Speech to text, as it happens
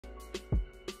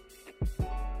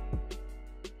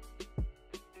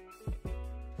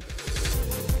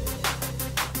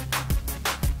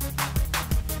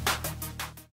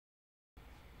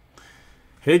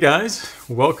Hey guys,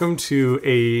 welcome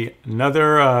to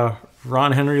another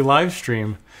Ron Henry live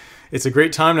stream. It's a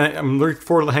great time. I'm looking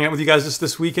forward to hanging out with you guys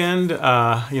this weekend.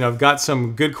 I've got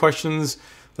some good questions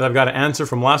that I've got to answer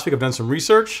from last week. I've done some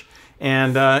research,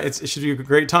 and it should be a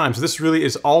great time. So this really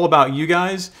is all about you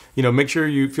guys. Make sure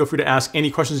you feel free to ask any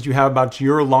questions you have about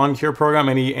your lawn care program,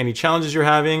 any challenges you're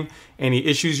having, any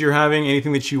issues you're having,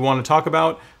 anything that you want to talk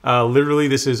about. Literally,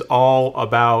 this is all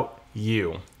about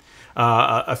you.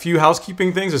 A few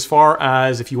housekeeping things as far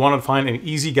as if you want to find an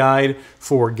easy guide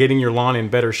for getting your lawn in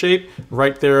better shape,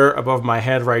 right there above my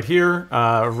head right here,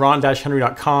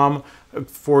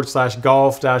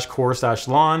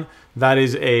 ron-henry.com/golf-course-lawn. That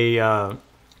is a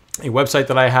website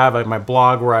that I have at my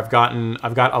blog where I've got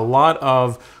a lot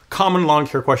of common lawn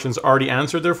care questions already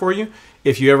answered there for you.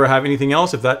 If you ever have anything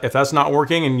else, if that's not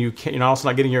working and you're also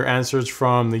not getting your answers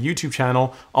from the YouTube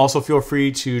channel, also feel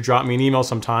free to drop me an email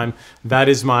sometime. That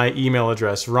is my email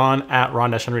address,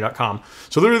 ron@ron-henry.com.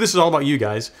 So literally this is all about you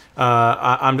guys.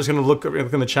 I'm just gonna look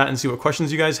in the chat and see what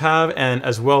questions you guys have, and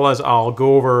as well as I'll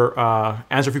go over,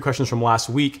 answer a few questions from last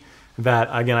week that,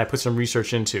 again, I put some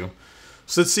research into.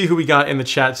 So let's see who we got in the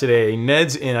chat today.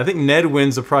 Ned's in. I think Ned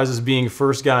wins the prize as being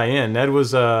first guy in. Ned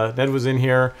was in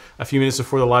here a few minutes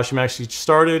before the live stream actually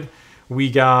started. We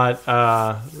got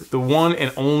the one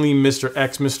and only Mr.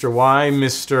 X, Mr. Y,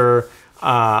 Mr.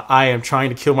 I am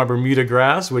trying to kill my Bermuda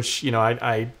grass, which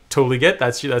I totally get.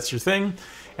 That's your thing.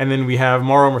 And then we have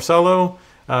Mauro Marcello,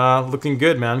 looking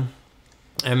good, man.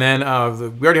 And then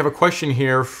we already have a question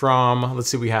here from, let's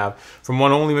see, we have from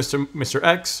one only Mr.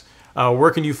 X.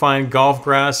 Where can you find golf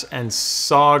grass and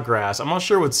sawgrass? I'm not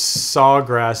sure what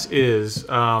sawgrass is.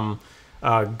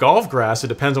 Golf grass, it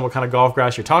depends on what kind of golf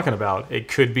grass you're talking about. It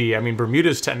could be, Bermuda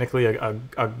is technically a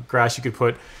grass you could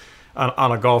put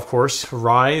on a golf course.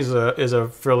 Rye is a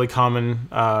fairly common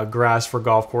grass for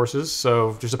golf courses. So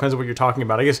it just depends on what you're talking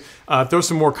about. I guess throw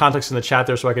some more context in the chat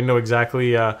there so I can know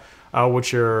exactly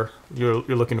what you're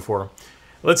looking for.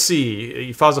 Let's see.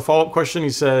 He files a follow-up question.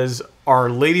 He says, "Are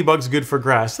ladybugs good for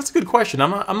grass?" That's a good question. I'm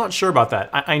not sure about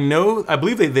that. I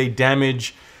believe they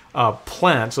damage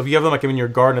plants. So if you have them like in your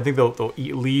garden, I think they'll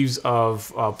eat leaves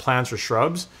of plants or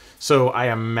shrubs. So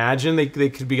I imagine they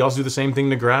could also do the same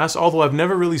thing to grass. Although I've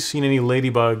never really seen any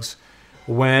ladybugs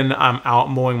when I'm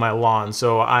out mowing my lawn.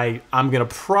 So I'm gonna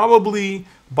probably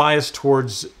bias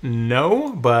towards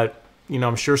no, but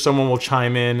I'm sure someone will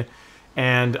chime in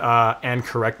and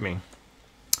correct me.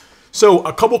 So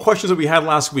a couple questions that we had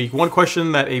last week. One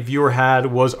question that a viewer had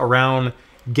was around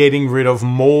getting rid of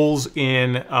moles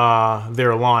in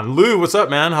their lawn. Lou, what's up,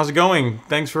 man? How's it going?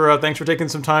 Thanks for taking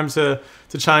some time to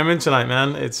chime in tonight,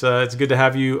 man. It's good to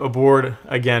have you aboard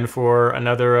again for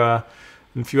another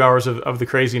few hours of the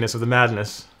craziness, of the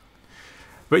madness.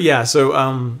 But yeah, so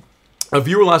a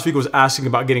viewer last week was asking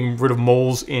about getting rid of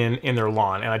moles in their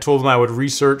lawn, and I told them I would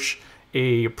research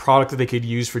a product that they could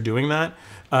use for doing that.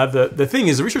 The thing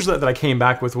is, the research that I came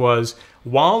back with was,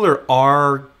 while there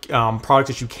are products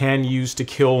that you can use to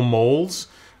kill moles,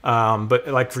 but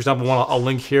like, for example, one I'll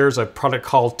link here is a product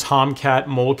called Tomcat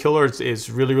Mole Killer. It's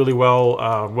really, really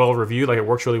well reviewed. Like, it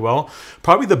works really well.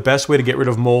 Probably the best way to get rid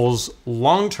of moles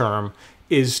long term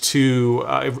is to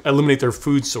eliminate their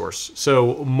food source.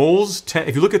 So moles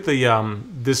if you look at the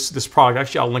this product,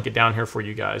 actually I'll link it down here for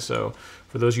you guys. So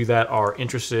for those of you that are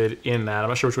interested in that, I'm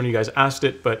not sure which one of you guys asked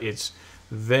it, but it's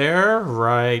there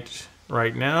right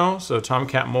now. So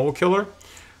Tomcat Mole Killer.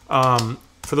 For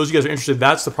those of you guys who are interested,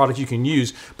 that's the product you can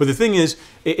use. But the thing is,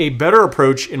 a better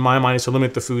approach in my mind is to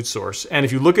eliminate the food source. And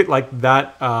if you look at like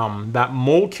that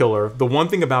mole killer, the one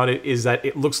thing about it is that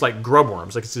it looks like grub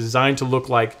worms. Like, it's designed to look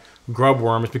like grub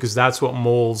worms because that's what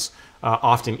moles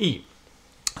often eat.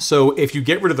 So if you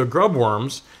get rid of the grub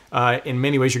worms, in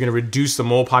many ways you're going to reduce the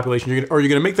mole population, or you're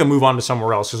going to make them move on to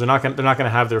somewhere else because they're not going to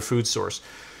have their food source.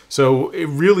 So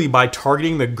really, by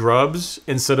targeting the grubs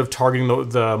instead of targeting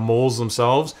the moles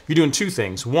themselves, you're doing two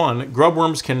things. One, grub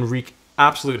worms can wreak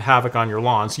absolute havoc on your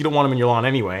lawn, so you don't want them in your lawn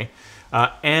anyway.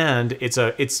 And it's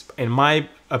in my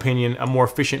opinion a more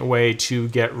efficient way to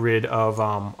get rid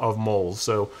of moles.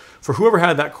 So for whoever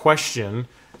had that question,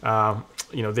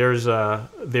 there's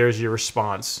your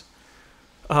response.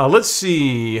 Let's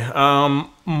see.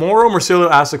 Mauro Marcelo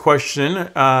asked a question.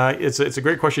 It's a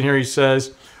great question here. He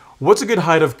says, "What's a good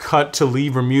height of cut to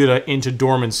leave Bermuda into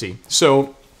dormancy?"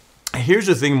 So here's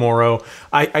the thing, Mauro.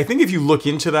 I think if you look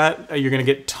into that, you're going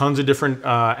to get tons of different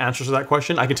answers to that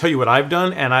question. I can tell you what I've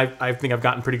done, and I think I've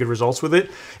gotten pretty good results with it,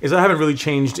 is I haven't really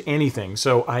changed anything.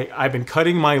 So I've been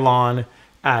cutting my lawn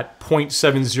at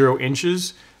 0.70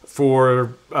 inches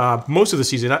for most of the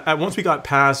season. Once we got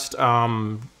past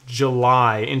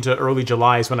July into early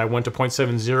July is when I went to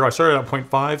 0.70. I started at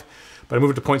 0.5, but I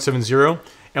moved it to 0.70.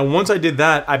 And once I did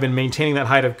that, I've been maintaining that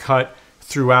height of cut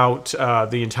throughout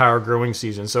the entire growing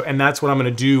season. So, and that's what I'm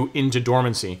going to do into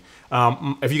dormancy.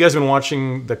 If you guys have been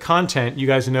watching the content, you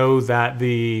guys know that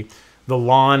the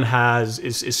lawn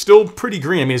is still pretty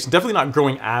green. I mean, it's definitely not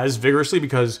growing as vigorously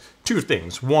because two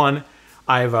things. One,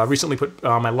 I've recently put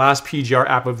my last PGR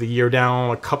app of the year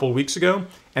down a couple weeks ago,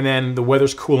 and then the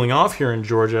weather's cooling off here in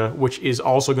Georgia, which is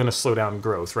also going to slow down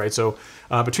growth, right? So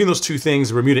between those two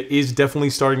things, Bermuda is definitely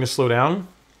starting to slow down.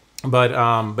 But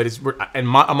it's on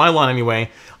my lawn anyway.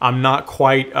 I'm not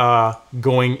quite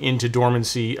going into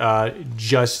dormancy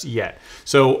just yet.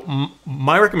 So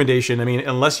my recommendation, I mean,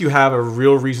 unless you have a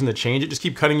real reason to change it, just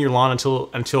keep cutting your lawn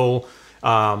until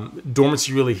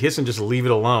dormancy really hits, and just leave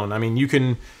it alone. I mean, you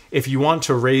can, if you want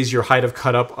to raise your height of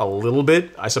cut up a little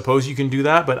bit, I suppose you can do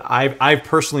that. But I've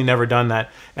personally never done that,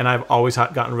 and I've always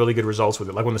gotten really good results with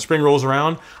it. Like when the spring rolls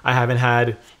around, I haven't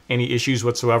had any issues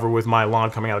whatsoever with my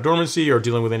lawn coming out of dormancy or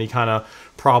dealing with any kind of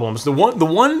problems. The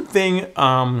one thing,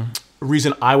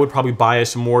 reason I would probably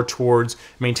bias more towards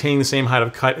maintaining the same height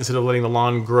of cut instead of letting the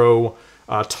lawn grow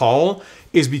tall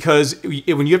is because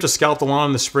when you have to scalp the lawn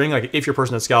in the spring, like if you're a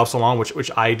person that scalps the lawn,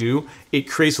 which I do, it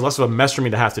creates less of a mess for me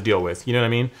to have to deal with. You know what I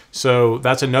mean? So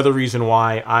that's another reason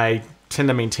why I tend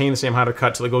to maintain the same height of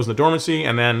cut till it goes into dormancy,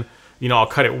 and then, you know, I'll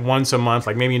cut it once a month.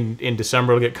 Like maybe in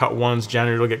December it'll get cut once,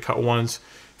 January it'll get cut once,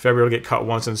 February it'll get cut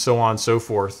once, and so on and so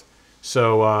forth.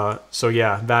 So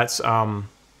yeah,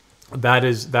 that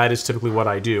is typically what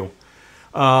I do.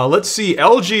 Let's see,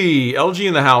 LG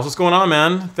in the house. What's going on,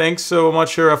 man? Thanks so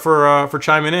much for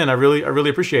chiming in. I really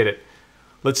appreciate it.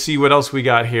 Let's see what else we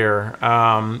got here.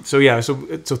 So yeah, so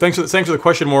thanks for the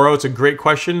question, Moro. It's a great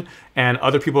question, and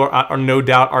other people are no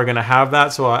doubt are going to have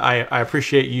that. So I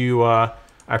appreciate you. I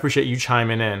appreciate you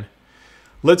chiming in.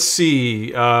 Let's see,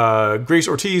 Grace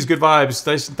Ortiz, good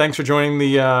vibes. Thanks for joining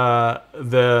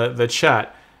the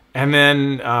chat. And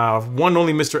then one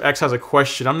only Mr. X has a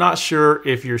question. I'm not sure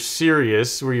if you're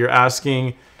serious, where you're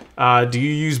asking, do you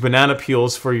use banana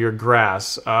peels for your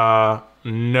grass?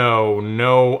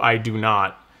 No, I do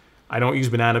not. I don't use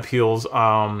banana peels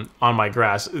on my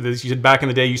grass. Back in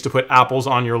the day, you used to put apples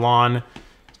on your lawn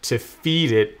to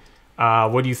feed it.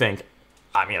 What do you think?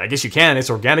 I mean, I guess you can. It's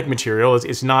organic material.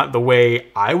 It's not the way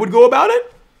I would go about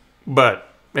it. But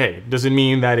hey, doesn't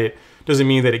mean that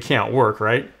it can't work,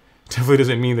 right? Definitely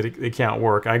doesn't mean that it can't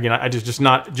work. Again, I just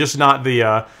not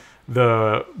the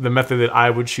method that I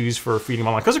would choose for feeding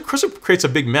my lawn, because it creates a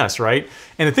big mess, right?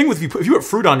 And the thing with if you put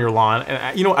fruit on your lawn,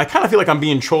 and you know, I kind of feel like I'm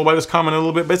being trolled by this comment a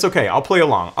little bit, but it's okay. I'll play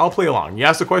along. You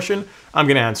ask the question, I'm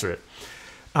gonna answer it.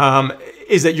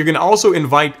 Is that you're gonna also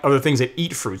invite other things that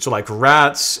eat fruit, so like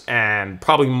rats and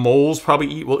probably moles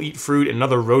will eat fruit, and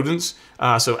other rodents.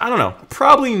 So I don't know,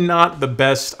 probably not the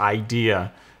best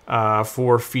idea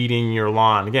for feeding your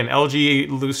lawn. Again, LG,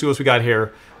 Lucy, what we got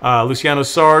here? Luciano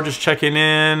Sar just checking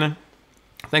in.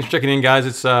 Thanks for checking in, guys.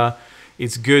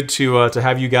 It's good to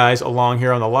have you guys along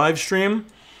here on the live stream.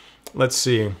 Let's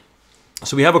see.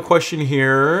 So we have a question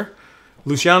here.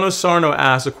 Luciano Sarno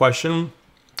asks a question.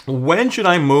 When should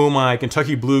I mow my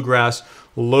Kentucky bluegrass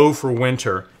low for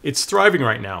winter? It's thriving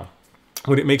right now.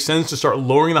 Would it make sense to start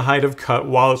lowering the height of cut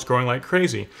while it's growing like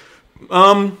crazy?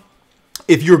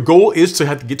 If your goal is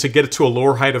to get it to a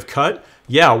lower height of cut,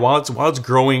 yeah, while it's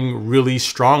growing really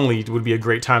strongly, it would be a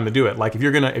great time to do it. Like if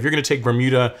you're gonna take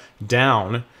Bermuda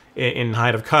down in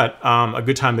height of cut, a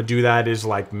good time to do that is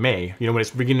like May. You know,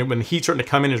 when the heat's starting to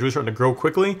come in, it's really starting to grow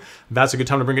quickly. That's a good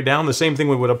time to bring it down. The same thing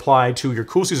would apply to your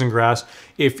cool season grass.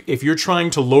 If you're trying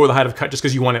to lower the height of cut just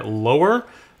because you want it lower,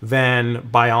 then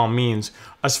by all means.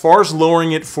 As far as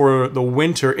lowering it for the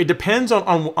winter, it depends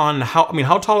on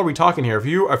how tall are we talking here?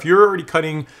 If you're already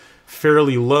cutting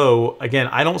fairly low, again,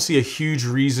 I don't see a huge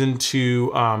reason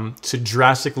to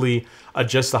drastically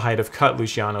adjust the height of cut,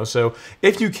 Luciano. So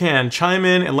if you can, chime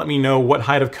in and let me know what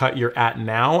height of cut you're at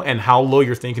now and how low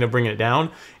you're thinking of bringing it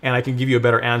down, and I can give you a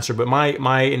better answer. But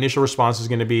my initial response is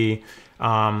going to be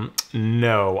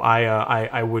no.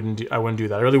 I wouldn't do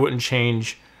that. I really wouldn't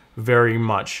change very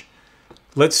much.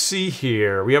 Let's see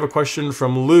here. We have a question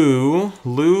from Lou.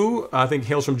 Lou, I think,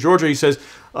 hails from Georgia. He says,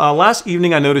 last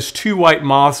evening I noticed 2 white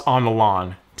moths on the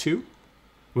lawn. 2?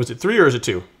 Was it 3 or is it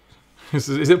 2?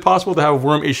 Is it possible to have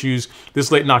worm issues this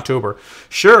late in October?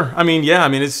 Sure. I mean, yeah. I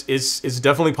mean, it's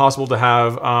definitely possible to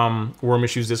have worm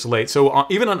issues this late. So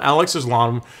even on Alex's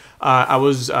lawn, I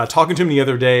was talking to him the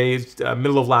other day,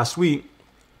 middle of last week,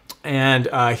 and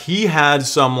he had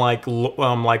some like looks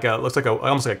like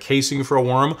almost like a casing for a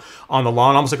worm on the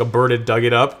lawn, almost like a bird had dug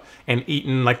it up and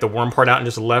eaten like the worm part out and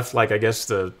just left like I guess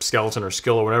the skeleton or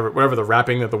skill or whatever the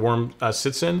wrapping that the worm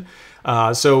sits in.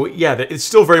 So yeah, it's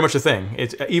still very much a thing.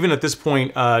 It's even at this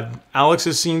point. Alex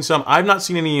has seen some. I've not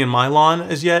seen any in my lawn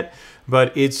as yet,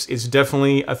 but it's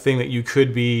definitely a thing that you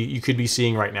could be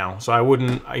seeing right now. So I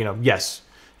wouldn't, yes.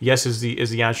 Yes is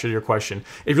the answer to your question.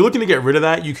 If you're looking to get rid of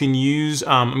that, you can use.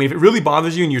 I mean, if it really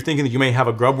bothers you and you're thinking that you may have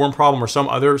a grubworm problem or some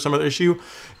other issue,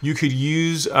 you could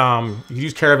use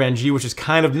Caravan G, which is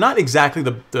kind of not exactly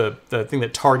the thing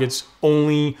that targets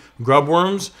only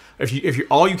grubworms. If you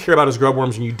all you care about is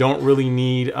grubworms and you don't really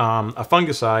need a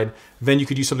fungicide, then you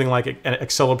could use something like an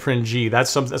Acceloprin G.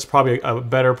 That's probably a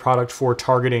better product for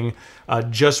targeting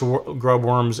just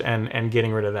grubworms and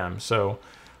getting rid of them. So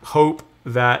hope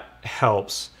that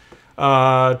helps.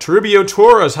 Toribio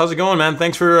Torres, how's it going, man?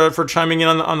 Thanks for chiming in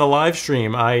on the live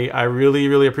stream. I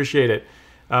really appreciate it.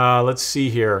 Let's see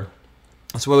here.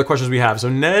 Some other questions we have. So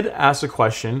Ned asked a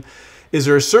question: is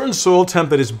there a certain soil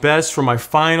temp that is best for my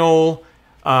final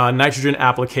nitrogen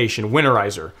application?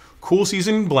 Winterizer, cool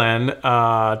season blend,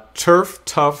 turf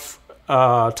tough,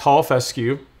 tall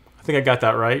fescue. I think I got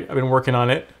that right. I've been working on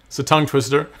it. It's a tongue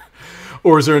twister.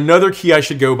 Or is there another key I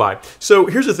should go by? So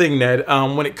here's the thing, Ned.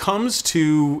 When it comes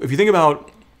to, if you think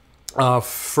about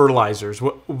fertilizers,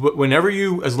 whenever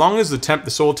as long as the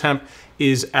soil temp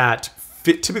is at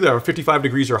typically 55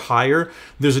 degrees or higher,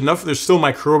 there's still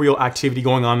microbial activity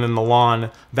going on in the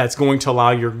lawn that's going to allow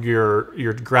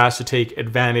your grass to take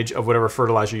advantage of whatever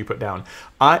fertilizer you put down.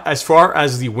 As far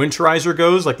as the winterizer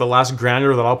goes, like the last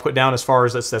granular that I'll put down, as far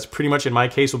as that's pretty much in my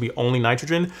case will be only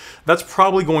nitrogen. That's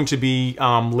probably going to be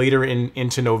later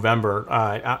into November.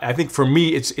 I think for me,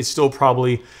 it's still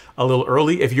probably a little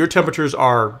early. If your temperatures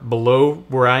are below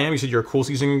where I am, you said you're a cool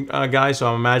season guy, so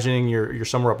I'm imagining you're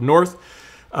somewhere up north.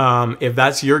 If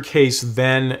that's your case,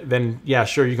 then yeah,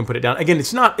 sure, you can put it down. Again,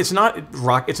 it's not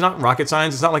rocket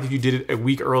science. It's not like if you did it a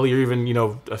week early or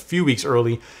even a few weeks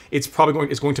early. It's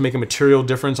going to make a material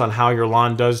difference on how your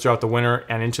lawn does throughout the winter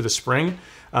and into the spring.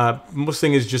 Most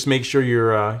thing is just make sure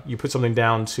you put something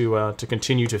down to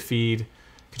continue to feed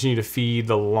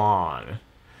the lawn.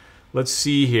 Let's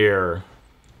see here.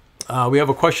 We have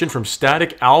a question from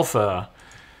Static Alpha.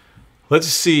 Let's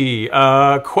see.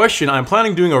 Question: I'm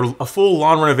planning doing a full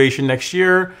lawn renovation next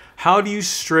year. How do you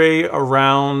spray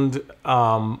around?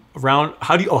 How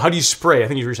do you spray? I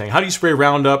think you were saying, how do you spray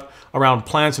Roundup around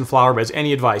plants and flower beds?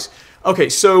 Any advice? Okay,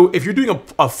 so if you're doing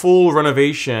a full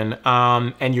renovation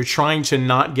and you're trying to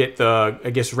not get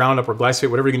the, Roundup or glyphosate,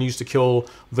 whatever you're going to use to kill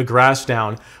the grass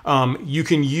down, you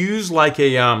can use like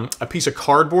a piece of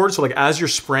cardboard. So like as you're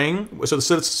spraying, so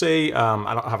let's say,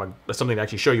 I don't have something to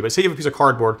actually show you, but say you have a piece of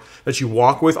cardboard that you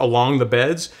walk with along the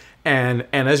beds. And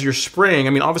as you're spraying,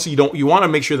 I mean, obviously you want to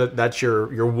make sure that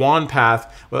your wand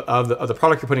path of the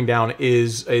product you're putting down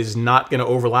is not going to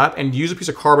overlap, and use a piece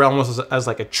of cardboard almost as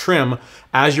like a trim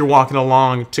as you're walking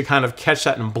along to kind of catch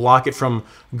that and block it from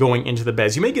going into the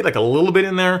beds. You may get like a little bit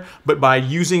in there, but by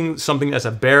using something as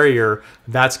a barrier,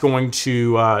 that's going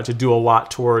to do a lot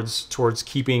towards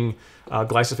keeping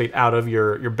glyphosate out of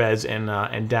your beds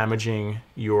and damaging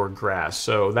your grass.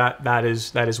 So that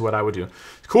is what I would do.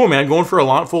 Cool, man. Going for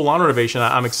a full lawn renovation.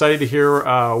 I'm excited to hear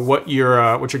what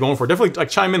you're going for. Definitely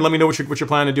chime in. Let me know what you're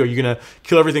planning to do. Are you gonna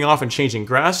kill everything off and changing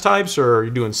grass types, or are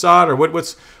you doing sod, or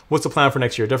what's the plan for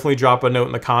next year? Definitely drop a note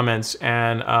in the comments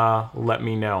and let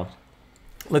me know.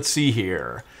 Let's see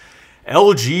here.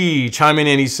 LG chiming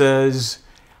in. He says,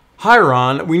 "Hi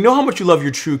Ron, we know how much you love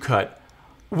your True Cut.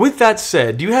 With that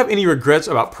said, do you have any regrets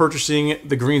about purchasing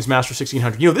the Greensmaster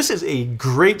 1600? This is a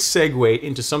great segue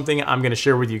into something I'm going to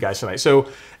share with you guys tonight. So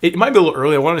it might be a little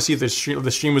early. I wanted to see if the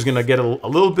stream was going to get a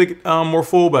little bit more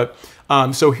full. But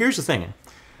so here's the thing.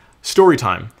 Story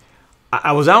time.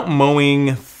 I was out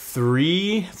mowing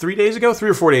three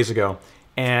or 4 days ago,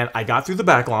 and I got through the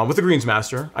back lawn with the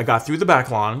Greensmaster. I got through the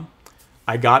back lawn.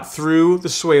 I got through the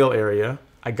swale area.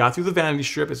 I got through the vanity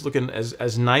strip. It's looking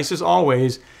as nice as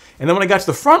always. And then when I got to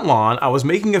the front lawn, I was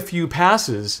making a few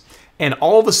passes, and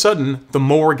all of a sudden, the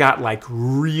mower got like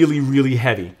really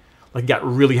heavy. Like it got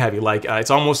really heavy. Like it's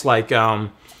almost like you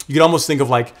could almost think of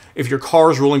like if your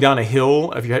car is rolling down a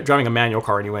hill, if you're driving a manual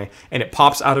car anyway, and it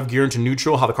pops out of gear into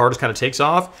neutral, how the car just kind of takes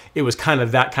off. It was kind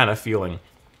of that kind of feeling.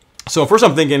 So first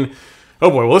I'm thinking, oh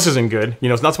boy, well this isn't good.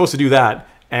 It's not supposed to do that.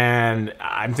 And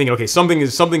I'm thinking, okay, something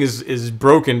is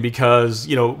broken because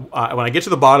when I get to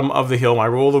the bottom of the hill, when I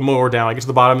roll the mower down, I get to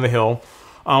the bottom of the hill.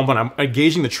 When I'm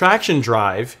engaging the traction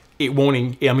drive, it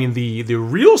won't. I mean, the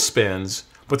reel spins,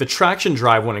 but the traction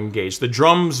drive won't engage. The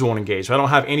drums won't engage. So I don't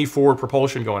have any forward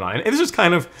propulsion going on. And this is a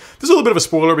little bit of a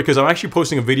spoiler because I'm actually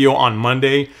posting a video on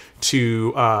Monday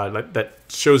to that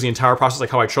shows the entire process, like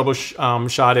how I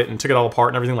troubleshot it and took it all apart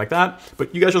and everything like that.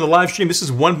 But you guys are on the live stream. This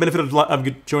is one benefit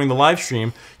of joining the live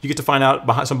stream. You get to find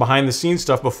out some behind the scenes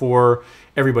stuff before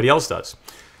everybody else does.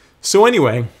 So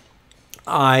anyway,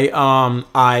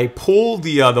 I pull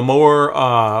the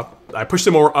mower. I push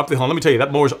the mower up the hill. Let me tell you,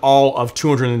 that mower is all of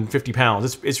 250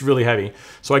 pounds. It's really heavy.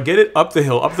 So I get it up the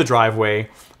hill, up the driveway,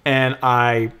 and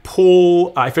I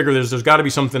pull. I figure there's got to be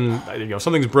something.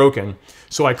 Something's broken.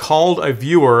 So I called a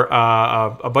viewer,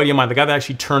 a buddy of mine, the guy that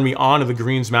actually turned me on to the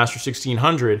Greensmaster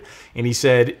 1600, and he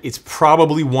said it's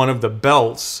probably one of the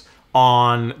belts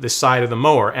on the side of the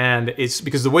mower. And it's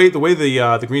because the way the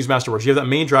Greensmaster works, you have that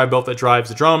main drive belt that drives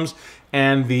the drums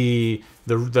and the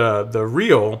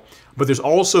reel, but there's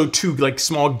also two like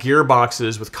small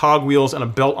gearboxes with cog wheels and a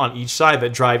belt on each side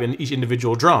that drive in each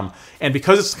individual drum. And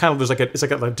because it's kind of it's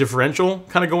like a differential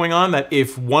kind of going on, that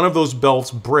if one of those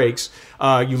belts breaks,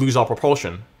 you lose all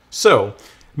propulsion. So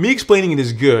me explaining it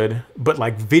is good, but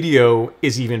like video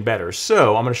is even better.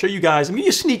 So I'm going to show you guys, I'm going to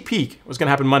give you a sneak peek what's going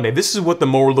to happen Monday. This is what the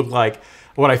mower looked like,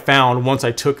 what I found once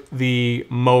I took the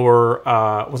mower,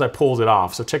 once I pulled it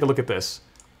off. So take a look at this.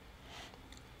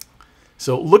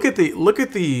 So look at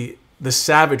the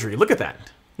savagery. Look at that.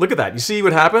 Look at that. You see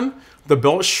what happened? The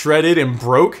belt shredded and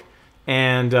broke.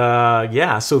 And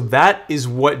yeah, so that is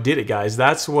what did it, guys.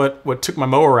 That's what took my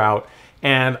mower out.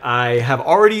 And I have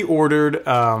already ordered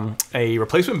a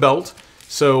replacement belt.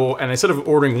 So, and instead of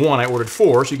ordering one, I ordered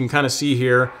 4. So you can kind of see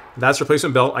here, that's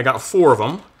replacement belt. I got 4 of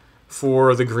them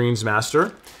for the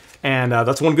Greensmaster. And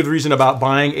that's one good reason about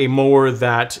buying a mower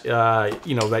that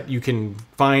that you can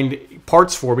find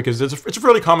parts for, because it's a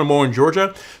fairly common mower in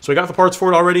Georgia. So I got the parts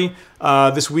for it already.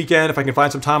 This weekend, if I can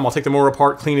find some time, I'll take the mower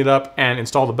apart, clean it up, and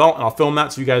install the belt, and I'll film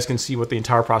that so you guys can see what the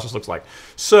entire process looks like.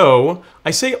 So I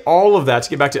say all of that to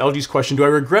get back to LG's question: do I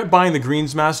regret buying the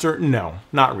Greensmaster? No,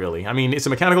 not really. I mean, it's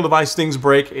a mechanical device. Things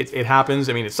break. It happens.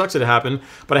 I mean, it sucks that it happened,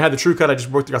 but I had the True Cut. I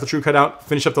just got the True Cut out,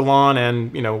 finished up the lawn,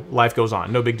 and life goes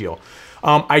on. No big deal.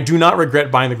 I do not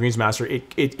regret buying the Greensmaster.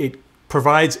 It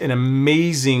provides an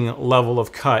amazing level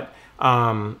of cut,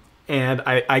 and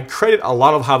I credit a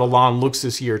lot of how the lawn looks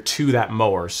this year to that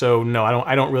mower. So no,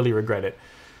 I don't really regret it.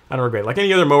 I don't regret it. Like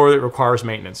any other mower that requires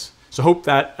maintenance. So hope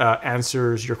that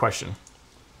answers your question.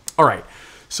 All right.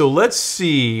 So let's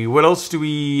see, what else do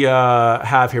we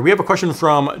have here? We have a question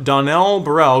from Donnell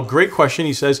Burrell. Great question.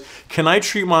 He says, can I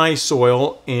treat my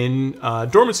soil in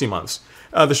dormancy months?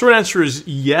 The short answer is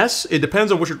yes. It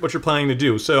depends on what you're planning to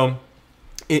do. So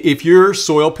if your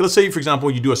soil, let's say, for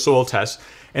example, you do a soil test,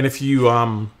 and if you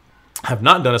have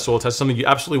not done a soil test, something you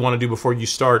absolutely want to do before you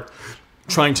start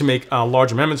trying to make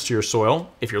large amendments to your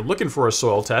soil, if you're looking for a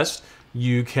soil test,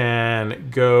 you can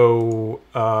go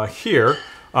here,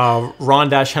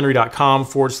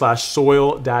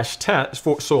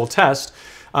 ron-henry.com/soil test.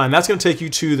 And that's going to take you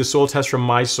to the soil test from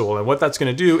My Soil. And what that's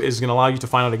going to do is going to allow you to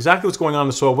find out exactly what's going on in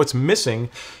the soil, what's missing,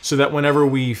 so that whenever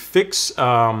we fix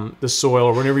the soil,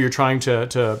 or whenever you're trying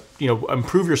to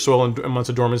improve your soil in months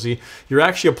of dormancy, you're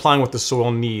actually applying what the soil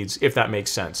needs, if that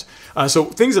makes sense. So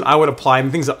things that I would apply,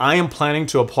 and things that I am planning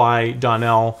to apply,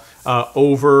 Donnell,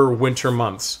 over winter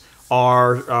months,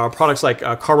 are products like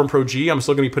Carbon Pro G. I'm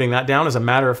still going to be putting that down. As a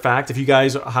matter of fact, if you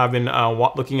guys have been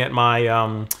looking at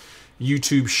my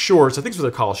YouTube Shorts, I think that's what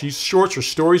they're called. Shorts or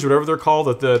Stories, whatever they're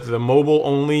called, the mobile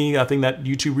only thing that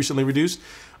YouTube recently introduced.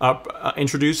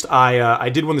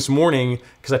 I did one this morning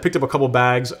because I picked up a couple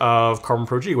bags of Carbon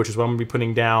Pro G, which is what I'm going to be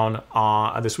putting down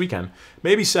this weekend.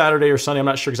 Maybe Saturday or Sunday. I'm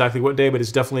not sure exactly what day, but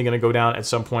it's definitely going to go down at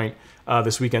some point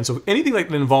this weekend. So anything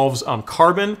that involves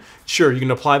carbon, sure, you can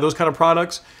apply those kind of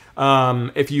products.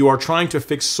 If you are trying to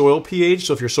fix soil pH,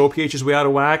 so if your soil pH is way out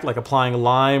of whack, like applying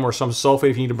lime or some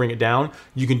sulfate if you need to bring it down,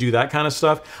 you can do that kind of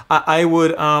stuff. I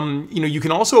would, you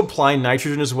can also apply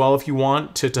nitrogen as well if you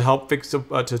want to help fix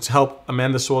to help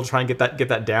amend the soil to try and get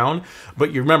that down.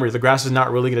 But you remember, the grass is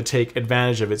not really going to take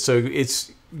advantage of it. So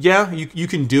it's, yeah, you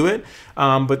can do it,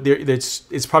 but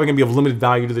it's probably going to be of limited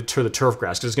value to the turf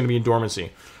grass because it's going to be in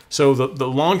dormancy. So the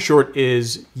long short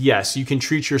is, yes, you can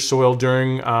treat your soil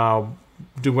during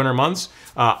winter months.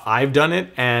 I've done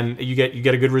it, and you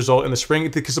get a good result in the spring,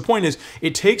 because the point is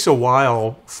it takes a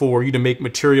while for you to make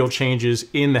material changes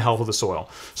in the health of the soil.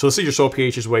 So let's say your soil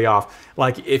pH is way off.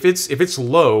 Like if it's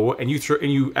low and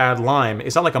you add lime,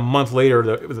 it's not like a month later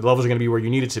the levels are going to be where you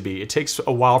need it to be. It takes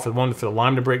a while for the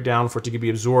lime to break down, for it to be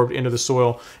absorbed into the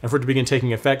soil, and for it to begin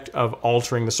taking effect of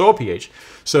altering the soil pH.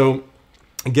 So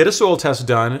get a soil test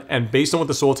done, and based on what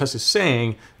the soil test is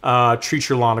saying, treat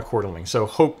your lawn accordingly. So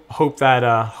hope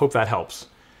that helps.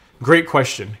 Great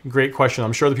question. Great question.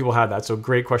 I'm sure the people had that. So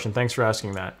great question. Thanks for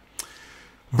asking that.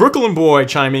 Brooklyn Boy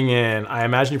chiming in. I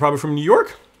imagine you're probably from New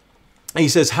York. And he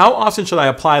says, how often should I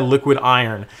apply liquid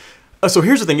iron? So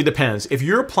here's the thing, it depends. If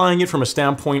you're applying it from a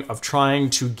standpoint of trying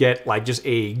to get like just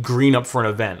a green up for an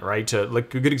event, right? To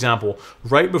like a good example,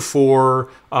 right before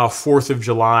 4th of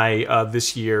July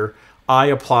this year, I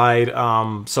applied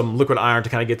some liquid iron to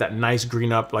kind of get that nice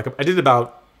green up. Like I did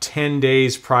about 10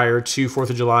 days prior to 4th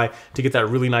of July to get that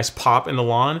really nice pop in the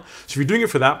lawn. So if you're doing it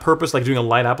for that purpose, like doing a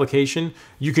light application,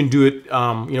 you can do it,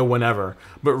 whenever.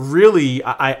 But really,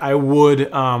 I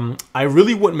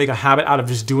really wouldn't make a habit out of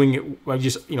just doing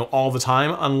it all the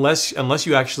time unless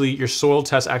you actually, your soil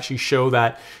tests actually show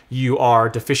that you are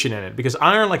deficient in it. Because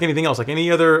iron, like anything else, like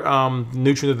any other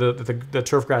nutrient that the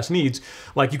turf grass needs,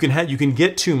 like you can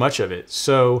get too much of it.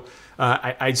 So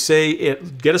I'd say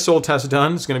get a soil test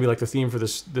done. It's going to be like the theme for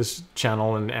this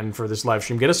channel and for this live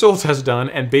stream. Get a soil test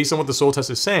done, and based on what the soil test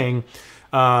is saying,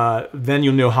 then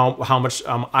you'll know how much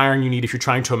iron you need if you're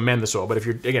trying to amend the soil. But if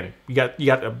you're, again, you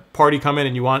got a party coming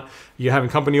and you're having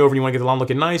company over and you want to get the lawn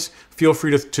looking nice, feel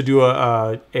free to do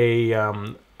a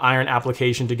iron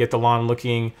application to get the lawn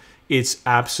looking its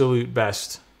absolute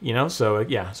best. So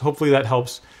yeah. So hopefully that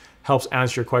helps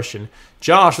answer your question.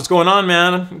 Josh, what's going on,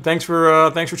 man? Thanks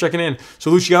for checking in.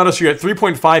 So Luciano, so you're at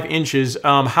 3.5 inches.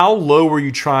 How low were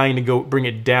you trying to bring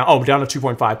it down? Oh, down to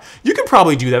 2.5. You can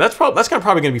probably do that. That's probably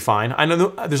going to be fine. I know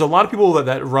there's a lot of people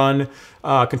that run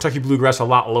Kentucky bluegrass a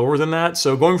lot lower than that.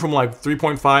 So going from like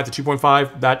 3.5 to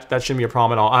 2.5, that shouldn't be a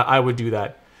problem at all. I would do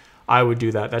that.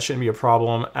 That shouldn't be a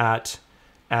problem at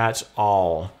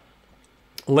all.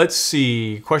 Let's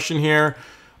see. Question here.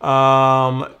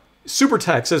 Super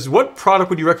Tech says, what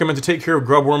product would you recommend to take care of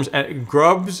grubs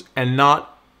and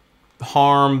not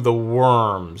harm the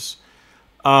worms?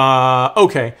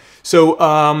 Okay, so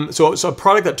a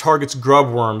product that targets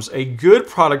grub worms, a good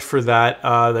product for that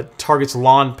that targets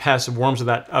lawn pests, worms of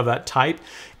that type.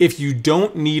 If you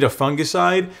don't need a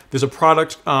fungicide, there's a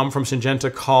product from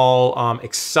Syngenta called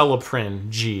Accelaprin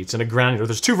G. It's in a granular.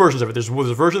 There's two versions of it. There's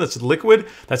a version that's liquid,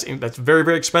 that's very,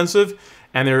 very expensive,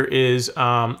 and there is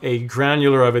a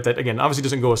granular of it that, again, obviously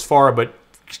doesn't go as far, but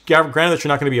granted that you're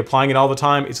not going to be applying it all the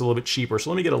time, it's a little bit cheaper. So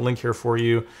let me get a link here for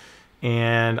you,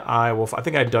 and I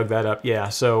think I dug that up. Yeah,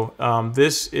 so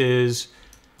this is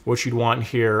what you'd want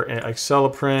here,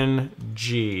 Accelaprin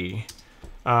G.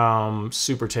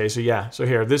 Super taste. So yeah, so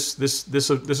here, this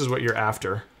is what you're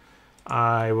after.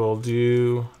 I will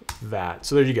do that.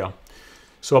 So there you go.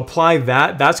 So apply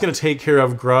that. That's going to take care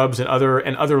of grubs and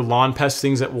other lawn pests,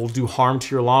 things that will do harm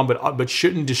to your lawn, but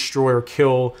shouldn't destroy or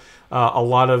kill a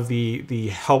lot of the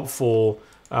helpful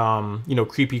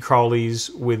creepy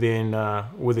crawlies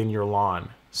within your lawn.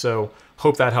 So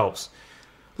hope that helps.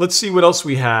 Let's see what else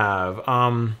we have.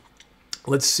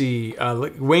 Let's see.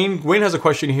 Wayne has a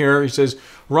question here. He says,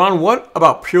 Ron, what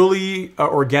about purely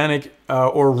organic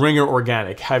or Ringer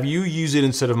organic? Have you used it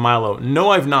instead of Milo?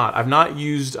 No, I've not. I've not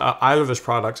used either of those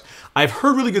products. I've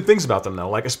heard really good things about them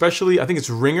though. Like especially, I think it's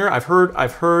Ringer. I've heard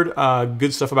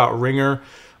good stuff about Ringer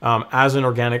as an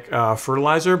organic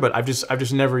fertilizer, but I've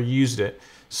just never used it.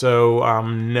 So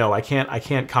no, I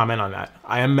can't comment on that.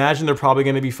 I imagine they're probably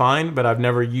going to be fine, but I've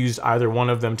never used either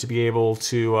one of them to be able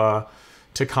to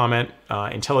comment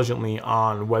intelligently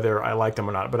on whether I like them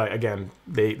or not. But again,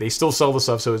 they still sell the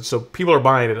stuff, so people are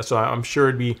buying it. So I'm sure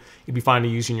it'd be fine to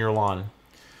use in your lawn.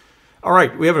 All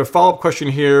right, we have a follow-up question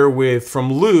here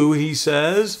from Lou. He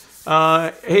says,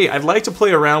 "Hey, I'd like to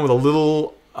play around with a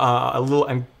little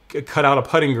and cut out a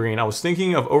putting green. I was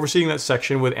thinking of overseeing that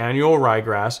section with annual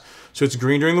ryegrass, so it's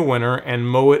green during the winter, and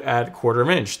mow it at 1/4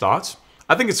 inch. Thoughts?"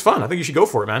 I think it's fun. I think you should go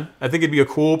for it, man. I think it'd be a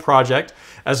cool project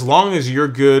as long as you're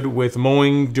good with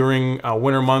mowing during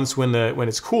winter months when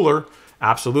it's cooler.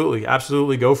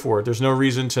 Absolutely go for it. There's no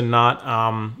reason to not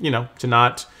have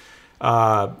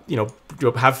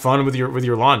fun with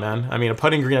your lawn, man. I mean, a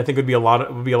putting green I think would be a lot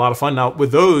of fun. Now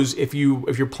with those, if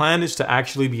your plan is to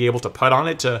actually be able to putt on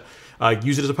it, to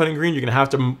use it as a putting green, you're gonna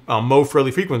have to mow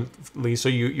fairly frequently. So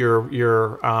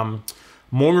your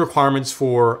mowing requirements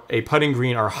for a putting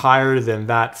green are higher than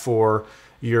that for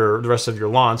the rest of your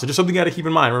lawn. So just something you got to keep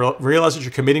in mind. Realize that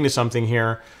you're committing to something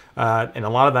here, and a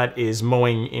lot of that is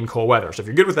mowing in cold weather. So if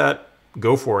you're good with that,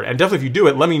 go for it. And definitely if you do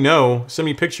it, let me know. Send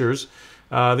me pictures.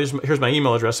 Here's my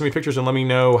email address. Send me pictures and let me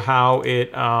know how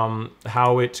it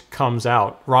comes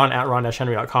out.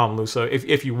 ron@ron-henry.com, Lou. So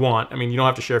if you want, I mean, you don't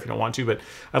have to share if you don't want to, but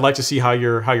I'd like to see how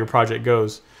your project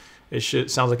goes.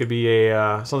 Sounds like it'd be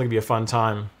a fun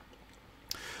time.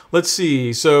 Let's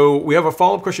see. So we have a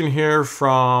follow-up question here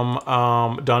from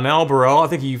Donnell Burrell. I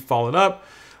think he followed up.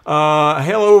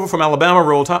 Hello from Alabama.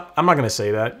 Roll Top. I'm not going to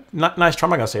say that. Nice try. I'm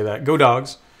not going to say that. Go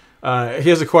Dogs. He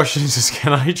has a question. He says,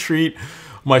 can I treat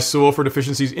my soil for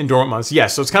deficiencies in dormant months?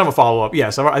 Yes. So it's kind of a follow-up.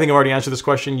 Yes. I think I've already answered this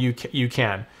question. You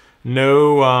can.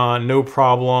 No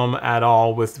problem at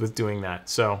all with doing that.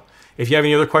 So if you have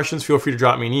any other questions, feel free to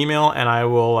drop me an email, and I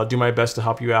will do my best to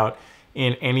help you out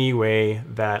in any way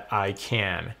that I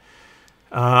can.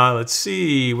 Let's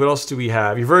see, what else do we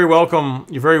have? You're very welcome.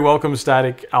 You're very welcome,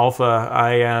 Static Alpha.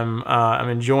 I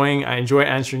enjoy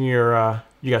answering your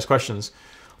you guys' questions.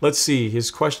 Let's see.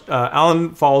 His question.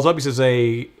 Alan follows up. He says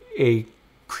a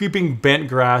creeping bent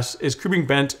grass is creeping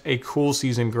bent a cool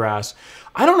season grass.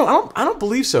 I don't know. I don't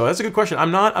believe so. That's a good question.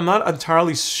 I'm not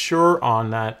entirely sure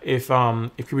on that. If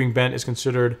creeping bent is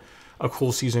considered a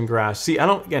cool season grass. See, I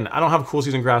don't have a cool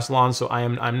season grass lawn, so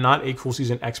I'm not a cool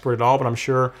season expert at all. But I'm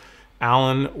sure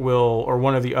Alan will, or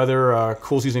one of the other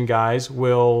cool season guys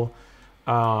will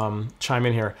chime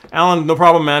in here. Alan, no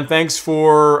problem, man. Thanks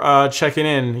for checking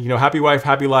in. You know, happy wife,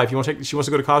 happy life. She wants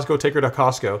to go to Costco. Take her to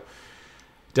Costco.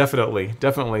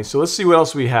 Definitely. So let's see what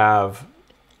else we have.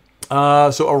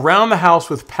 So Around the House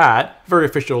with Pat, very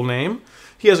official name.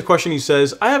 He has a question. He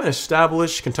says, I have an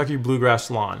established Kentucky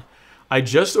bluegrass lawn. I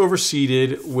just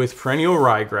overseeded with perennial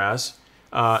ryegrass.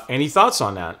 Any thoughts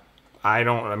on that? I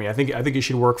think it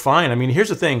should work fine. I mean, here's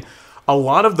the thing. A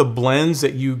lot of the blends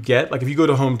that you get, like if you go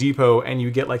to Home Depot and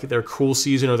you get like their cool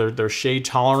season or their shade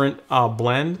tolerant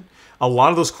blend, a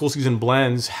lot of those cool season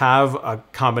blends have a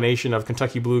combination of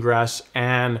Kentucky bluegrass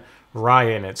and rye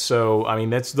in it. So, I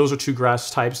mean, those are two grass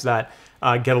types that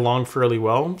get along fairly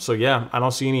well. So yeah, I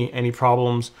don't see any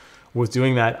problems with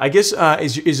doing that. I guess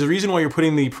is the reason why you're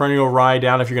putting the perennial rye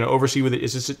down, if you're going to overseed with it,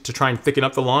 is this to try and thicken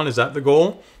up the lawn? Is that the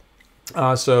goal? You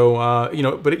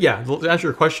know, but yeah, to answer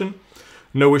your question,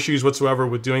 no issues whatsoever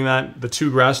with doing that. The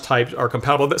two grass types are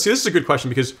compatible. See, this is a good question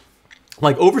because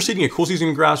like overseeding a cool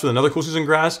season grass with another cool season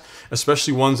grass,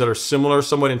 especially ones that are similar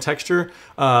somewhat in texture,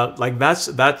 like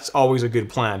that's always a good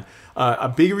plan. A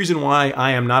big reason why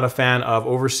I am not a fan of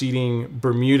overseeding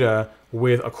Bermuda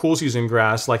with a cool season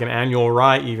grass, like an annual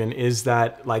rye even, is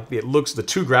that like the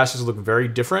two grasses look very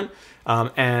different.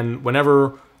 And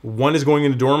whenever one is going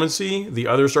into dormancy, the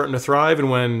other is starting to thrive.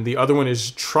 And when the other one is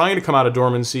trying to come out of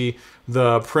dormancy,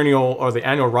 the perennial or the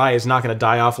annual rye is not going to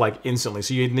die off like instantly.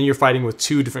 So then you're fighting with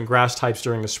two different grass types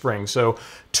during the spring. So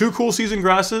two cool season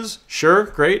grasses, sure,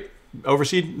 great.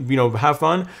 Overseed, you know, have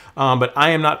fun. But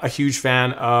I am not a huge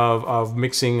fan of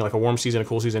mixing like a warm season and a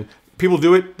cool season. People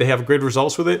do it; they have great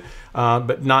results with it,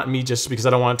 but not me. Just because I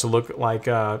don't want it to look like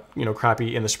you know,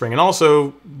 crappy in the spring. And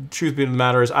also, truth be the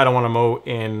matter is, I don't want to mow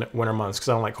in winter months because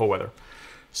I don't like cold weather.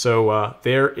 So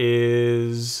there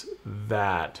is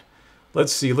that.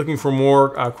 Let's see. Looking for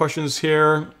more questions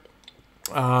here.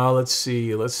 Let's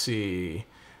see.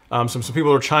 Some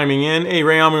people are chiming in. Hey,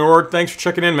 Ray Amor, thanks for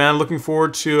checking in, man. Looking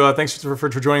forward to. Thanks for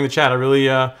joining the chat. I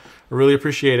really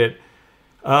appreciate it.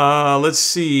 Let's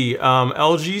see.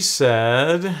 LG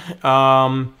said.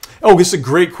 Oh, this is a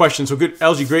great question. So good,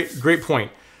 LG. Great point.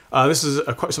 This is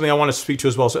something I want to speak to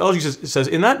as well. So LG says,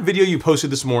 in that video you posted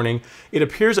this morning, it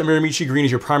appears that Miramichi Green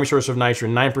is your primary source of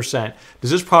nitrogen, 9%. Does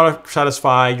this product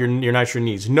satisfy your nitrogen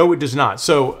needs? No, it does not.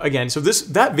 So again,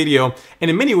 that video,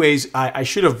 and in many ways, I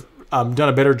should have done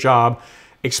a better job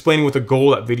explaining what the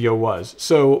goal of that video was.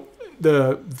 So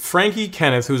the Frankie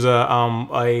Kenneth, who's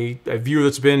a viewer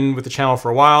that's been with the channel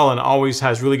for a while and always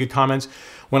has really good comments,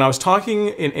 when I was talking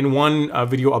in one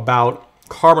video about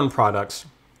carbon products,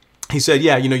 he said,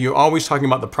 yeah, you know, you're always talking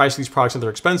about the price of these products and they're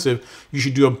expensive. You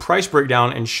should do a price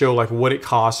breakdown and show like what it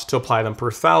costs to apply them per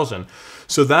 1,000.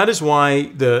 So that is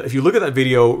why if you look at that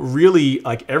video, really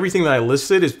like everything that I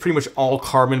listed is pretty much all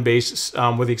carbon based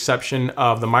with the exception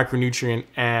of the micronutrient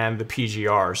and the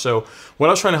PGR. So what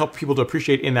I was trying to help people to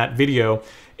appreciate in that video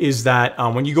is that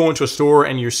when you go into a store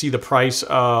and you see the price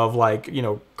of like, you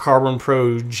know, Carbon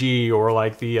Pro G or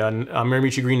like the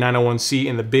Miramichi Green 901C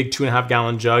in the big 2.5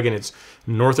 gallon jug and it's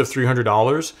north of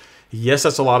 $300, yes,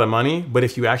 that's a lot of money. But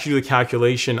if you actually do the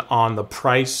calculation on the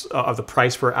price of the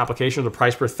price per application or the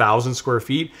price per 1,000 square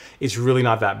feet, it's really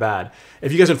not that bad.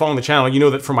 If you guys have been following the channel, you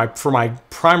know that for my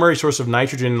primary source of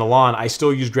nitrogen in the lawn, I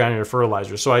still use granular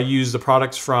fertilizer. So I use the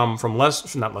products from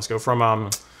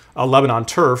Lebanon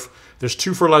Turf. There's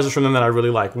two fertilizers from them that I really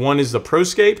like. One is the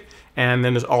ProScape, and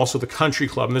then there's also the Country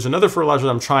Club. And there's another fertilizer that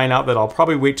I'm trying out that I'll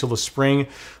probably wait till the spring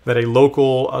that a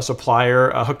local supplier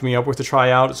hooked me up with to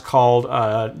try out. It's called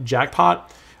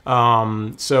Jackpot.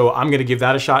 So I'm going to give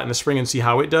that a shot in the spring and see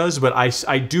how it does. But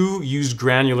I do use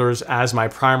granulars as my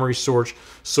primary source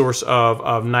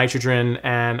of nitrogen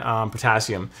and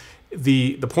potassium.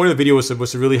 The point of the video was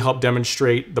to really help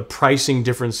demonstrate the pricing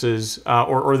differences,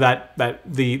 or that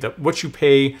what you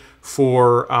pay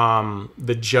for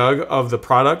the jug of the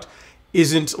product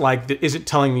isn't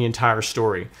telling the entire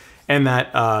story, and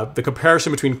that the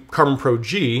comparison between Carbon Pro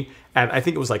G at, I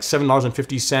think it was like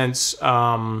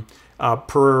 $7.50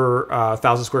 per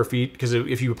 1,000 square feet, because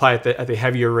if you apply it at the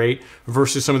heavier rate,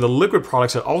 versus some of the liquid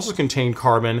products that also contain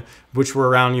carbon, which were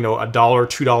around $1, $2,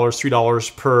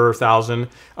 $3 per 1,000.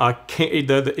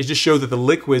 It just shows that the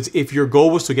liquids, if your goal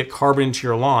was to get carbon into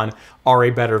your lawn, are a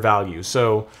better value.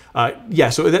 So yeah,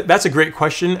 so that's a great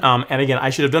question. And again, I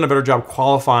should have done a better job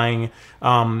qualifying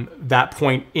that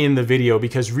point in the video,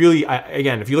 because really,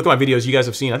 again, if you look at my videos, you guys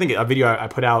have seen, I think a video I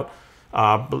put out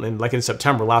in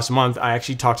September last month, I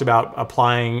actually talked about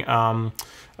applying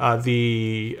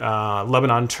the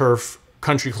Lebanon Turf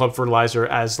Country Club fertilizer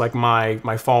as like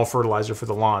my fall fertilizer for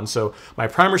the lawn. So my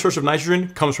primary source of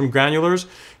nitrogen comes from granulars.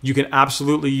 You can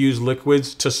absolutely use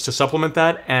liquids to supplement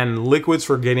that, and liquids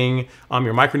for getting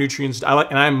your micronutrients.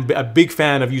 And I'm a big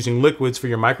fan of using liquids for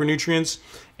your micronutrients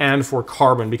and for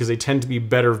carbon, because they tend to be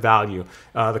better value.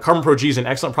 The Carbon Pro G is an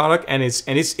excellent product, and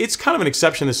it's kind of an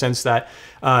exception in the sense that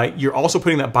you're also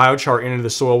putting that biochar into the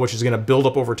soil, which is going to build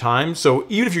up over time. So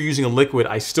even if you're using a liquid,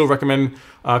 I still recommend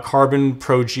Carbon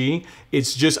Pro G.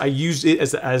 It's just I used it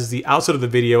as the outset of the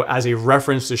video as a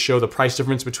reference to show the price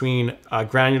difference between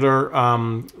granular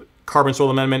carbon soil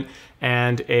amendment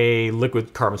and a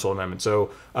liquid carbon soil amendment.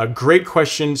 So a great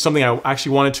question, something I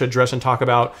actually wanted to address and talk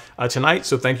about tonight.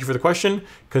 So thank you for the question,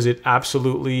 because it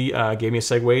absolutely gave me a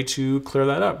segue to clear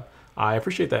that up. I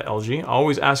appreciate that, LG.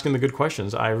 Always asking the good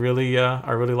questions. I really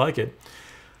like it.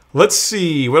 Let's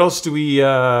see, what else do we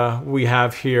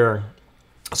have here?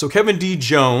 So Kevin D.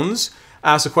 Jones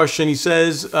asked a question. He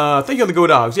says, "Thank you on the Go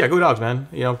Dogs." Yeah, Go Dogs, man.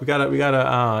 You know, you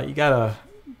gotta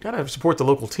support the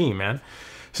local team, man.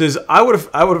 Says, I would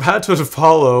have had to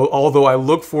follow, although I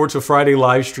look forward to Friday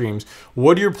live streams.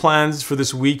 What are your plans for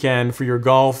this weekend for your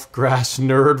golf grass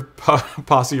nerd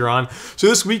posse you're on? So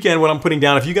this weekend, what I'm putting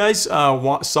down, if you guys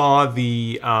saw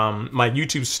the my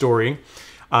YouTube story,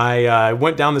 I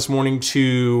went down this morning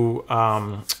to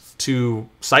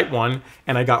Site 1,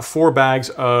 and I got 4 bags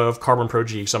of Carbon Pro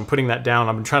G. So I'm putting that down.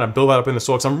 I'm trying to build that up in the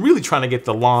soil, because I'm really trying to get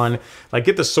the lawn, like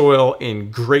get the soil in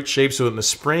great shape, so that in the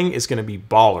spring it's going to be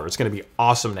baller. It's going to be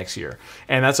awesome next year.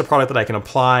 And that's a product that I can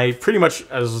apply pretty much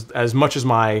as much as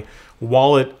my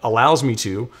wallet allows me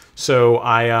to. So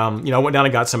I went down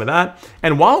and got some of that.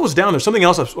 And while I was down, there's something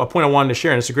else, a point I wanted to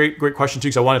share, and it's a great question too,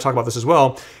 because I want to talk about this as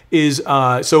well, is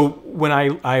so when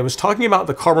I was talking about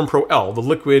the Carbon Pro L, the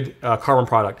liquid carbon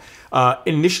product,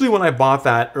 initially when I bought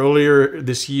that earlier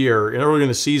this year, and earlier in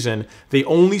the season, they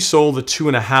only sold the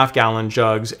 2.5 gallon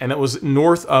jugs, and it was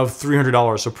north of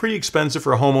 $300. So pretty expensive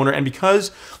for a homeowner. And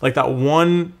because like that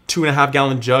one 2.5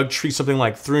 gallon jug treats something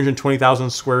like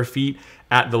 320,000 square feet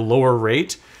at the lower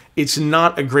rate, it's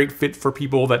not a great fit for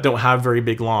people that don't have very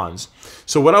big lawns.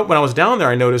 So when I was down there,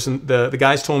 I noticed, and the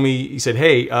guys told me, he said,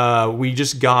 "Hey, we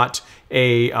just got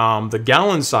the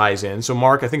gallon size in." So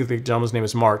Mark, I think the gentleman's name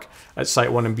is Mark at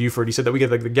Site 1 in Beaufort. He said that we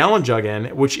get the gallon jug in,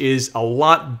 which is a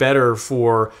lot better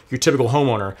for your typical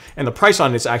homeowner, and the price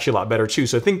on it's actually a lot better too.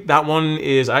 So I think that one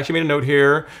is, I actually made a note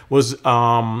here, was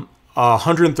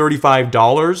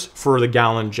 $135 for the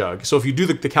gallon jug. So if you do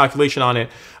the calculation on it,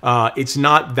 it's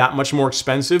not that much more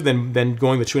expensive than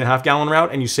going the 2.5 gallon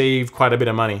route, and you save quite a bit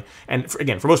of money. And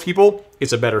again, for most people,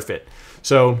 it's a better fit.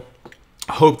 So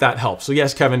hope that helps. So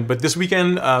yes, Kevin, but this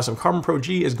weekend, some Carbon Pro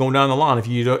G is going down the lawn. If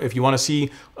you want to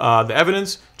see the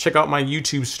evidence, check out my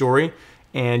YouTube story,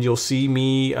 and you'll see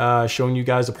me showing you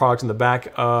guys the product in the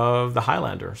back of the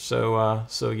Highlander. So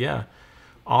yeah.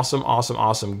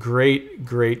 Awesome.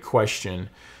 Great question.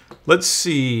 Let's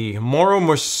see. Mauro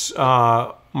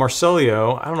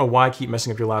Marcelio. I don't know why I keep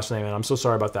messing up your last name, and I'm so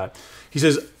sorry about that. He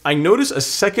says, "I noticed a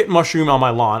second mushroom on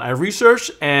my lawn. I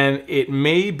researched, and it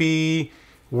may be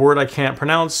a word I can't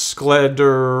pronounce,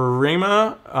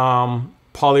 Scleroderma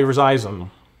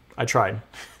polyrhizum. I tried.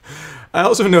 I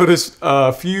also noticed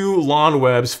a few lawn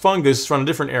webs, fungus from a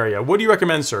different area. What do you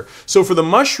recommend, sir?" So for the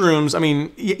mushrooms, I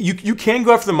mean, you can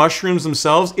go after the mushrooms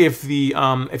themselves if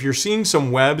you're seeing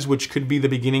some webs, which could be the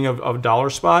beginning of dollar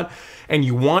spot, and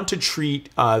you want to treat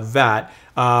that.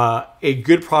 A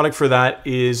good product for that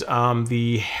is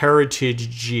the Heritage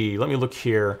G. Let me look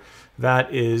here.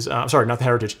 That is, sorry, not the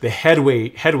Heritage, the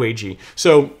Headway G.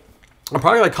 So a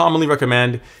product I commonly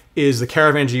recommend is the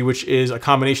Caravan G, which is a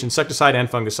combination insecticide and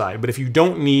fungicide. But if you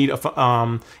don't need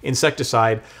a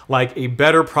insecticide, like a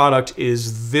better product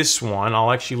is this one.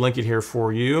 I'll actually link it here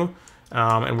for you,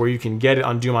 and where you can get it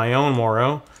on Do My Own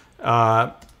Moro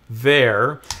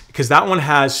there, because that one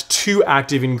has 2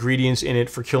 active ingredients in it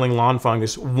for killing lawn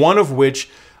fungus, one of which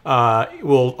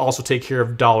will also take care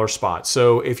of dollar spot.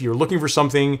 So if you're looking for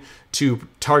something to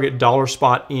target dollar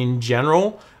spot in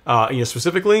general,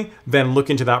 specifically, then look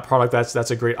into that product.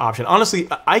 That's a great option. Honestly,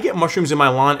 I get mushrooms in my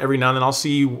lawn every now and then. I'll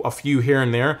see a few here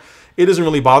and there. It doesn't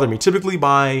really bother me. Typically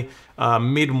by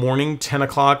mid-morning, 10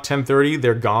 o'clock, 10:30,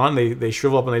 they're gone. They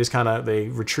shrivel up and they just they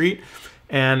retreat.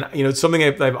 And it's something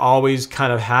I've always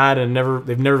kind of had, and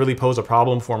they've never really posed a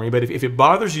problem for me. But if it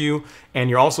bothers you, and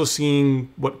you're also seeing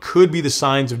what could be the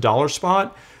signs of dollar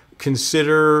spot,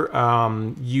 consider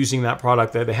using that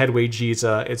product, the Headway G. It's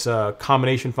a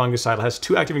combination fungicide. It has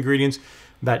 2 active ingredients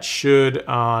that should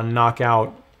knock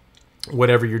out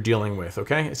whatever you're dealing with.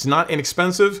 Okay, it's not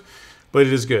inexpensive, but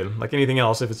it is good. Like anything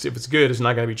else, if it's good, it's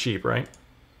not going to be cheap, right?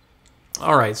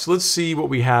 All right, so let's see what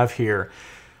we have here.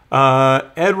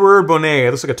 Edward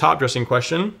Bonet, looks like a top dressing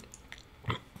question.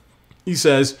 He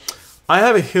says, I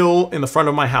have a hill in the front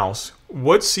of my house.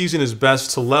 What season is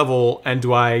best to level, and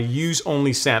do I use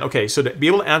only sand? Okay, so to be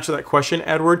able to answer that question,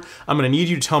 Edward, I'm going to need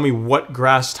you to tell me what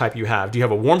grass type you have. Do you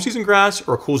have a warm season grass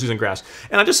or a cool season grass?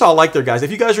 And I just saw a like there, guys.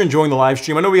 If you guys are enjoying the live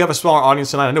stream, I know we have a smaller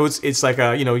audience tonight. I know it's like,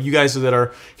 you guys that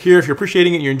are here, if you're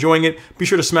appreciating it, you're enjoying it, be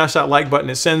sure to smash that like button.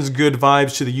 It sends good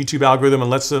vibes to the YouTube algorithm and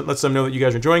lets them know that you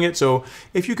guys are enjoying it. So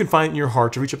if you can find it in your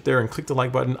heart to reach up there and click the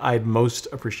like button, I'd most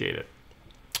appreciate it.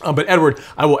 But Edward,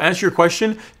 I will answer your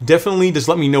question. Definitely just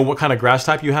let me know what kind of grass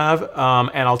type you have,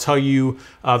 and I'll tell you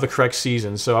the correct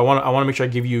season. So I want to make sure I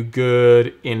give you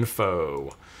good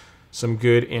info. Some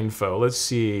good info. Let's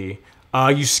see.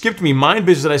 You skipped me. Mind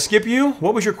business. Did I skip you?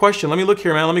 What was your question? Let me look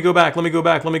here, man. Let me go back. Let's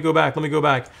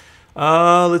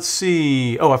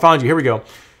see. Oh, I found you. Here we go.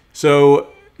 So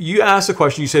you asked a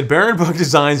question. You said Baron Bug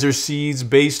designs their seeds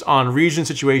based on region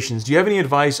situations. Do you have any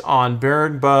advice on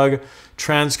Baron Bug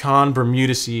Transcon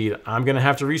Bermuda seed? I'm gonna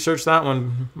have to research that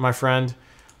one, my friend.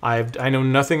 I know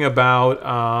nothing about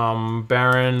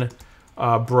Baron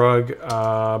Brug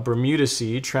Bermuda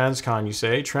seed. Transcon, you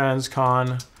say?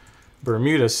 Transcon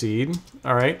Bermuda seed.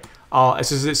 All right. It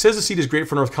says the seed is great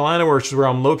for North Carolina, which is where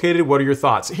I'm located. What are your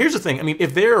thoughts? Here's the thing. I mean,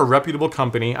 if they're a reputable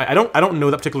company, I don't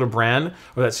know that particular brand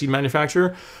or that seed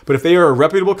manufacturer, but if they are a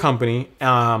reputable company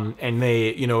and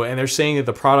they and they're saying that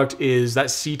the product is,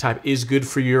 that seed type is good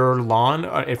for your lawn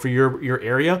and for your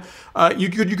area, you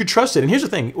could trust it. And here's the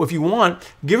thing: if you want,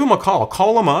 give them a call.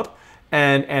 Call them up.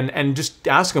 And just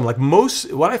ask them. Like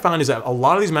what I found is that a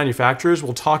lot of these manufacturers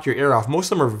will talk your ear off.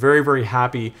 Most of them are very, very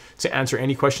happy to answer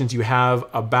any questions you have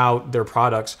about their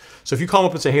products. So if you call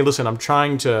them up and say, hey, listen, I'm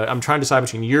trying to decide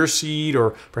between your seed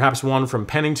or perhaps one from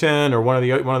Pennington or one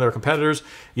of their competitors,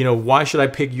 why should I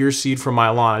pick your seed for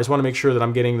my lawn? I just want to make sure that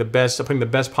I'm getting the best, putting the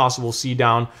best possible seed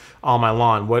down on my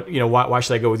lawn. Why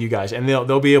should I go with you guys? And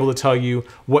they'll be able to tell you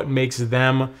what makes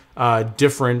them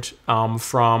different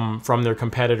from their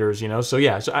competitors, So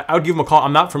yeah, so I would give them a call.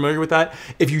 I'm not familiar with that.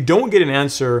 If you don't get an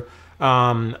answer,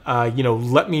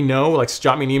 let me know. Like,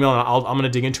 drop me an email, and I'm going to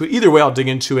dig into it. Either way, I'll dig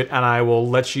into it, and I will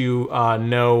let you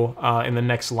know in the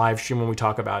next live stream when we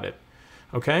talk about it.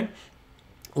 Okay.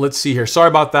 Let's see here. Sorry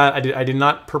about that. I did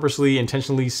not purposely,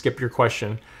 intentionally skip your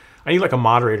question. I need like a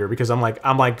moderator because I'm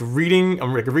reading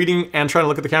and trying to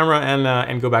look at the camera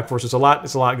and go back and forth. So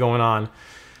it's a lot going on.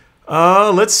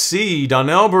 Let's see.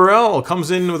 Donnell Burrell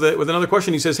comes in with another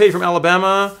question. He says, hey, from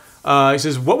Alabama. He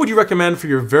says, what would you recommend for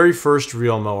your very first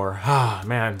reel mower? Ah,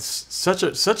 man,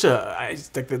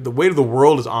 the weight of the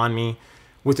world is on me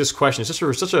with this question.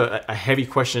 It's such a heavy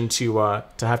question to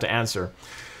have to answer.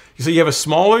 You say you have a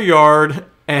smaller yard,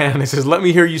 and it says, let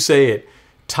me hear you say it.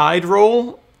 Tide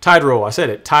roll. I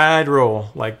said it. Tide roll,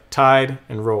 like tide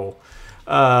and roll.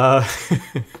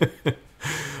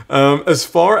 As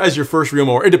far as your first reel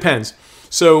mower, it depends.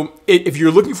 So if you're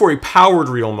looking for a powered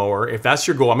reel mower, if that's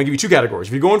your goal, I'm gonna give you 2 categories.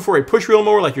 If you're going for a push reel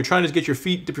mower, like you're trying to get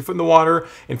dip your foot in the water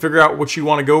and figure out what you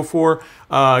want to go for,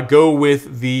 go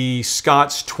with the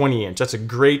Scott's 20-inch. That's a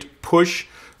great push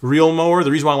reel mower.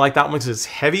 The reason why I like that one is it's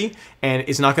heavy and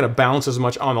it's not going to bounce as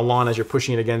much on the lawn as you're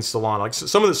pushing it against the lawn. Like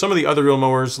some of the other reel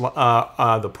mowers,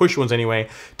 the push ones anyway,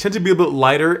 tend to be a bit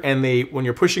lighter, and when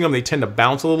you're pushing them, they tend to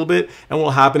bounce a little bit. And what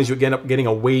will happen is you end up getting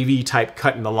a wavy type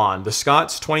cut in the lawn. The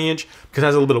Scott's 20-inch, because it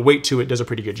has a little bit of weight to it, does a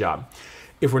pretty good job.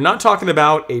 If we're not talking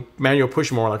about a manual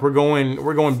push mower, like we're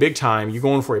going big time, you're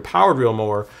going for a powered reel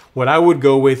mower, what I would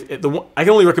go with, I can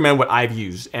only recommend what I've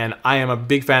used, and I am a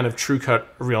big fan of True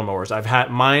Cut reel mowers.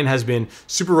 Mine has been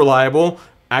super reliable,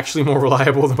 actually more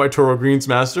reliable than my Toro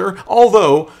Greensmaster,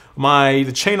 although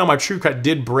the chain on my True Cut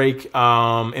did break in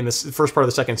the first part of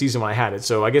the second season when I had it,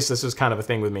 so I guess this is kind of a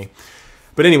thing with me.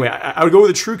 But anyway, I would go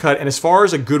with a True Cut, and as far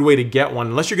as a good way to get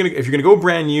one, if you're gonna go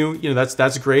brand new,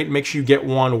 that's great. Make sure you get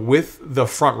one with the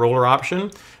front roller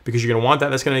option, because you're gonna want that.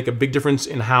 That's gonna make a big difference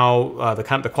in how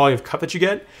the quality of cut that you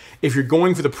get. If you're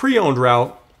going for the pre-owned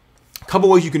route, a couple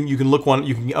ways you can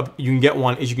get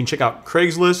one is you can check out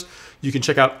Craigslist, you can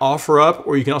check out OfferUp,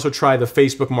 or you can also try the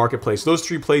Facebook Marketplace. Those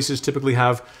three places typically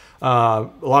have a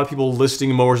lot of people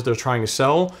listing mowers that they're trying to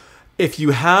sell. If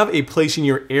you have a place in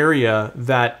your area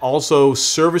that also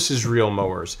services reel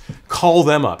mowers, call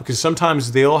them up, because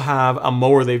sometimes they'll have a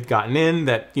mower they've gotten in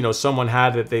that someone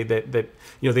had that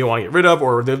they want to get rid of,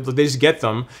 or they just get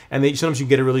them, and sometimes you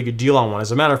get a really good deal on one.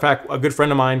 As a matter of fact, a good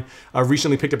friend of mine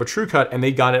recently picked up a True Cut, and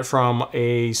they got it from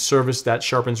a service that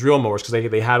sharpens reel mowers,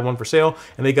 because they had one for sale,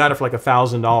 and they got it for like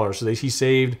 $1,000. So he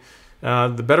saved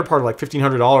the better part of like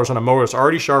 $1,500 on a mower that's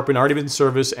already sharpened, already been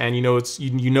serviced, and you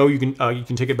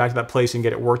can take it back to that place and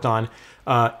get it worked on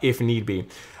if need be.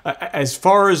 As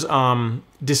far as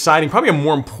deciding, probably a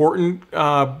more important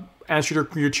answer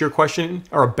to your question,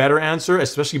 or a better answer,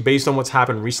 especially based on what's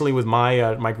happened recently with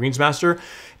my my Greensmaster,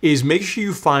 is make sure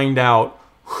you find out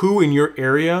who in your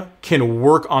area can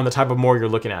work on the type of mower you're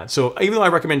looking at. So even though I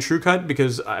recommend True Cut,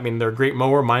 because I mean, they're a great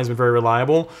mower, mine's been very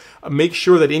reliable, make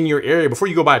sure that in your area, before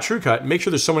you go buy a True Cut, make sure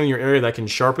there's someone in your area that can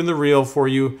sharpen the reel for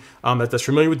you, that's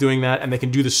familiar with doing that, and they can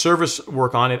do the service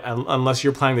work on it, unless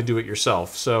you're planning to do it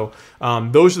yourself. So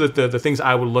those are the things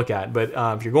I would look at. But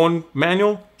if you're going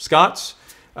manual, Scott's.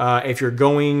 If you're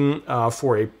going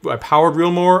for a powered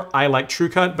reel mower, I like True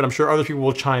Cut, but I'm sure other people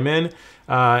will chime in,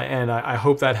 and I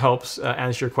hope that helps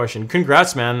answer your question.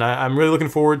 Congrats, man! I'm really looking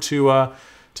forward to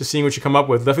seeing what you come up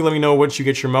with. Definitely let me know once you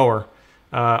get your mower.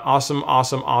 Awesome,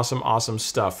 awesome, awesome, awesome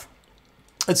stuff.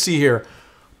 Let's see here.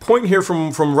 Point here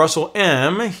from Russell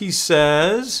M. He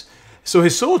says, so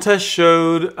his soil test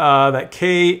showed that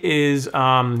K is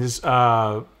his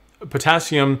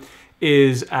potassium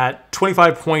is at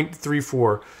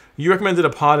 25.34. You recommended a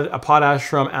potash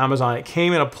from Amazon. It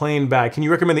came in a plain bag. Can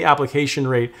you recommend the application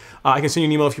rate? I can send you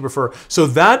an email if you prefer. So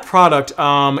that product,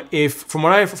 if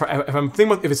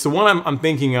it's the one I'm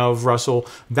thinking of, Russell,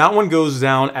 that one goes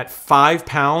down at 5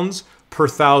 pounds per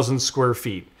 1,000 square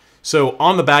feet. So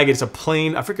on the bag, it's a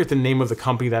plain, I forget the name of the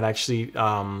company that actually,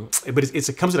 but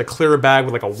it comes in a clear bag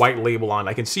with like a white label on it.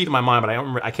 I can see it in my mind,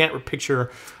 but I can't picture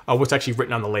what's actually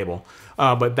written on the label.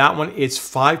 But that one, it's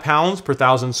 5 pounds per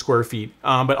 1,000 square feet.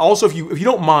 But also, if you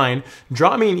don't mind,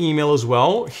 drop me an email as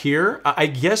well here. I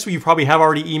guess you probably have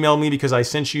already emailed me because I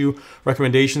sent you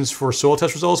recommendations for soil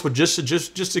test results. But just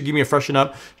to give me a freshen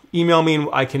up, email me and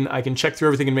I can check through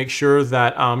everything and make sure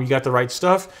that you got the right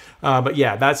stuff. But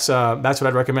yeah, that's what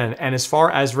I'd recommend. And as far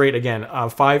as rate, again,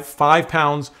 5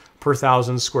 pounds per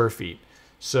 1,000 square feet.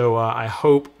 So I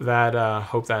hope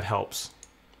that helps.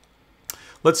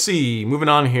 Let's see, moving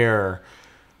on here.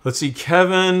 Let's see,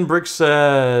 Kevin Brick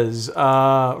says,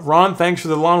 Ron, thanks for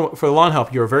the lawn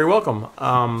help. You're very welcome.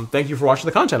 Thank you for watching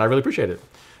the content. I really appreciate it.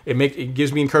 It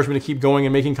gives me encouragement to keep going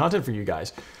and making content for you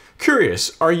guys.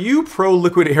 Curious, are you pro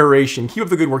liquid aeration? Keep up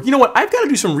the good work. You know what? I've got to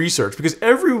do some research, because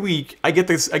every week I get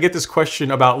this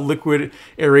question about liquid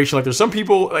aeration. Like, there's some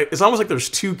people, it's almost like there's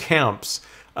two camps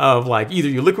of like, either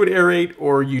you liquid aerate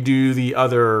or you do the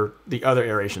other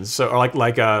aerations. So, or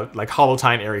like hollow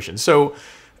tine aeration. So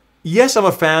yes, I'm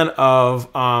a fan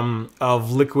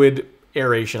of liquid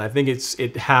aeration. I think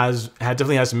it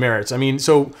definitely has merits. I mean,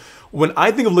 so when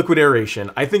I think of liquid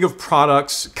aeration, I think of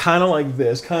products kind of like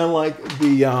this, kind of like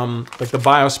the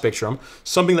Biospectrum,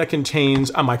 something that contains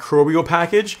a microbial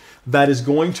package that is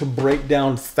going to break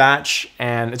down thatch,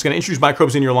 and it's going to introduce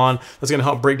microbes in your lawn. That's going to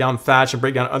help break down thatch and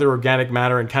break down other organic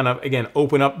matter, and kind of, again,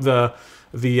 open up the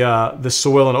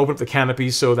soil and open up the canopy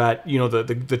so that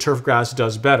the turf grass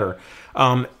does better.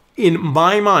 In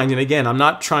my mind, and again, I'm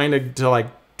not trying to like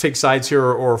take sides here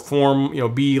or form,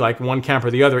 be like one camp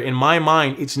or the other. In my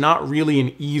mind, it's not really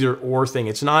an either or thing.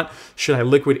 It's not, should I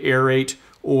liquid aerate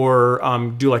or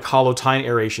do like hollow tine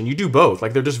aeration? You do both.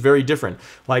 Like, they're just very different.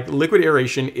 Like, liquid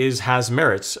aeration has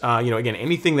merits. Again,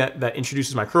 anything that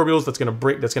introduces microbials, that's going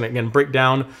to again break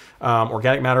down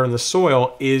organic matter in the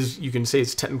soil, you can say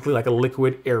it's technically like a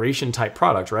liquid aeration type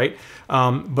product, right?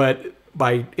 But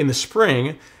in the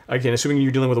spring, again, assuming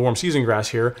you're dealing with a warm season grass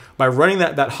here, by running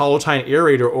that hollow tine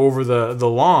aerator over the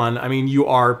lawn, I mean, you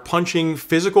are punching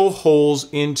physical holes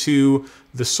into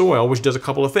the soil, which does a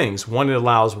couple of things. One, it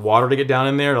allows water to get down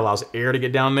in there. It allows air to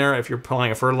get down there. If you're applying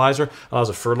a fertilizer, it allows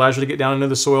a fertilizer to get down into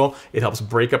the soil. It helps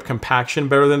break up compaction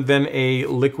better than a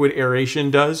liquid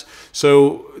aeration does.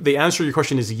 So the answer to your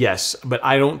question is yes, but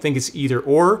I don't think it's either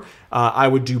or. I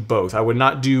would do both. I would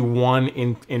not do one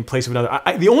in place of another.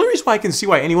 The only reason why I can see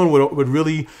why anyone would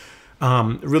really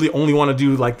only want to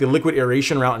do like the liquid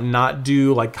aeration route and not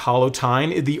do like hollow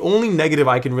tine. The only negative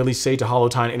I can really say to hollow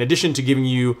tine, in addition to giving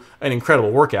you an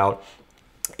incredible workout,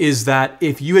 is that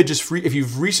if you had if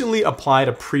you've recently applied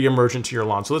a pre-emergent to your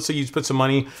lawn, so let's say you put some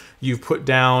money, you've put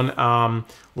down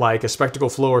like a spectacle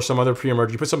flow or some other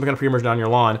pre-emergent, you put some kind of pre-emergent on your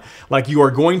lawn, like you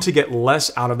are going to get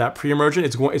less out of that pre-emergent.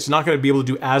 It's not going to be able to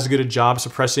do as good a job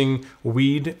suppressing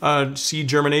weed seed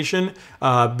germination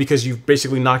because you've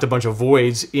basically knocked a bunch of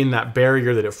voids in that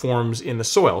barrier that it forms in the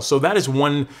soil. So that is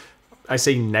one, I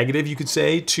say, negative, you could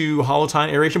say, to hollow tine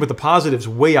aeration, but the positives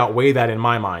way outweigh that in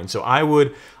my mind. So I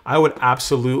would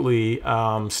absolutely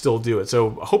still do it.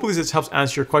 So hopefully this helps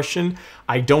answer your question.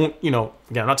 I don't, again,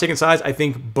 I'm not taking sides. I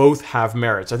think both have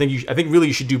merits. I think really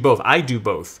you should do both. I do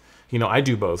both. I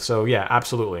do both. So yeah,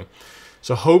 absolutely.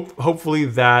 So hopefully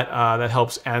that that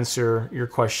helps answer your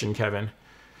question, Kevin.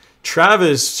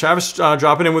 Travis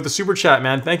dropping in with the super chat,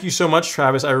 man. Thank you so much,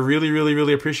 Travis. I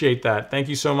really appreciate that. Thank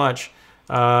you so much.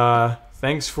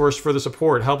 Thanks for the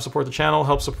support. Help support the channel.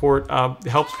 Helps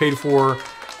pay for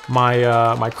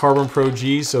my Carbon Pro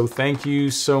G. So thank you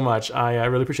so much. I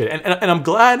really appreciate it. And I'm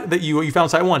glad that you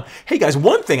found Site One. Hey guys,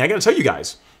 one thing I got to tell you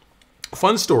guys.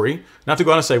 Fun story, not to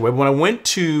go on a segue, but when I went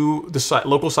to the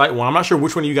local Site One, I'm not sure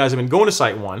which one of you guys have been going to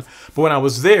Site One, but when I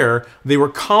was there, they were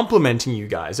complimenting you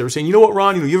guys. They were saying, you know what,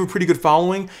 Ron, you have a pretty good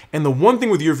following. And the one thing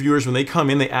with your viewers, when they come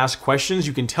in, they ask questions,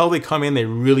 you can tell they come in, they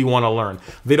really want to learn.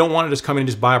 They don't want to just come in and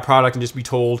just buy a product and just be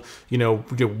told,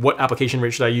 what application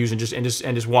rate should I use and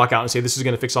just walk out and say, this is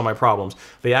going to fix all my problems.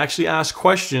 They actually ask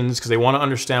questions because they want to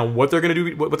understand what they're going to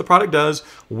do, what the product does,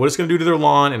 what it's going to do to their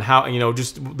lawn, and how,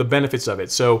 just the benefits of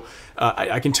it. So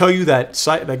I can tell you that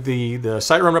the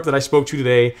site run rep that I spoke to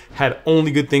today had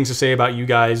only good things to say about you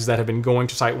guys that have been going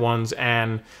to Site Ones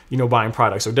and buying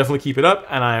products. So definitely keep it up,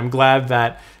 and I am glad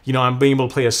that I'm being able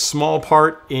to play a small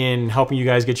part in helping you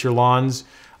guys get your lawns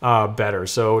better.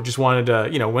 So just wanted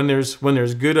to when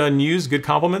there's good news, good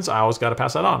compliments, I always got to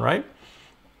pass that on, right?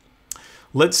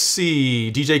 Let's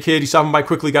see, DJ Kid, he's stopping by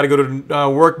quickly. Got to go to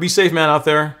work. Be safe, man, out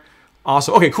there.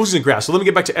 Awesome. Okay, cool season grass. So let me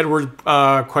get back to Edward's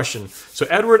question. So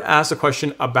Edward asked a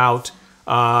question about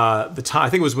the time. I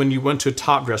think it was when you went to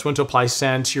top dress, went to apply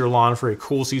sand to your lawn for a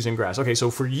cool season grass. Okay,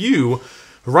 so for you,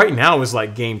 right now is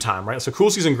like game time, right? So cool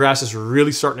season grass is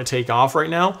really starting to take off right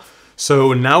now.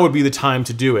 So now would be the time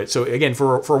to do it. So again,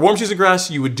 for a warm season grass,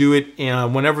 you would do it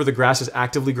whenever the grass is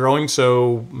actively growing.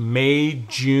 So May,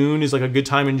 June is like a good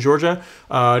time in Georgia.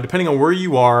 Depending on where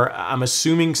you are, I'm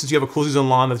assuming since you have a cool season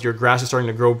lawn that your grass is starting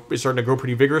to grow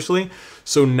pretty vigorously.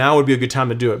 So now would be a good time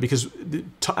to do it because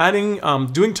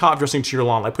doing top dressing to your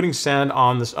lawn, like putting sand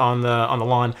on the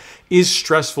lawn, is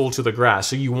stressful to the grass.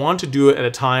 So you want to do it at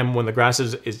a time when the grass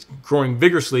is growing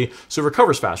vigorously, so it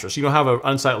recovers faster. So you don't have an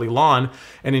unsightly lawn.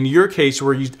 And in your case,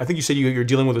 where I think you said you're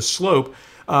dealing with a slope,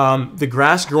 the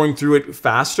grass growing through it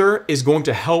faster is going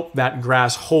to help that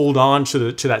grass hold on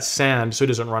to that sand so it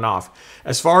doesn't run off.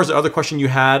 As far as the other question you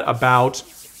had about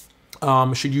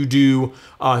should you do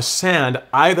sand,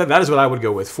 that is what I would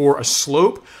go with. For a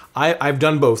slope, I've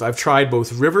done both. I've tried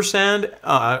both river sand,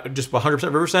 just 100%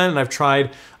 river sand, and I've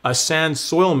tried a sand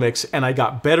soil mix, and I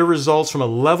got better results from a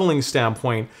leveling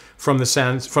standpoint from the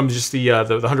sand, from just the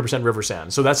 100% river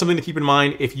sand. So that's something to keep in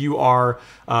mind. If you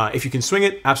can swing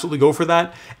it, absolutely go for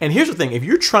that. And here's the thing: if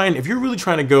you're really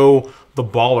trying to go the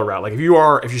baller route, like if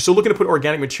you're still looking to put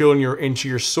organic material into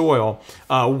your soil,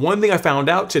 one thing I found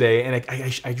out today, and I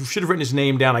should have written his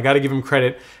name down. I got to give him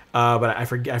credit. But I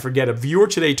forget. A viewer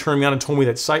today turned me on and told me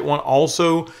that Site One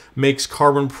also makes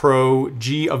Carbon Pro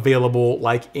G available,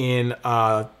 like in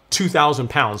 2,000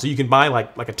 pounds. So you can buy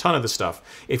like a ton of the stuff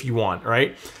if you want,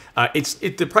 right?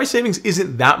 The price savings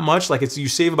isn't that much. Like you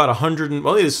save about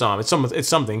well, it is it's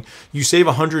something. You save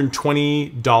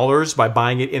 $120 by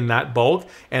buying it in that bulk.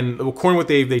 And according to what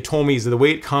they told me is that the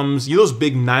way it comes, those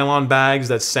big nylon bags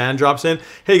that sand drops in.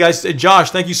 Hey guys,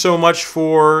 Josh, thank you so much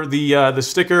for the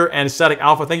sticker, and Static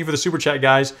Alpha, thank you for the super chat,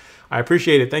 guys. I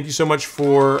appreciate it. Thank you so much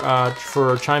for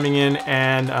chiming in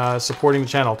and supporting the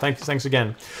channel. Thanks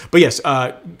again. But yes,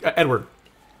 Edward.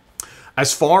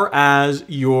 As far as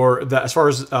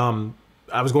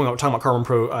I was talking about Carbon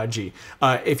Pro G.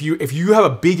 If you have a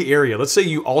big area, let's say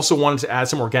you also wanted to add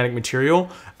some organic material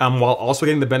while also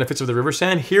getting the benefits of the river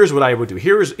sand, here's what I would do.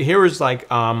 Here is like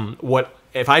what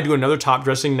if I do another top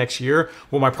dressing next year,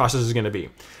 what my process is going to be.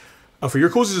 For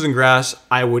your cool season grass,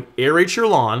 I would aerate your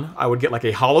lawn. I would get like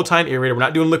a hollow tine aerator. We're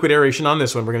not doing liquid aeration on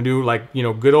this one. We're gonna do like, you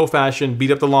know, good old fashioned beat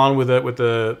up the lawn with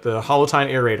the hollow tine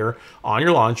aerator on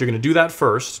your lawn. So you're gonna do that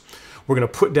first. We're gonna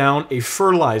put down a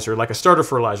fertilizer, like a starter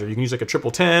fertilizer. You can use like a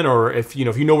 1010, or if you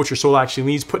know what your soil actually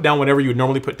needs, put down whatever you would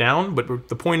normally put down. But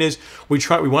the point is, we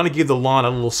want to give the lawn a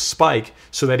little spike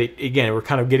so that we're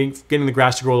kind of getting the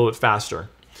grass to grow a little bit faster.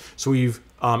 So we've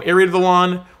aerated the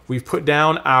lawn. We've put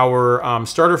down our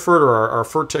starter fert, or our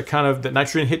fert to kind of the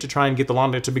nitrogen hit to try and get the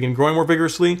lawn to begin growing more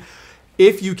vigorously.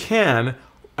 If you can,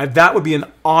 that would be an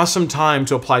awesome time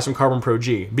to apply some Carbon Pro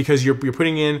G, because you're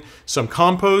putting in some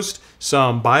compost,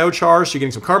 some biochar, so you're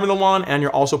getting some carbon in the lawn, and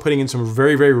you're also putting in some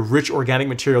very, very rich organic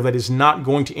material that is not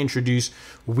going to introduce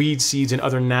weed seeds and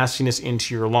other nastiness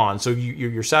into your lawn. So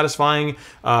you're satisfying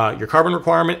your carbon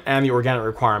requirement and the organic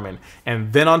requirement.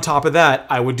 And then on top of that,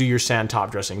 I would do your sand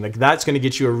top dressing. Like that's going to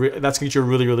get you a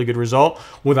really, really good result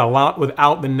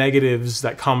without the negatives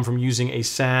that come from using a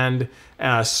sand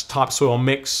topsoil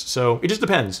mix. So it just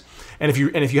depends. And if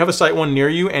you have a site one near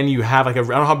you and you have like I don't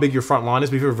know how big your front lawn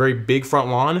is, but if you have a very big front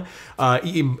lawn,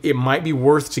 it might be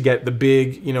worth to get the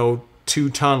big, you know,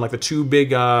 2-ton, like the 2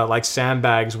 big like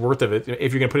sandbags worth of it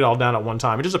if you're gonna put it all down at one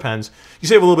time. It just depends. You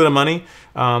save a little bit of money,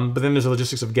 but then there's the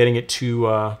logistics of getting it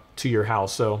to your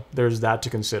house. So there's that to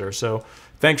consider. So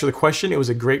thanks for the question. It was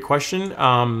a great question,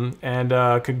 and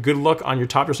good luck on your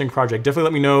top dressing project. Definitely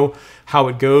let me know how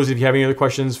it goes. If you have any other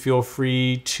questions, feel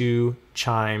free to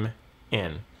chime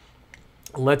in.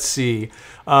 Let's see.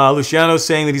 Luciano's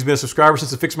saying that he's been a subscriber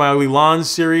since the Fix My Ugly Lawns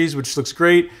series, which looks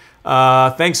great.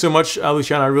 Thanks so much,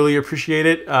 Luciano. I really appreciate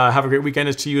it. Have a great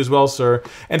weekend to you as well, sir.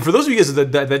 And for those of you guys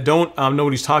that don't know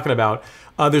what he's talking about,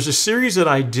 there's a series that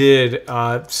I did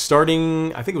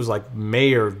starting, I think it was like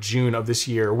May or June of this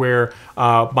year, where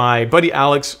my buddy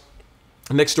Alex,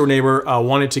 next door neighbor,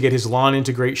 wanted to get his lawn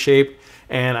into great shape.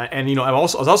 And you know, I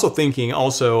was also thinking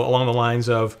along the lines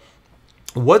of,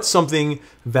 what's something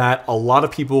that a lot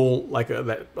of people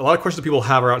that a lot of questions that people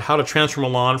have about how to transform a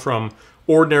lawn from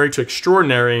ordinary to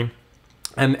extraordinary,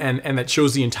 and that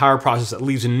shows the entire process, that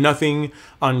leaves nothing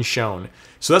unshown.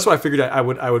 So that's why I figured I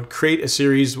would create a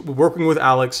series working with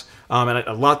Alex,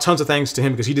 and tons of thanks to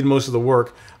him because he did most of the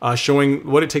work, showing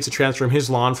what it takes to transform his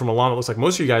lawn from a lawn that looks like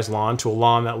most of you guys' lawn to a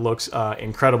lawn that looks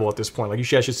incredible at this point. Like, you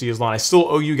guys should see his lawn. I still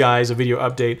owe you guys a video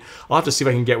update. I'll have to see if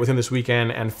I can get with him this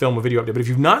weekend and film a video update. But if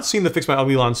you've not seen the Fix My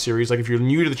Ugly Lawn series, like if you're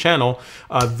new to the channel,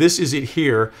 this is it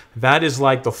here. That is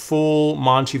like the full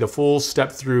Monty, the full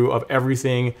step through of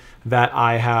everything that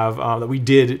I have, that we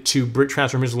did to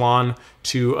transform his lawn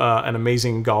to an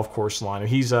amazing golf course lawn. And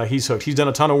he's hooked. He's done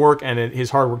a ton of work, and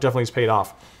his hard work definitely has paid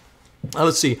off.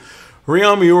 Let's see.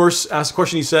 Rian Miors asked a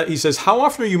question. He says, how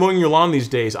often are you mowing your lawn these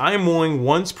days? I am mowing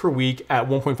once per week at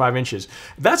 1.5 inches.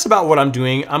 That's about what I'm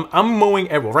doing. I'm mowing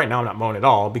well, right now I'm not mowing at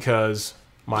all because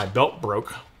my belt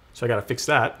broke, so I got to fix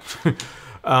that.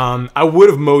 I would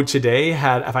have mowed today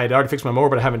if I had already fixed my mower,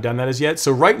 but I haven't done that as yet.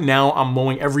 So right now I'm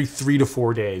mowing every 3 to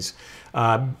 4 days.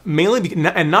 Mainly,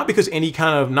 not because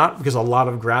not because a lot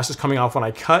of grass is coming off when I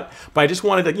cut, but I just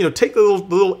wanted to, you know, take the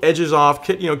little edges off,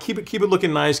 you know, keep it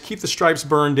looking nice, keep the stripes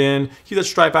burned in, keep that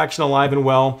stripe action alive and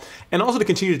well, and also to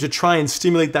continue to try and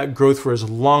stimulate that growth for as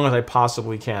long as I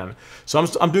possibly can. So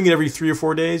I'm doing it every 3 or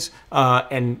 4 days,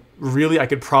 and really I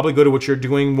could probably go to what you're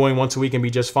doing, mowing once a week, and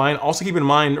be just fine. Also keep in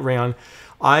mind, Rayon,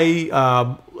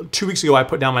 2 weeks ago, I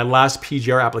put down my last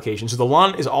PGR application. So the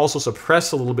lawn is also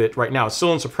suppressed a little bit right now. It's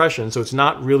still in suppression, so it's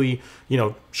not really, you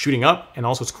know, shooting up, and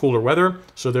also it's cooler weather.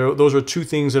 So those are 2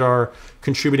 things that are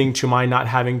contributing to my not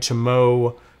having to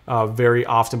mow very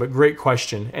often. But great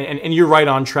question, and you're right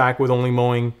on track with only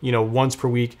mowing, you know, once per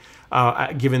week,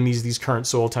 given these current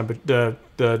soil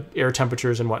the air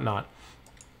temperatures and whatnot.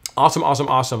 Awesome, awesome,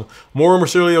 awesome. Mauro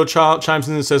Marsilio chimes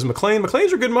in and says,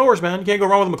 McLean's are good mowers, man. You can't go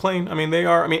wrong with a McLean. I mean,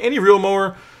 any real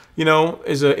mower, you know,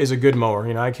 is a good mower.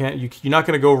 You know, you're not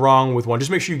going to go wrong with one. Just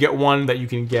make sure you get one that you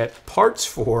can get parts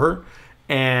for,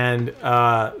 and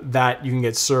that you can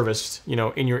get serviced, you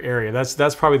know, in your area.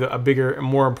 That's probably a bigger and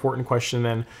more important question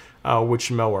than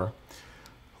which mower.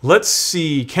 Let's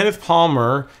see. Kenneth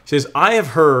Palmer says, I have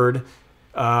heard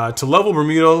to level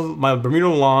my Bermuda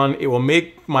lawn, it will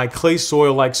make my clay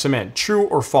soil like cement. True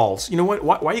or false? You know what?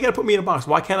 Why you got to put me in a box?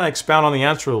 Why can't I expound on the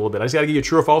answer a little bit? I just got to give you a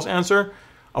true or false answer.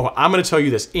 Oh, I'm going to tell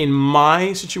you this. In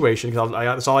my situation, because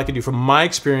that's all I can do. From my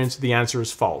experience, the answer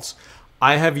is false.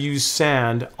 I have used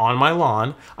sand on my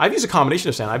lawn. I've used a combination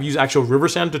of sand. I've used actual river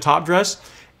sand to top dress.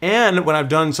 And when I've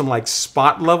done some like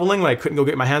spot leveling, when I couldn't go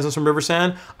get my hands on some river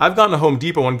sand, I've gone to Home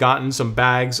Depot and gotten some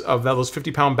bags of those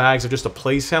 50-pound bags of just a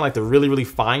play sand, like the really, really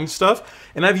fine stuff.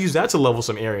 And I've used that to level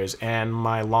some areas. And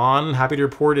my lawn, happy to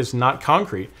report, is not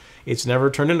concrete. It's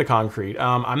never turned into concrete.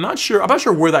 I'm not sure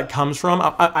where that comes from.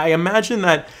 I imagine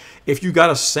that if you got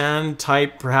a sand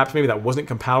type, perhaps maybe that wasn't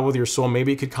compatible with your soil,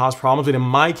 maybe it could cause problems. But in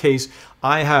my case,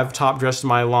 I have top dressed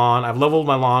my lawn. I've leveled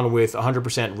my lawn with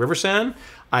 100% river sand.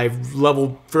 I've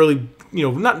leveled fairly,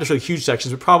 not necessarily huge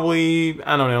sections, but probably,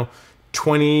 I don't know,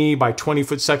 20 by 20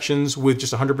 foot sections with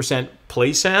just 100%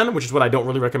 play sand, which is what I don't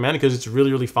really recommend because it's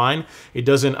really, really fine. It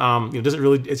doesn't,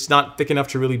 it's not thick enough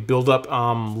to really build up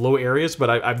low areas, but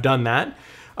I've done that.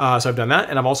 So I've done that,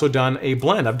 and I've also done a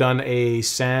blend. I've done a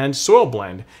sand soil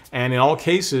blend, and in all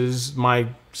cases, my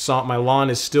lawn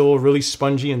is still really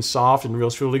spongy and soft and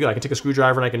really good. I can take a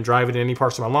screwdriver and I can drive it in any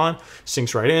parts of my lawn,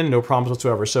 sinks right in, no problems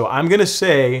whatsoever. So I'm gonna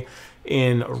say,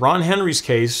 in Ron Henry's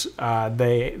case,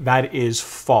 that is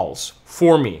false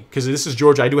for me, because this is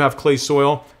Georgia. I do have clay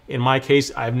soil. In my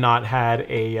case, I've not had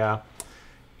a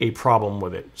problem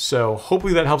with it. So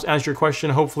hopefully that helps answer your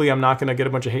question. Hopefully I'm not going to get a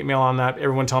bunch of hate mail on that.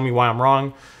 Everyone tell me why I'm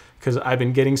wrong, because I've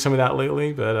been getting some of that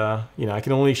lately, but I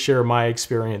can only share my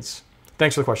experience.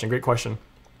 Thanks for the question. Great question.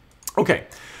 Okay.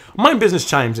 Mind Business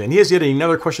chimes in. He has yet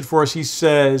another question for us. He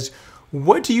says,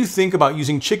 what do you think about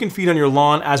using chicken feed on your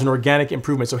lawn as an organic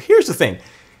improvement? So here's the thing.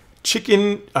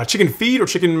 Chicken feed or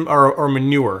chicken or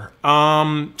manure.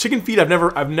 Chicken feed,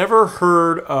 I've never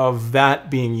heard of that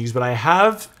being used, but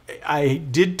I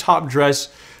did top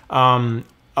dress a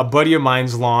buddy of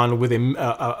mine's lawn with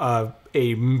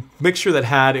a mixture that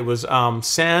had, it was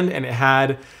sand, and it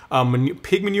had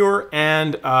pig manure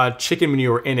and chicken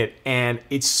manure in it, and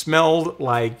it smelled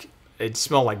like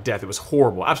death. It was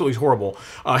horrible, absolutely horrible.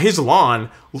 His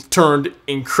lawn turned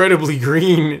incredibly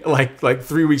green like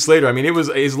 3 weeks later. I mean,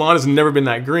 his lawn has never been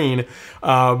that green,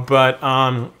 but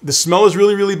the smell is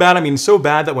really, really bad. I mean, so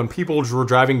bad that when people were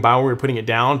driving by when we were putting it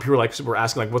down, people were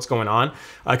asking like, what's going on?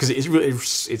 Because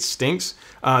it stinks.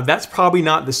 That's probably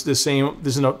not the same.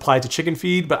 This doesn't apply to chicken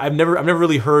feed, but I've never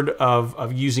really heard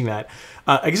of using that.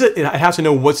 I guess I have to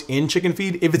know what's in chicken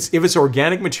feed. If it's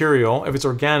organic material, if it's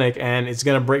organic and it's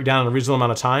going to break down in a reasonable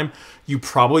amount of time, you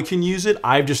probably can use it.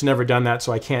 I've just never done that,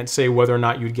 so I can't say whether or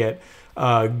not you'd get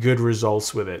good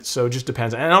results with it. So it just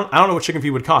depends. And I don't know what chicken feed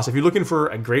would cost. If you're looking for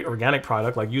a great organic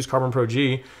product, like use Carbon Pro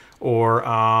G, or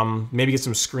maybe get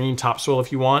some screen topsoil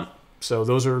if you want. So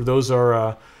those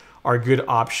are good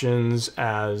options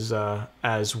as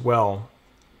well.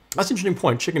 That's an interesting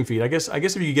point. Chicken feed. I guess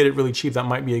if you get it really cheap, that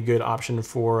might be a good option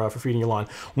for feeding your lawn.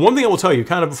 One thing I will tell you,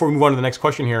 kind of before we move on to the next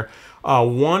question here,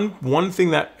 one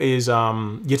thing that is you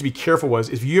have to be careful was,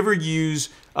 if you ever use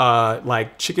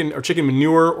like chicken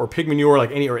manure or pig manure,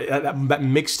 like that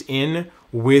mixed in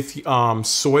with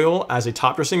soil as a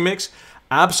top dressing mix,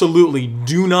 absolutely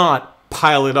do not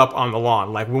pile it up on the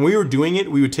lawn. Like when we were doing it,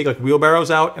 we would take like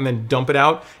wheelbarrows out and then dump it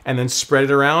out and then spread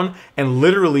it around. And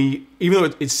literally, even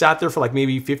though it sat there for like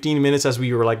maybe 15 minutes as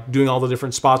we were like doing all the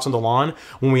different spots on the lawn,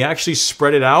 when we actually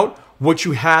spread it out, what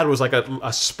you had was like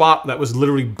a spot that was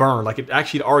literally burned. Like it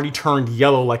actually had already turned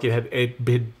yellow, like it had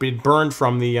been burned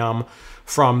from the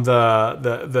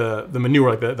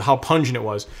manure, like how pungent it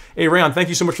was. Hey Rayon, thank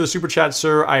you so much for the super chat,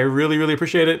 sir. I really, really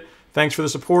appreciate it. Thanks for the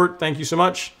support. Thank you so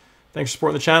much. Thanks for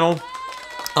supporting the channel.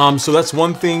 So that's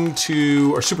one thing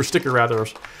or super sticker rather.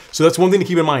 So that's one thing to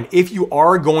keep in mind. If you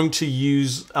are going to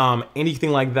use anything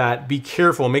like that, be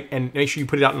careful and make sure you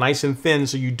put it out nice and thin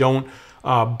so you don't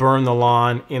burn the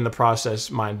lawn in the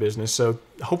process. Mind Business. So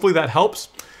hopefully that helps.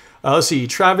 Let's see.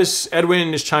 Travis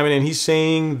Edwin is chiming in. He's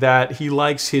saying that he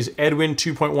likes his Edwin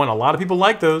 2.1. A lot of people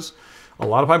like those. A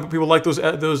lot of people like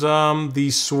the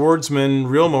Swordsman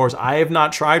reel mowers. I have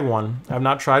not tried one. I have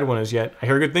not tried one as yet. I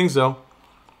hear good things though.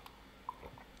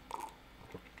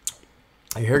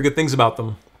 I hear good things about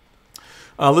them.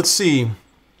 Let's see.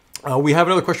 We have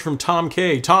another question from Tom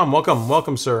K. Tom,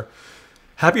 welcome, sir.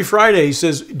 Happy Friday. He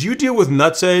says, do you deal with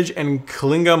nutsedge and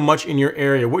kalinga much in your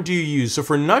area? What do you use? So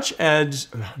for nutsedge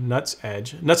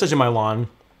in my lawn,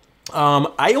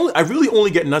 I really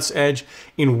only get nutsedge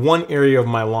in one area of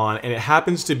my lawn, and it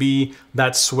happens to be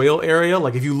that swale area.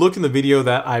 Like if you look in the video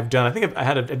that I've done, I think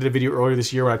I did a video earlier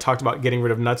this year where I talked about getting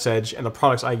rid of nutsedge and the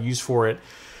products I use for it.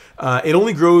 It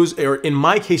only grows, or in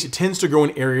my case, it tends to grow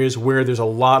in areas where there's a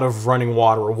lot of running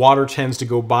water, or water tends to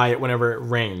go by it whenever it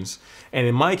rains. And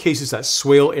in my case, it's that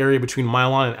swale area between my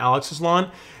lawn and Alex's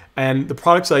lawn. And the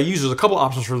products that I use, there's a couple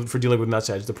options for dealing with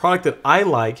nutsedge. The product that I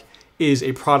like is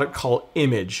a product called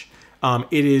Image.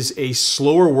 It is a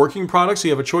slower working product, so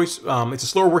you have a choice. It's a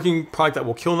slower working product that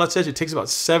will kill nutsedge. It takes about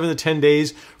 7 to 10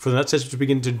 days for the nutsedge to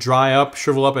begin to dry up,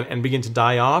 shrivel up, and begin to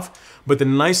die off. But the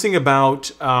nice thing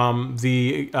about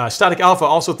the Static Alpha,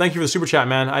 also thank you for the super chat,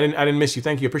 man. I didn't miss you.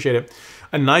 Thank you, appreciate it.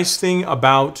 A nice thing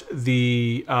about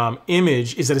the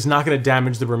image is that it's not going to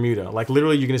damage the Bermuda. Like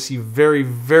literally, you're going to see very,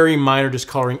 very minor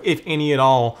discoloring, if any at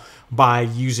all, by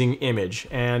using image.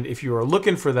 And if you are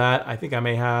looking for that, I think I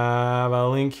may have a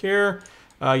link here.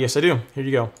 Yes, I do. Here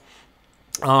you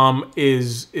go.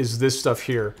 Is this stuff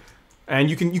here? And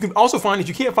you can also find, if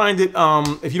you can't find it,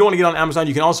 if you don't want to get on Amazon,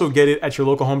 you can also get it at your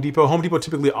local Home Depot. Home Depot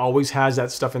typically always has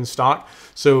that stuff in stock,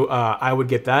 so I would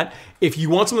get that. If you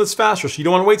want something that's faster, so you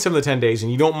don't want to wait 7 to 10 days,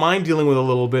 and you don't mind dealing with a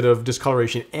little bit of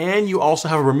discoloration, and you also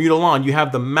have a Bermuda lawn, you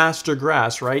have the master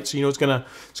grass, right? So you know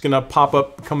it's gonna pop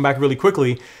up, come back really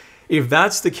quickly. If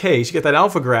that's the case, you get that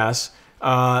alpha grass.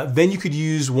 Then you could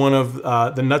use one of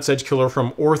the nutsedge killer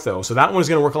from Ortho. So that one is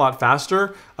going to work a lot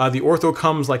faster. The Ortho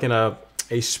comes like in a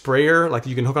sprayer, like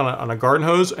you can hook on a garden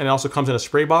hose, and it also comes in a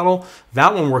spray bottle.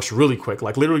 That one works really quick.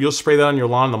 Like literally you'll spray that on your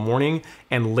lawn in the morning,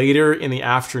 and later in the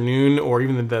afternoon or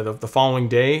even the following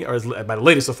day, or by the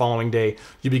latest the following day,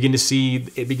 you begin to see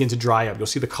it begin to dry up. You'll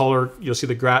see the color, you'll see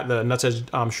the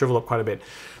nutsedge shrivel up quite a bit.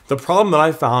 The problem that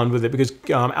I found with it, because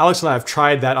Alex and I have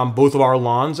tried that on both of our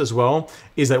lawns as well,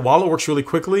 is that while it works really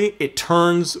quickly, it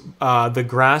turns the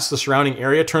grass, the surrounding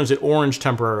area, turns it orange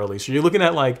temporarily. So you're looking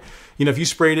at like, you know, if you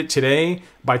sprayed it today,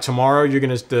 by tomorrow the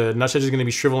nutsedge is gonna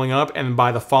be shriveling up, and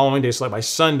by the following day, so like by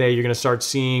Sunday, you're gonna start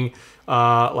seeing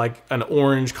like an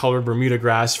orange colored Bermuda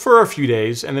grass for a few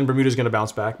days, and then Bermuda's gonna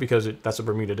bounce back because that's what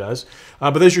Bermuda does.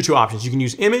 But those are your two options. You can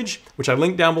use Image, which I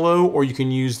linked down below, or you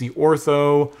can use the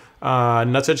Ortho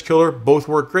nutsedge killer. Both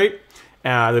work great.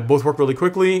 They both work really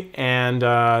quickly, and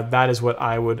that is what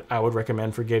I would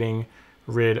recommend for getting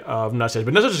rid of nutsedge.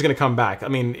 But nutsedge is going to come back. I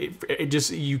mean, it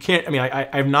just, you can't, I mean,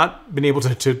 I've not been able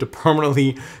to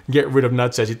permanently get rid of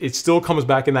nutsedge. It still comes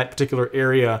back in that particular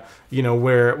area, you know,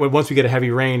 where once we get a heavy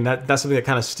rain, that's something that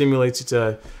kind of stimulates it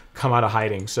to come out of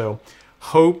hiding. So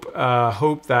hope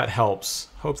that helps.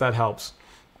 Hope that helps.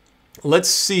 Let's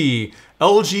see.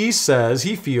 LG says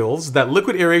he feels that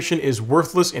liquid aeration is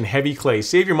worthless in heavy clay.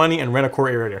 Save your money and rent a core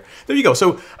aerator. There you go.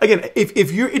 So again,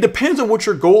 it depends on what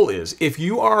your goal is. If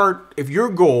your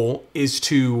goal is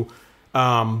to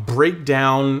break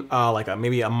down like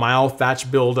maybe a mile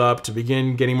thatch buildup to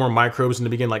begin getting more microbes and to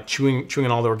begin like chewing on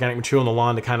all the organic material in the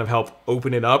lawn to kind of help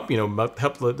open it up, you know,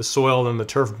 help the soil and the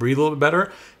turf breathe a little bit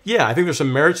better. Yeah, I think there's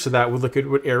some merits to that with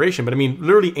liquid aeration. But I mean,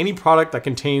 literally any product that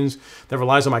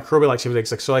relies on microbial activity,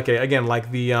 so like again,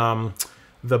 like the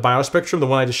Biospectrum, the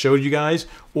one I just showed you guys,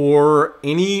 or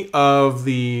any of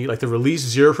the like the Release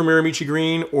 0 from Miramichi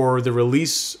Green, or the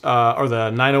Release or the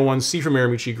 901C from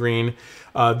Miramichi Green.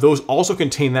 Those also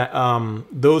contain that.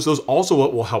 Those also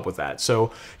will help with that.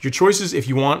 So your choices, if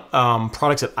you want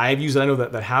products that I've used that I know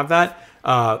that have that,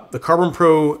 the Carbon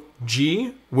Pro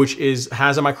G, which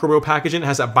has a microbial package in it,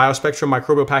 has that Biospectrum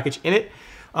microbial package in it.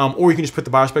 Or you can just put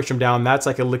the Biospectrum down. That's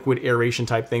like a liquid aeration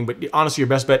type thing. But honestly, your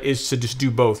best bet is to just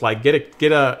do both. Like get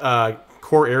a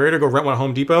core aerator, go rent one at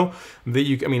Home Depot. I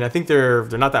mean, I think they're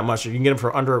not that much. You can get them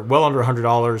for well under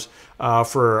 $100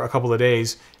 for a couple of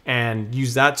days, and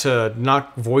use that to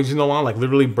knock voids in the lawn, like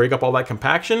literally break up all that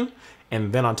compaction.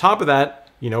 And then on top of that,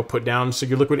 you know, put down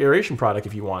your liquid aeration product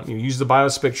if you want. You know, use the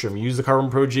Biospectrum, use the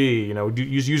Carbon Pro G. You know,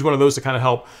 use one of those to kind of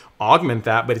help augment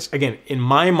that. But it's, again, in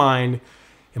my mind,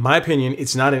 in my opinion,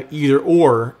 it's not an either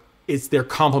or. They're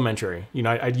complementary. You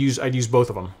know, I'd use both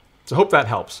of them. So hope that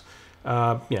helps.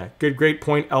 Yeah, great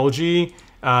point, LG.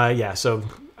 Yeah, so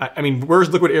I mean, where's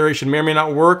liquid aeration may or may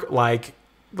not work.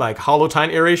 Like hollow tine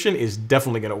aeration is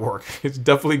definitely going to work. It's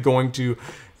definitely going to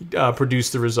produce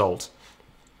the result.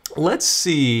 Let's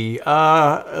see.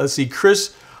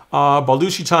 Chris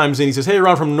Balducci chimes in. He says, "Hey,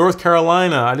 Ron from North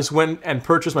Carolina. I just went and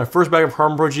purchased my first bag of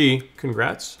Carbon Pro G.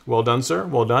 Congrats. Well done, sir.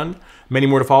 Well done. Many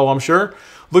more to follow, I'm sure.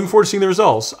 Looking forward to seeing the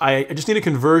results. I just need a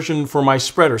conversion for my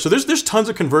spreader." So there's tons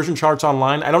of conversion charts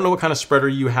online. I don't know what kind of spreader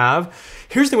you have.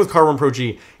 Here's the thing with Carbon Pro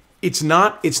G. It's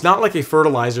not like a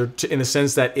fertilizer in the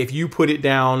sense that if you put it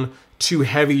down too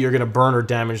heavy, you're going to burn or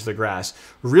damage the grass.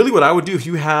 Really, what I would do if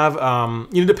you have, you know,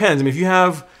 it depends. I mean, if you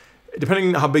have,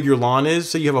 depending on how big your lawn is,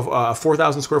 so you have a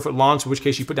 4,000 square foot lawn, so in which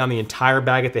case you put down the entire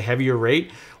bag at the heavier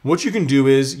rate. What you can do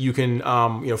is you can,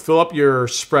 you know, fill up your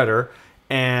spreader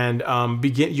and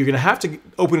you're going to have to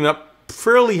open it up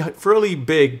fairly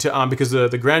big to because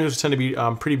the granules tend to be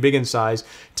pretty big in size,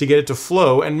 to get it to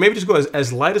flow, and maybe just go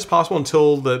as light as possible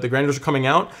until the granules are coming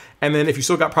out, and then if you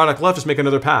still got product left, just make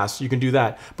another pass. You can do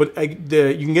that. But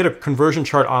you can get a conversion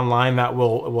chart online that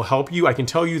will help you. I can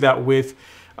tell you that with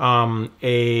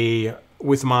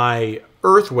with my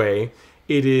Earthway,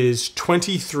 it is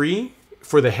 23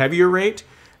 for the heavier rate,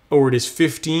 or it is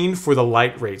 15 for the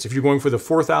light rates. If you're going for the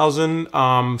 4,000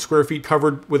 square feet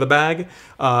covered with a bag,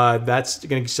 that's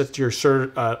going to set your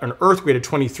an Earthway to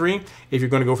 23. If you're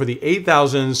going to go for the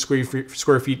 8,000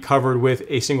 square feet covered with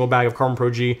a single bag of Carbon Pro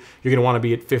G, you're going to want to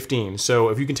be at 15. So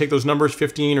if you can take those numbers,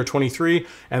 15 or 23,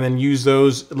 and then use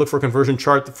those, look for a conversion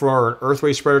chart for an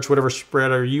Earthway spreader to whatever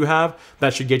spreader you have,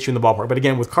 that should get you in the ballpark. But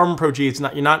again, with Carbon Pro G,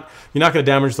 you're not going to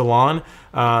damage the lawn.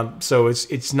 So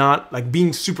it's not like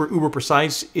being super uber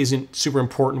precise isn't super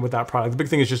important with that product. The big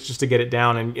thing is just to get it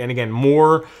down, and again,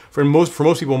 more for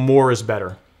most people, more is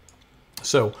better.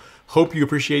 So hope you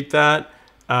appreciate that.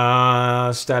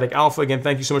 Static Alpha, again,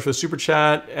 thank you so much for the super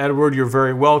chat. Edward, you're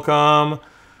very welcome.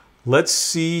 Let's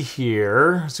see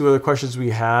here. Let's see what other questions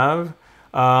we have.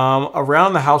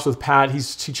 Around the house with Pat, he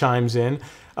chimes in.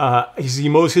 He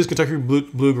mows his Kentucky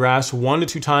bluegrass 1 to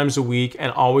 2 times a week,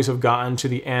 and always have gotten to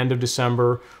the end of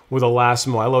December with a last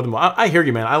mow. I love to mow. I hear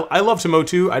you, man. I love to mow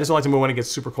too. I just don't like to mow when it gets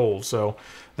super cold. So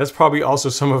that's probably also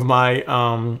some of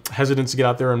my hesitance to get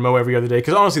out there and mow every other day.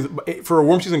 Because honestly, for a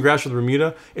warm season grass for the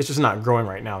Bermuda, it's just not growing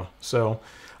right now. So,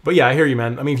 but yeah, I hear you,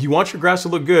 man. I mean, if you want your grass to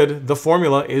look good, the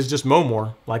formula is just mow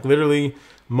more. Like literally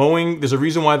mowing. There's a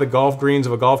reason why the golf greens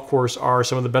of a golf course are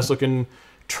some of the best looking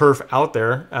turf out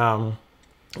there.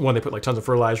 One, they put like tons of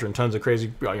fertilizer and tons of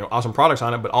crazy, awesome products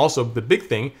on it, but also the big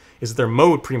thing is that they're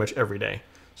mowed pretty much every day.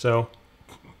 So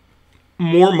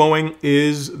more mowing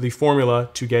is the formula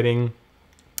to getting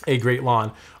a great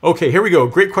lawn. Okay, here we go.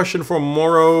 Great question from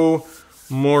Morcillo.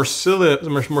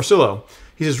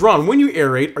 He says, Ron, when you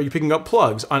aerate, are you picking up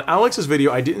plugs? On Alex's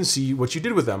video, I didn't see what you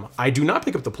did with them. I do not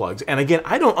pick up the plugs. And again,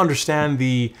 I don't understand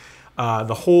the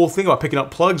whole thing about picking up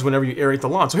plugs whenever you aerate the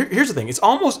lawn. So here's the thing. It's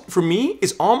almost, for me,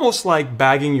 it's almost like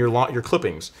bagging your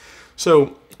clippings.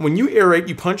 So when you aerate,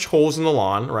 you punch holes in the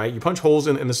lawn, right? You punch holes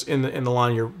in the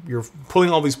lawn. You're pulling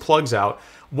all these plugs out.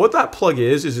 What that plug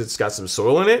is it's got some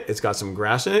soil in it. It's got some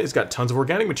grass in it. It's got tons of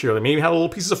organic material. It maybe have little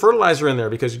pieces of fertilizer in there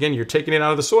because, again, you're taking it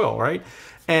out of the soil, right?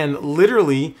 And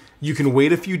literally, you can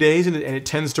wait a few days and it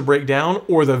tends to break down,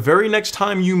 or the very next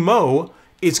time you mow,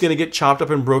 it's going to get chopped up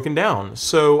and broken down.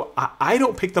 So I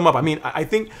don't pick them up. I mean, I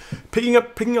think picking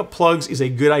up plugs is a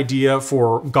good idea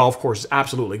for golf courses.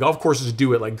 Absolutely, golf courses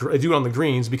do it on the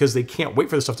greens because they can't wait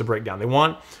for the stuff to break down. They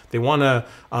want to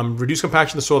reduce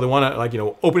compaction of the soil. They want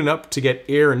to open it up to get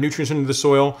air and nutrients into the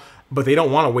soil, but they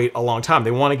don't want to wait a long time. They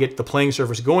want to get the playing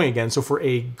surface going again. So for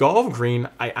a golf green,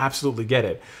 I absolutely get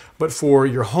it. But for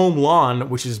your home lawn,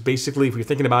 which is basically, if you're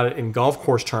thinking about it in golf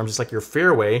course terms, it's like your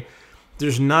fairway.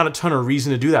 There's not a ton of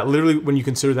reason to do that. Literally, when you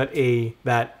consider that a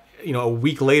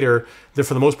week later, they're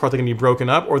for the most part, they're going to be broken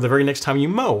up, or the very next time you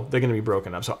mow, they're going to be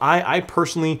broken up. So I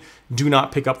personally do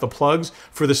not pick up the plugs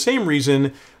for the same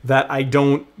reason that I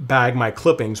don't bag my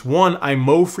clippings. One, I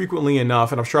mow frequently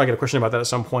enough, and I'm sure I get a question about that at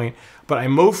some point, but I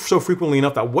mow so frequently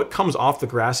enough that what comes off the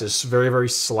grass is very, very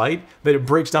slight, that it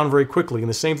breaks down very quickly. And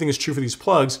the same thing is true for these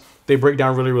plugs. They break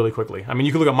down really, really quickly. I mean,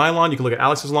 you can look at my lawn, you can look at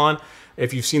Alex's lawn.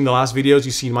 If you've seen the last videos,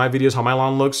 you've seen my videos, how my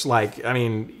lawn looks like. I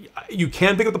mean, you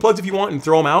can pick up the plugs if you want and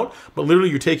throw them out, but literally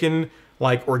you're taking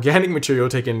like organic material,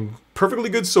 taking perfectly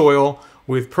good soil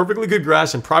with perfectly good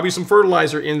grass and probably some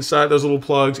fertilizer inside those little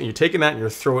plugs, and you're taking that and you're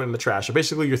throwing it in the trash. So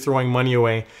basically you're throwing money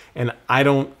away, and I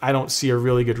don't see a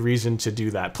really good reason to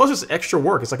do that. Plus it's extra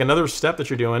work. It's like another step that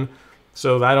you're doing.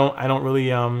 So I don't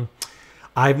really,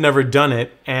 I've never done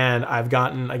it, and I've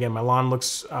gotten, again, my lawn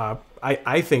looks,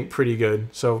 I think pretty good.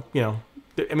 So,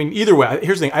 I mean, either way,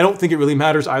 here's the thing. I don't think it really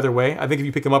matters either way. I think if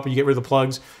you pick them up and you get rid of the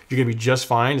plugs, you're going to be just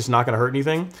fine. It's not going to hurt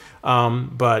anything.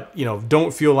 But,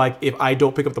 don't feel like if I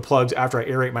don't pick up the plugs after I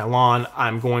aerate my lawn,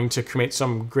 I'm going to commit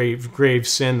some grave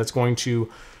sin that's going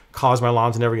to cause my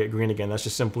lawn to never get green again. That's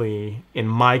just simply, in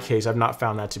my case, I've not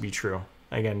found that to be true.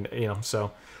 Again,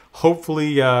 so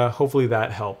hopefully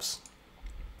that helps.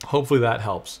 Hopefully that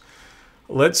helps.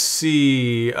 Let's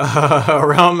see,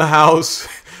 around the house,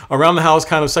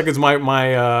 kind of seconds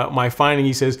my finding.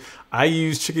 He says, I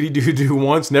used Chickadee Doo-Doo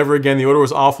once, never again. The odor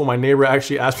was awful. My neighbor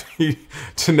actually asked me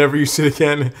to never use it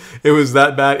again. It was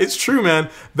that bad. It's true, man.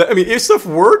 I mean, if stuff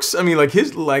works, I mean,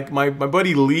 like my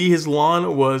buddy Lee, his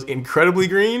lawn was incredibly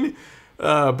green,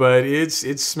 but it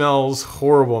smells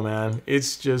horrible, man.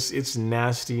 It's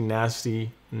nasty,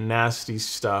 nasty, nasty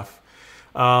stuff.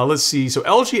 Let's see. So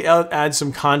LG adds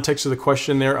some context to the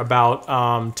question there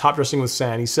about top dressing with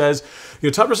sand. He says,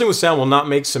 top dressing with sand will not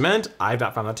make cement. I've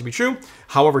not found that to be true.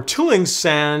 However, tilling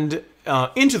sand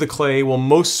into the clay will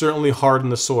most certainly harden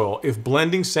the soil. If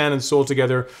blending sand and soil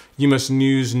together, you must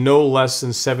use no less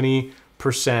than 70%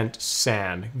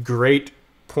 sand. Great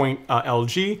point,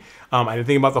 LG. I didn't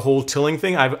think about the whole tilling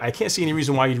thing. I can't see any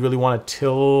reason why you'd really want to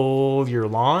till your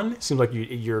lawn. It seems like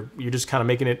you're just kind of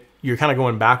making it, you're kind of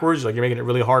going backwards. Like you're making it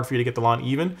really hard for you to get the lawn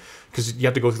even because you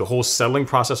have to go through the whole settling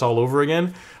process all over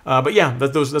again. But yeah,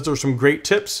 those are some great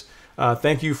tips.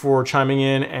 Thank you for chiming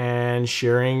in and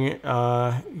sharing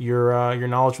your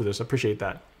knowledge with us. I appreciate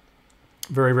that.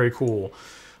 Very, very cool.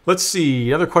 Let's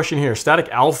see, another question here. Static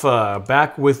Alpha,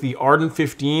 back with the Arden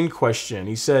 15 question.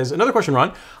 He says, another question,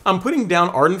 Ron. I'm putting down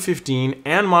Arden 15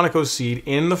 and Monaco seed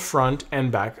in the front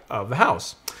and back of the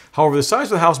house. However, the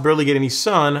sides of the house barely get any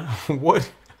sun.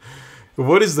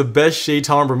 What is the best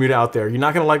shade-tolerant Bermuda out there? You're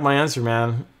not going to like my answer,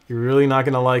 man. You're really not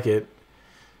going to like it.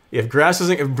 If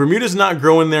Bermuda's not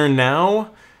growing there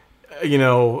now,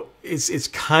 it's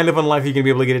kind of unlikely you're going to be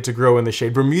able to get it to grow in the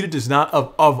shade. Bermuda does not,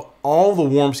 of all the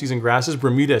warm season grasses,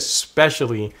 Bermuda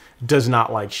especially does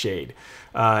not like shade.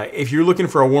 If you're looking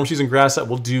for a warm season grass that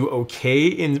will do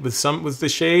okay with the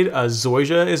shade,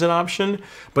 Zoysia is an option.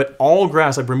 But all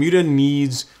grass, like Bermuda,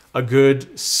 needs a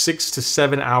good 6 to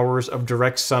 7 hours of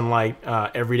direct sunlight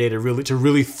every day to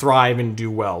really thrive and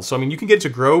do well. So I mean, you can get it to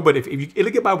grow, but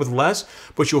it'll get by with less.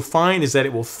 What you'll find is that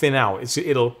it will thin out.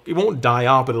 It won't die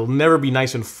off, but it'll never be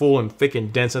nice and full and thick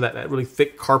and dense, and that really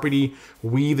thick carpety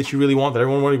weave that you really want, that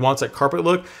everyone really wants, that carpet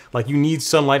look. Like you need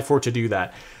sunlight for it to do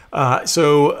that.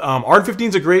 Arden 15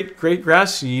 is a great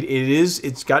grass seed.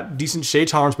 It's got decent shade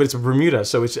tolerance, but it's a Bermuda,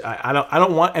 so I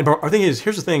don't want. And our thing is,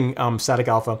 here's the thing, Static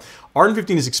Alpha, Arden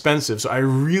 15 is expensive, so I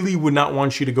really would not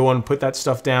want you to go and put that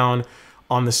stuff down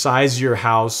on the sides of your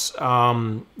house,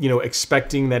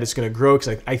 expecting that it's going to grow,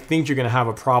 because I think you're going to have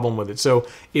a problem with it. So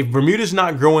if Bermuda's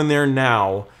not growing there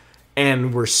now,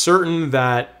 and we're certain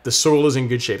that the soil is in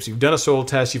good shape, so you've done a soil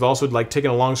test, you've also taken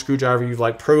a long screwdriver,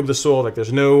 you've probed the soil,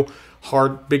 there's no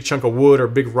hard big chunk of wood or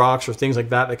big rocks or things like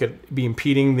that could be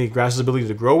impeding the grass's ability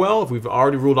to grow well. If we've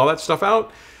already ruled all that stuff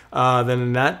out,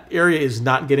 then that area is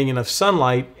not getting enough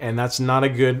sunlight, and that's not a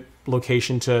good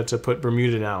location to put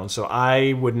Bermuda down. So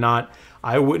I wouldn't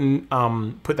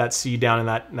put that seed down in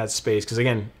that space, because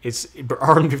again,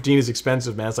 Arden 15 is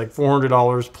expensive, man. It's like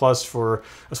 $400 plus for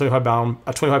a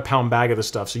 25 pound bag of the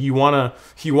stuff. So you wanna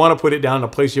put it down in a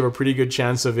place you have a pretty good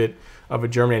chance of it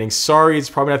germinating. Sorry, it's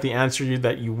probably not the answer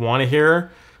that you want to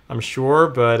hear, I'm sure,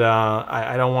 but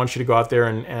I don't want you to go out there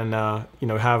and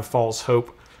have false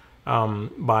hope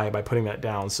by putting that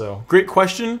down. So great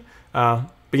question. But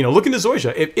look into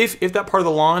Zoysia. If that part of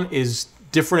the lawn is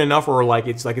different enough, or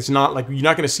it's not you're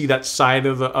not going to see that side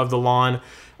of the lawn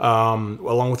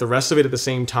along with the rest of it at the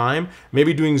same time,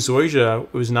 maybe doing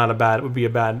Zoysia would be a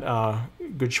bad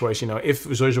good choice, if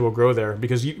Zoysia will grow there.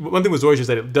 Because one thing with Zoysia is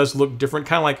that it does look different,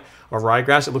 kind of like a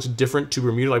ryegrass. It looks different to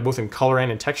Bermuda, both in color and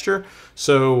in texture.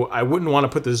 So I wouldn't want to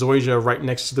put the Zoysia right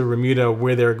next to the Bermuda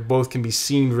where they both can be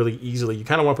seen really easily. You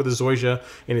kind of want to put the Zoysia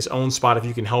in its own spot if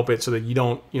you can help it, so that you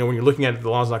don't, when you're looking at it, the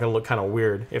lawn's not going to look kind of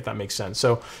weird, if that makes sense.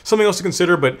 So something else to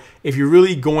consider. But if you're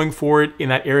really going for it in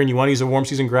that area and you want to use a warm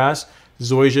season grass,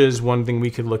 Zoysia is one thing we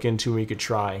could look into and we could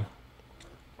try.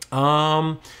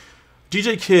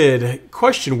 DJ Kid,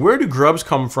 question: where do grubs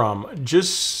come from?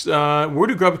 Where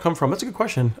do grubs come from? That's a good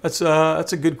question. That's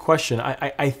a good question.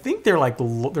 I think they're like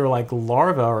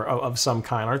larvae of some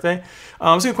kind, aren't they?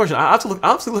 That's a good question. I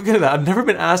have to look into that. I've never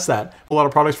been asked that. A lot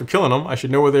of products for killing them. I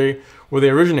should know where they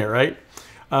originate, right?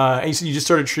 And you said you just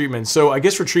started treatment. So I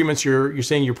guess for treatments, you're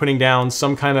saying you're putting down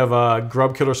some kind of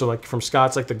grub killer. So from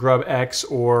Scott's, the Grub X,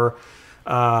 or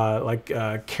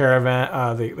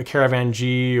Caravan, the Caravan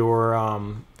G, or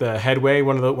the Headway,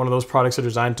 one of those products that are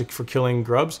designed for killing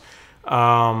grubs.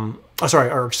 Or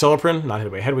Acceloprin, not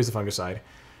Headway. Headway's the fungicide.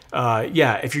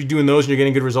 If you're doing those and you're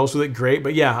getting good results with it, great.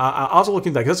 But yeah, I'll also look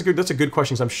into that, because that's a good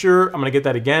question. So I'm sure I'm gonna get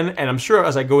that again, and I'm sure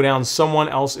as I go down, someone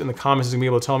else in the comments is gonna be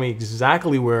able to tell me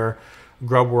exactly where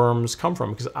grub worms come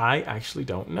from, because I actually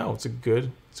don't know. It's a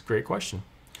great question.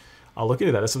 I'll look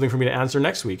into that. That's something for me to answer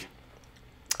next week.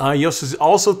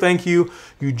 Also, thank you.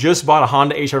 You just bought a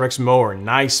Honda HRX mower.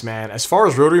 Nice, man. As far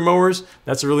as rotary mowers,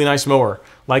 that's a really nice mower.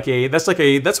 That's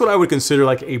what I would consider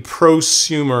like a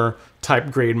prosumer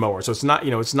type grade mower. So it's not,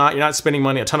 you're not spending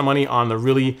a ton of money on the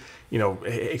really,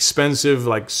 expensive,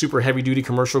 super heavy duty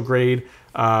commercial grade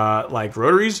like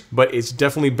rotaries, but it's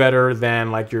definitely better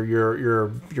than like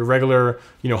your regular,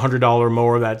 you know, $100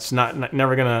 mower that's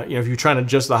never gonna, you know, if you're trying to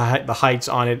adjust the heights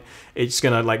on it, it's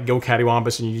gonna like go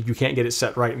cattywampus and you can't get it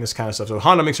set right and this kind of stuff. So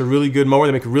Honda makes a really good mower.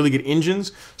 They make really good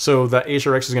engines, so that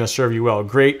HRX is gonna serve you well.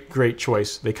 Great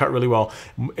choice. They cut really well.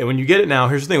 And when you get it now,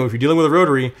 here's the thing: if you're dealing with a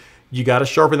rotary, you got to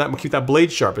sharpen that, keep that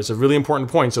blade sharp. It's a really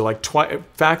important point. So like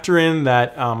factor in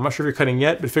that, I'm not sure if you're cutting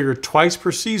yet, but figure twice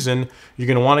per season, you're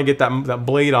going to want to get that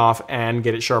blade off and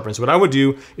get it sharpened. So what I would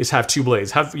do is have two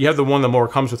blades. You have the one the mower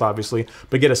comes with, obviously,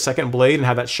 but get a second blade and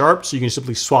have that sharp so you can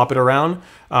simply swap it around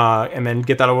and then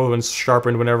get that other one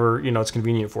sharpened whenever, you know, it's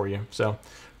convenient for you. So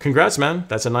congrats, man.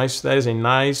 That is a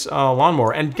nice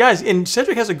lawnmower. And guys,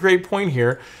 Cedric has a great point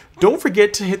here. Don't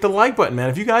forget to hit the like button,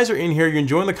 man. If you guys are in here, you're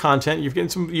enjoying the content,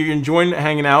 you're enjoying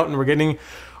hanging out, and we're getting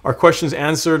our questions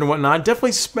answered and whatnot,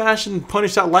 definitely smash and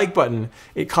punish that like button.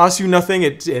 It costs you nothing,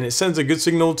 and it sends a good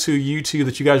signal to YouTube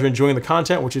that you guys are enjoying the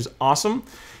content, which is awesome.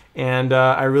 And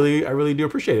I really do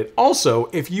appreciate it.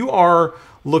 Also, if you are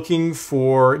looking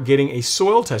for getting a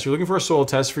soil test, you're looking for a soil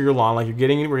test for your lawn, like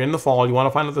we're in the fall, you want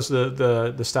to find out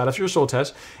the status of your soil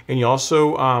test, and you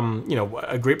also, you know,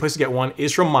 a great place to get one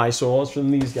is from My Soil. It's from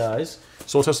these guys.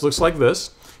 Soil test looks like this.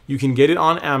 You can get it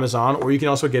on Amazon, or you can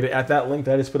also get it at that link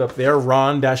that is put up there,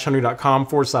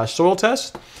 ron-henry.com/soil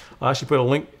test. I'll actually put a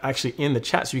link in the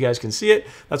chat so you guys can see it.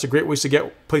 That's a great place to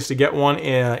get one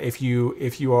if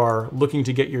you are looking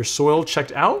to get your soil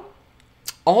checked out.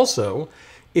 Also,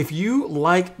 if you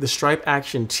like the Stripe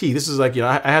Action tee, this is like, you know,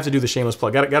 I have to do the shameless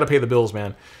plug. Got to pay the bills,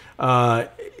 man.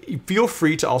 Feel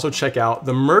free to also check out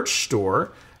the merch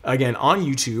store, again, on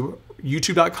YouTube,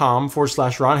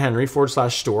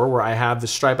 youtube.com/ronhenry/store, where I have the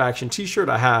Stripe Action t-shirt.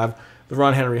 I have the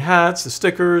Ron Henry hats, the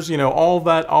stickers, you know, all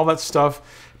that stuff,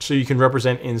 so you can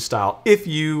represent in style. If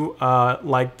you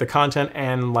like the content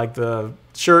and like the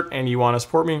shirt and you want to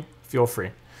support me, feel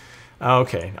free.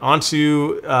 Okay, on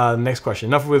to the next question.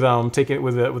 Enough with taking it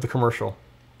with the commercial.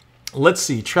 Let's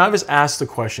see. Travis asked the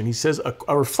question. He says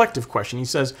a reflective question. He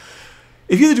says,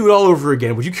 if you had to do it all over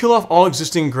again, would you kill off all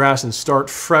existing grass and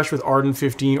start fresh with Arden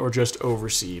 15 or just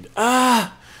overseed?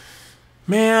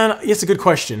 Man, it's a good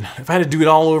question. If I had to do it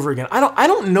all over again, I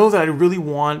don't know that I really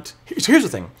want. So here's the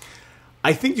thing.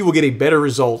 I think you will get a better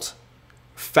result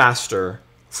faster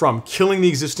from killing the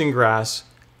existing grass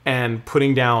and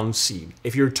putting down seed.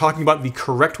 If you're talking about the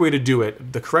correct way to do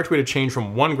it, the correct way to change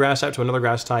from one grass type to another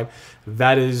grass type,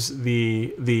 that is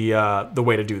the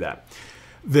way to do that.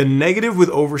 The negative with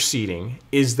overseeding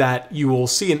is that you will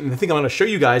see, and the thing I'm going to show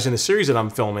you guys in the series that I'm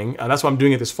filming, that's why I'm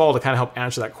doing it this fall to kind of help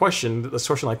answer that question, this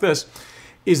question like this,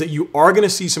 is that you are going to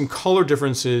see some color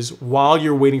differences while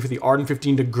you're waiting for the Arden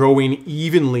 15 to grow in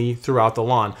evenly throughout the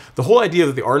lawn. The whole idea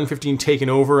that the Arden 15 taking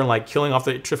over and like killing off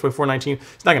the Triftway 419,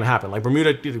 it's not going to happen. Like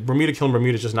Bermuda killing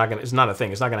Bermuda is just not going to, it's not a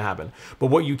thing. It's not going to happen.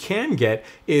 But what you can get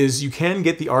is you can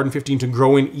get the Arden 15 to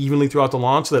grow in evenly throughout the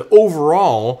lawn so that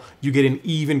overall you get an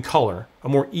even color, a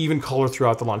more even color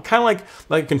throughout the lawn. Kind of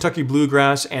like Kentucky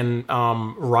bluegrass and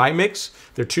rye mix.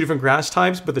 They're two different grass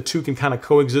types, but the two can kind of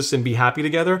coexist and be happy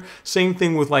together. Same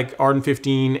thing with like Arden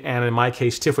 15 and in my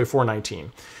case, Tifway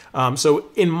 419. So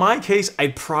in my case,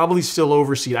 I'd probably still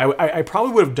overseed. I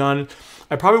probably would have done,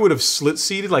 I probably would have split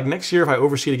seeded. Like next year if I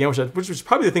overseed again, which is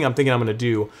probably the thing I'm thinking I'm gonna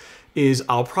do, is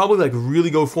I'll probably like really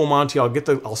go full Monty.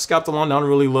 I'll scalp the lawn down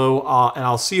really low, and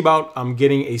I'll see about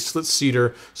getting a split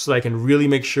seeder so that I can really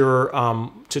make sure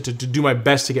to do my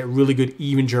best to get really good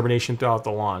even germination throughout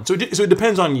the lawn. So it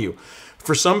depends on you.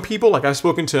 For some people, like I've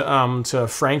spoken to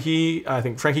Frankie, I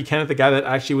think Frankie Kenneth, the guy that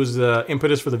actually was the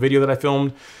impetus for the video that I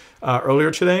filmed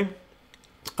earlier today.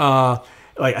 Like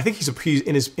I think he's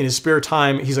in his spare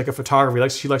time, he's like a photographer. He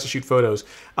likes to shoot photos.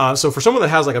 So for someone that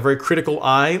has like a very critical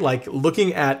eye, like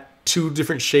looking at two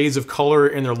different shades of color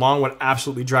in their lawn would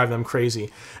absolutely drive them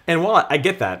crazy. And while I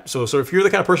get that, so if you're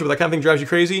the kind of person where that kind of thing drives you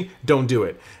crazy, don't do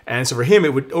it. And so for him,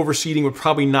 overseeding would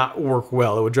probably not work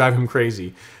well. It would drive him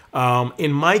crazy.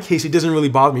 In my case, it doesn't really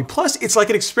bother me. Plus, it's like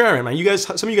an experiment, man.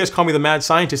 Some of you guys call me the mad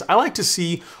scientist. I like to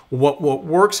see what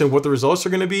works and what the results are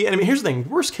going to be. And I mean, here's the thing: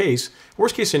 worst case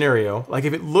scenario, like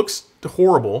if it looks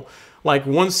horrible, like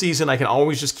one season I can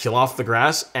always just kill off the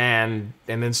grass and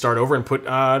then start over and put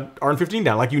Arden 15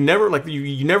 down. Like you never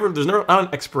there's never not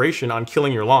an expiration on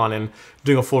killing your lawn and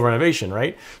doing a full renovation,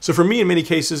 right? So for me, in many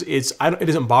cases, it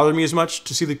doesn't bother me as much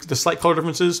to see the slight color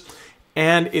differences.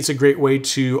 And it's a great way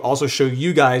to also show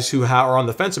you guys who are on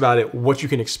the fence about it what you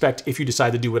can expect if you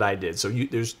decide to do what I did. So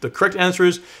there's the correct answer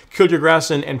is kill your grass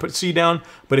and put seed down.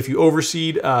 But if you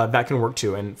overseed, that can work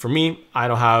too. And for me, I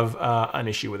don't have an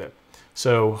issue with it.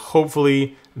 So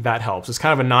hopefully that helps. It's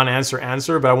kind of a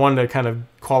non-answer, but I wanted to kind of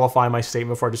qualify my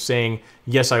statement before just saying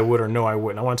yes, I would or no, I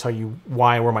wouldn't. I want to tell you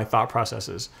why and where my thought process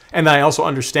is. And I also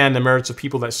understand the merits of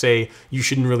people that say you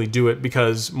shouldn't really do it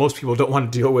because most people don't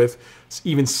want to deal with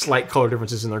even slight color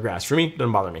differences in their grass. For me, it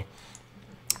doesn't bother me.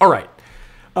 All right.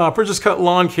 Princess Cut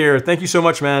Lawn Care, thank you so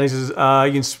much, man. He says,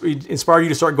 he inspired you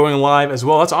to start going live as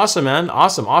well. That's awesome, man.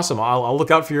 Awesome. I'll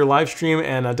look out for your live stream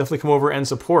and definitely come over and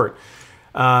support.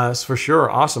 For sure.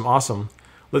 Awesome.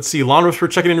 Let's see. Lawn Whisperer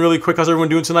checking in really quick. How's everyone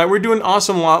doing tonight? We're doing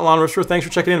awesome, Lawn Whisperer. Thanks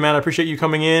for checking in, man. I appreciate you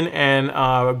coming in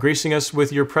and gracing us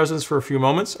with your presence for a few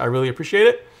moments. I really appreciate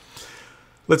it.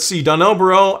 Let's see. Donnell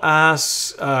Burrell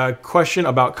asks a question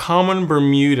about common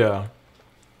Bermuda.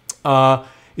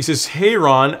 He says, hey,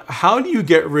 Ron, how do you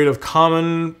get rid of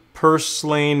common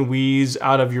purslane weeds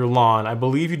out of your lawn? I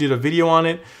believe you did a video on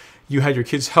it. You had your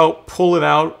kids help pull it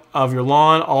out of your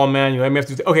lawn all manually. I may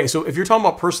have to okay, so if you're talking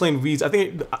about purslane weeds, I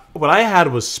think what I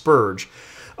had was spurge.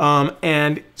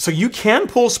 And so you can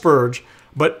pull spurge,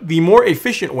 but the more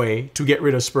efficient way to get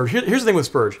rid of spurge, here's the thing with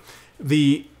spurge.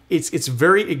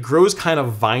 It grows kind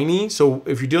of viney. So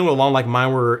if you're dealing with a lawn like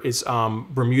mine where it's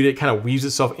Bermuda, it kind of weaves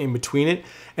itself in between it.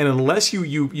 And unless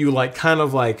you like kind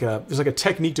of like, there's like a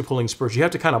technique to pulling spurge. You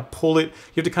have to kind of pull it.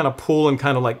 You have to kind of pull and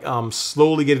kind of like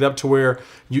slowly get it up to where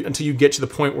until you get to the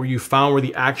point where you found where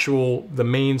the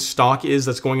main stalk is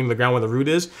that's going into the ground where the root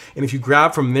is. And if you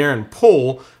grab from there and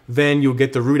pull, then you'll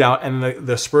get the root out and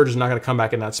the spurge is not going to come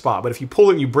back in that spot. But if you pull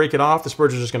it and you break it off, the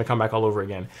spurge is just going to come back all over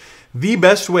again. The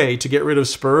best way to get rid of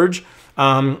spurge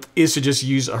is to just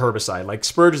use a herbicide. Like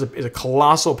spurge is a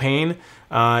colossal pain.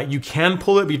 You can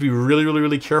pull it, but you have to be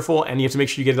really careful and you have to make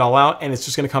sure you get it all out and it's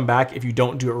just going to come back if you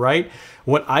don't do it right.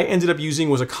 What I ended up using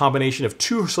was a combination of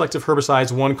 2 selective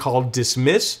herbicides, one called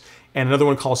Dismiss and another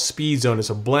one called Speed Zone. It's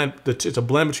a blend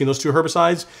between those 2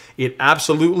 herbicides. It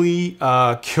absolutely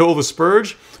kills the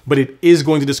spurge, but it is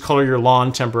going to discolor your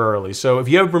lawn temporarily. So if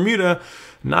you have Bermuda,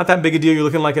 not that big a deal. You're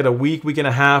looking like at a week and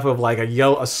a half of like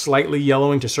a slightly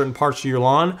yellowing to certain parts of your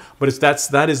lawn, but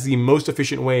that is the most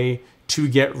efficient way to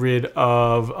get rid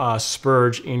of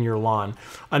spurge in your lawn.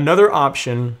 Another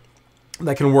option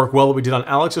that can work well that we did on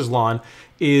Alex's lawn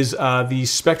is the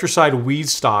Spectracide Weed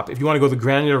Stop. If you want to go the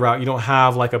granular route, you don't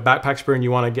have like a backpack spray and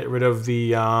you want to get rid of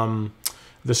the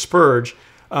spurge,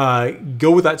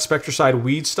 go with that Spectracide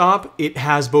Weed Stop. It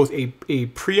has both a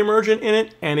pre-emergent in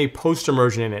it and a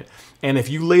post-emergent in it. And if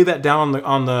you lay that down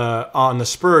on the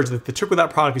spurge, the trick with that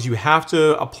product is you have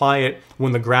to apply it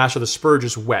when the grass or the spurge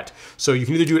is wet. So you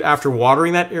can either do it after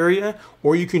watering that area,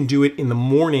 or you can do it in the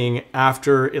morning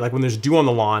after, like when there's dew on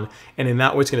the lawn, and in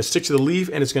that way it's going to stick to the leaf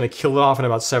and it's going to kill it off in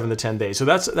about 7 to 10 days. So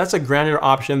that's a granular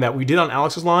option that we did on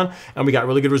Alex's lawn, and we got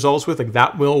really good results with. Like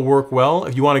that will work well.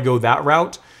 If you want to go that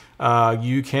route,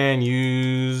 you can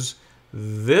use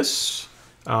this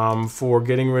for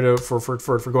getting rid of for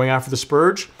going after the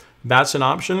spurge. That's an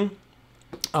option,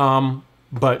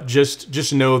 but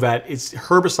just know that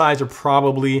herbicides are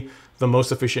probably the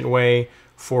most efficient way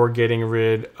for getting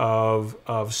rid of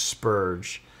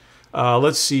spurge.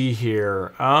 Let's see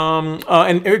here.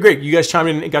 And great, you guys chimed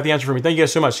in and got the answer for me. Thank you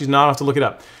guys so much. She's not off to look it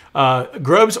up.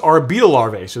 Grubs are beetle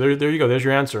larvae. So there you go. There's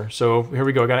your answer. So here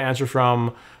we go. I got an answer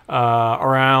from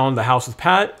around the house with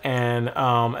Pat and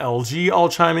LG all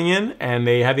chiming in, and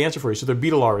they had the answer for you. So they're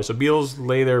beetle larvae. So beetles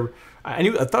lay their I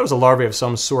thought it was a larvae of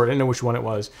some sort. I didn't know which one it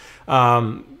was.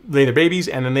 Lay their babies,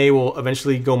 and then they will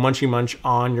eventually go munchy munch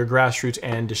on your grass roots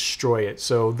and destroy it.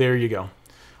 So there you go.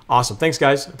 Awesome. Thanks,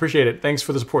 guys. Appreciate it. Thanks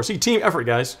for the support. See, team effort,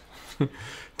 guys.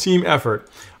 Team effort.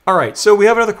 All right. So we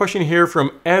have another question here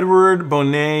from Edward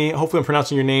Bonet. Hopefully I'm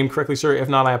pronouncing your name correctly, sir. If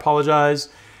not, I apologize.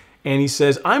 And he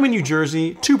says, I'm in New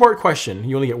Jersey. 2-part question.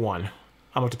 You only get one.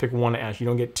 I'm going to pick one to ask. You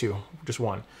don't get 2. Just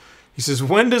one. He says,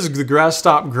 when does the grass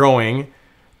stop growing?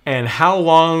 And how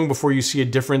long before you see a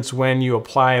difference when you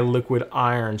apply liquid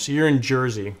iron? So you're in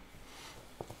Jersey.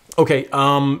 Okay,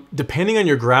 depending on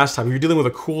your grass type, if you're dealing with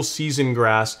a cool season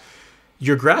grass,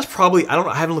 your grass probably,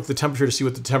 I haven't looked at the temperature to see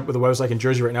what the weather's like in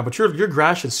Jersey right now, but your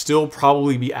grass should still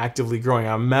probably be actively growing.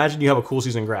 I imagine you have a cool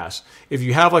season grass. If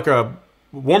you have like a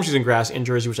warm season grass in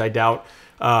Jersey, which I doubt,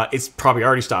 it's probably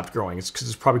already stopped growing. It's because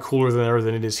it's probably cooler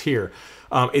than it is here.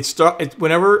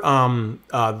 Whenever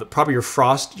probably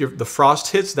the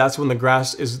frost hits, that's when the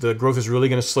growth is really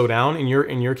going to slow down in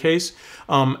your case.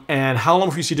 And how long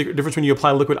before you see a difference when you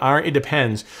apply liquid iron? It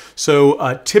depends.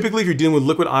 So typically, if you're dealing with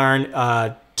liquid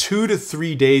iron, 2 to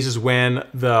 3 days is when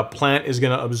the plant is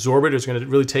going to absorb it. It's going to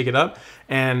really take it up.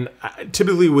 And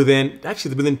typically within 2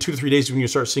 to 3 days is when you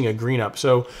start seeing a green up.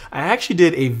 So I actually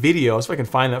did a video. Let's see if I can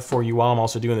find that for you while I'm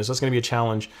also doing this. That's going to be a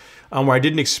challenge. where I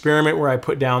did an experiment where I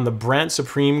put down the Brent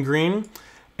Supreme Green,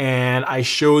 and I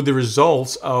showed the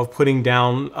results of putting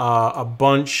down a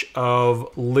bunch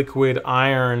of liquid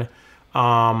iron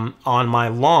on my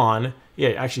lawn. Yeah,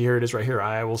 actually, here it is right here.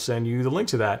 I will send you the link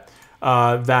to that.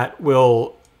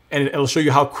 And it'll show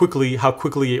you how quickly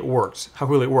it works.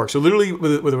 So literally,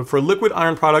 for a liquid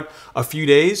iron product, a few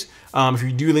days. If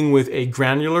you're dealing with a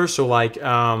granular, so like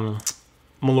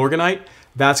Milorganite,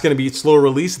 that's going to be slower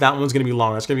release. That one's going to be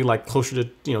longer. That's going to be like closer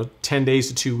to 10 days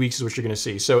to 2 weeks is what you're going to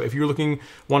see. So if you're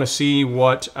want to see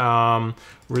what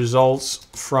results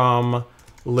from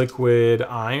liquid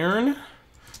iron,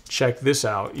 check this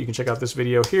out. You can check out this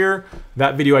video here.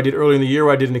 That video I did earlier in the year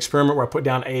where I did an experiment where I put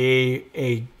down a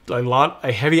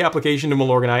heavy application to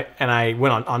Milorganite, and I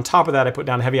went on top of that, I put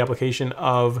down a heavy application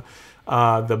of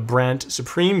the Brent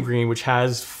Supreme Green, which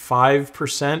has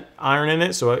 5% iron in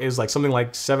it. So it is like something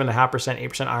like 7.5%,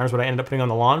 8% iron is what I ended up putting on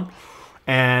the lawn.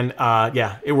 And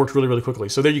yeah, it worked really, really quickly.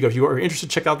 So there you go. If you are interested,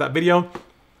 check out that video,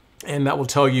 and that'll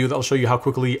show you how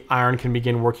quickly iron can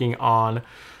begin working on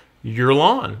your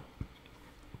lawn.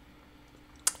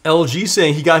 LG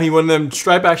saying he got me one of them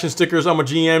stripe action stickers on my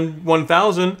GM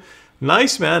 1000.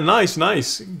 Nice, man. Nice.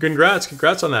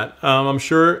 Congrats on that. I'm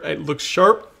sure it looks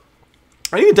sharp.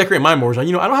 I need to decorate my mowers. I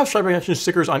don't have stripe action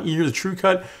stickers on either the True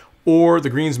Cut or the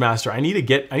Greensmaster. I need to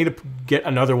get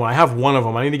another one. I have one of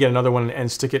them. I need to get another one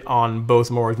and stick it on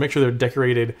both mowers. Make sure they're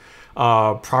decorated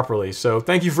properly. So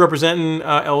thank you for representing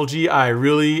LG. I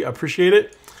really appreciate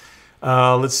it.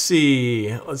 Let's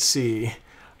see.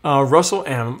 Russell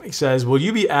M says, "Will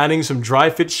you be adding some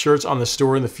dry fit shirts on the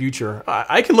store in the future?"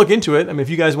 I can look into it. I mean, if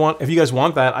you guys want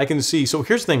that, I can see. So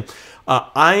here's the thing: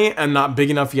 I am not big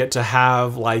enough yet to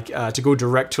have to go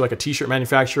direct to like a t-shirt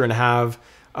manufacturer and have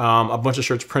a bunch of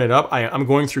shirts printed up. I'm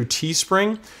going through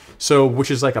Teespring, which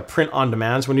is like a print on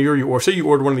demand. So when say you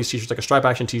order one of these t-shirts, like a stripe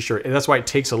action t-shirt, and that's why it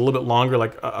takes a little bit longer,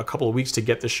 like a couple of weeks to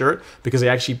get the shirt, because they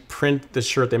actually print the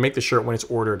shirt. They make the shirt when it's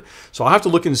ordered. So I'll have to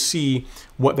look and see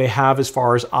what they have as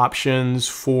far as options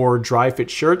for dry fit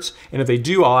shirts. And if they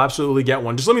do, I'll absolutely get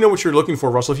one. Just let me know what you're looking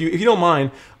for, Russell. If you don't mind,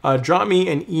 drop me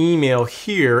an email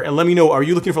here and let me know, are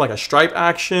you looking for like a stripe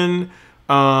action,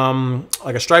 dry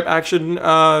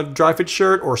fit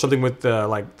shirt, or something with the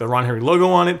Ron Henry logo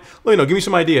on it? Let me know. Give me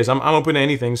some ideas. I'm open to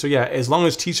anything. So yeah, as long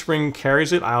as Teespring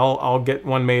carries it, I'll get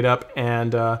one made up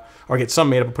and or get some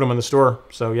made up and put them in the store.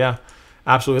 So yeah,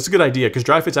 absolutely, it's a good idea because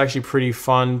dry fit's actually pretty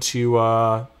fun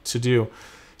to do.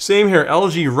 Same here,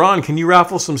 LG. Ron, can you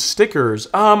raffle some stickers?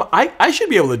 I should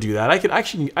be able to do that. I can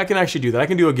actually do that. I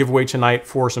can do a giveaway tonight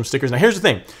for some stickers. Now here's the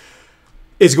thing: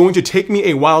 it's going to take me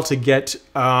a while to get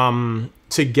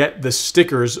the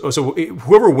stickers. So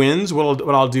whoever wins,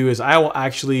 what I'll do is I will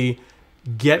actually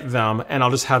get them and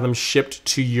I'll just have them shipped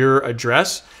to your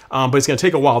address. But it's going to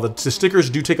take a while. The stickers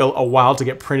do take a while to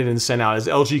get printed and sent out. As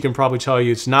LG can probably tell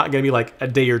you, it's not going to be like a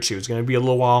day or two. It's going to be a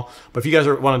little while. But if you guys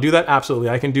want to do that, absolutely,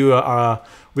 I can do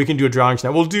we can do a drawing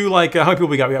tonight. We'll do like how many people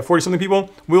we got? We got 40-something people.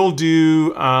 We'll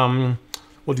do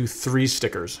 3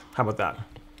 stickers. How about that?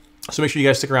 So make sure you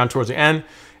guys stick around towards the end,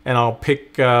 and I'll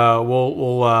pick.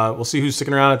 We'll see who's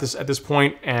sticking around at this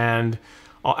point, and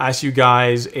I'll ask you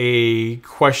guys a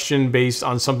question based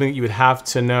on something that you would have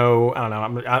to know. I don't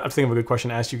know. I'm thinking of a good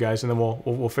question to ask you guys, and then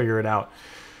we'll figure it out.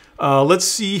 Let's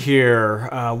see here.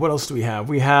 What else do we have?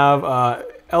 We have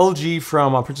LG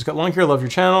from Princess Cut Lawn Care. Love your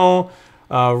channel.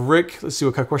 Rick, let's see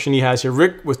what kind of question he has here.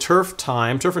 Rick with Turf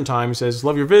and Time, he says,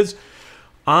 "Love your vids.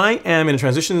 I am in a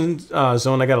transition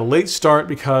zone. I got a late start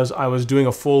because I was doing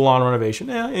a full lawn renovation."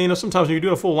 Yeah, sometimes when you're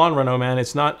doing a full lawn reno, man,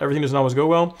 everything doesn't always go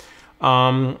well.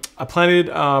 I planted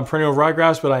perennial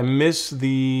ryegrass, but I missed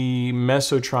the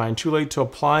mesotrine. Too late to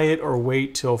apply it or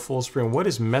wait till full spring? What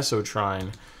is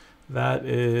mesotrine? That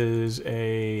is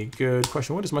a good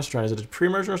question. What is mesotrine? Is it a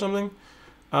pre-emergent or something?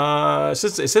 It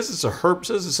says it's a herb. It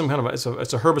says it's some kind of it's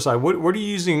a herbicide. What are you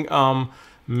using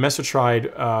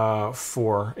mesotride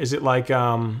for? Is it like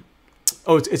oh,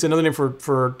 it's another name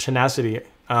for tenacity,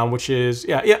 which is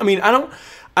yeah. I mean, I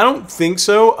don't think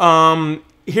so.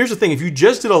 Here's the thing: if you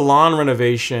just did a lawn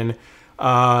renovation,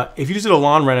 if you just did a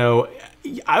lawn reno,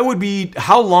 I would be.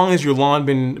 How long has your lawn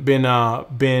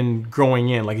been growing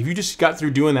in? Like if you just got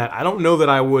through doing that, I don't know that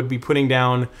I would be putting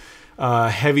down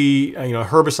heavy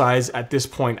herbicides at this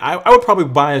point. I would probably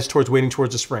bias towards waiting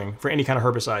towards the spring for any kind of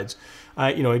herbicides.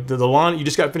 The lawn, you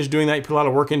just got finished doing that, you put a lot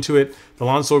of work into it, the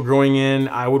lawn's still growing in.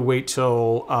 I would wait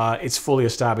till it's fully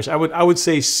established. I would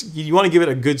say you want to give it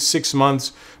a good 6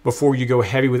 months before you go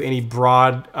heavy with any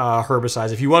broad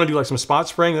herbicides. If you want to do like some spot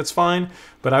spraying, that's fine,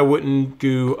 but I wouldn't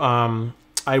do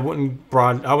I wouldn't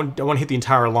hit the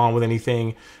entire lawn with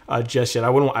anything just yet. I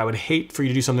would hate for you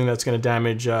to do something that's going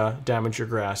to damage your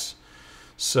grass.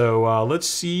 So let's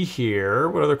see here.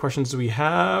 What other questions do we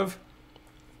have?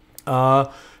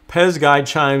 Pez Guy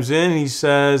chimes in. He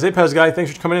says, "Hey Pez Guy,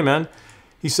 thanks for coming in, man."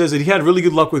 He says that he had really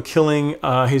good luck with killing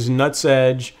his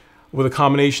nutsedge with a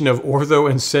combination of ortho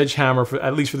and sedgehammer,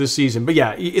 at least for this season. But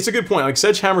yeah, it's a good point. Like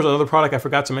sedgehammer is another product. I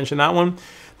forgot to mention that one.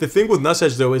 The thing with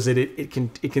nutsedge though is that it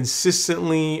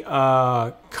consistently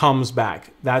comes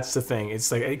back. That's the thing.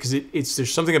 It's like because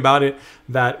there's something about it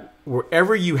that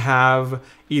wherever you have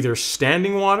either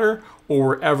standing water or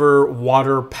wherever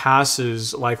water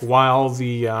passes, like while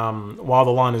the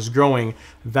lawn is growing,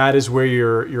 that is where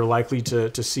you're likely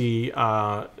to see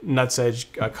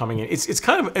nutsedge coming in. It's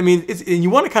kind of, I mean, and you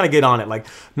want to kind of get on it. Like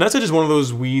nutsedge is one of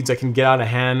those weeds that can get out of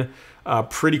hand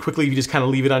pretty quickly if you just kind of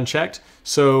leave it unchecked.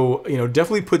 So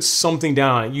definitely put something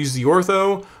down on it. Use the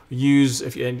ortho.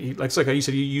 Like you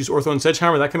said, you use ortho and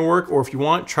sedgehammer. That can work. Or if you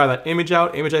want, try that image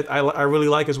out. Image I really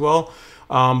like as well.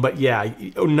 But yeah,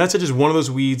 nutsedge is one of those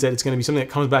weeds that it's going to be something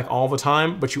that comes back all the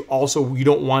time, but you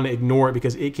don't want to ignore it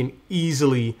because it can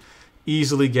easily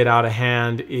get out of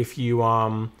hand if you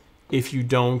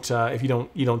don't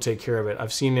take care of it.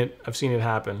 I've seen it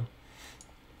happen.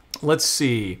 Let's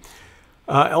see.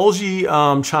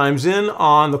 LG chimes in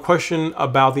on the question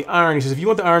about the iron. He says, if you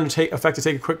want the iron to take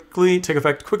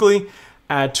effect quickly,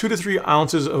 add 2 to 3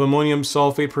 ounces of ammonium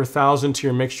sulfate per 1,000 to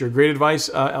your mixture. Great advice,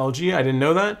 LG. I didn't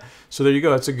know that. So there you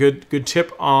go. That's a good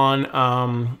tip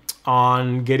on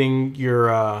getting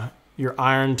your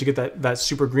iron to get that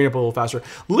super green up a little faster.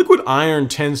 Liquid iron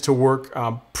tends to work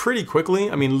pretty quickly.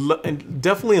 I mean,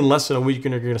 definitely in less than a week,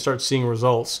 you're going to start seeing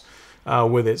results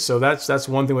with it. So that's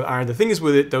one thing with iron. The thing is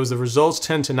with it, though, is the results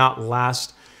tend to not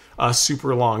last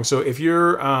super long. So if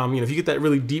you're, if you get that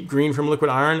really deep green from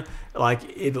liquid iron, like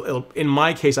in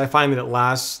my case, I find that it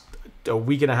lasts a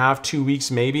week and a half, 2 weeks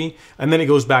maybe, and then it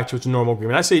goes back to its normal green.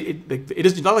 And I say it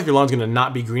is not like your lawn's going to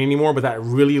not be green anymore, but that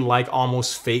really like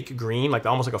almost fake green, like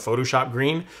almost like a Photoshop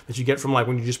green that you get from like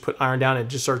when you just put iron down and it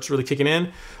just starts really kicking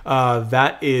in.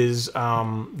 That is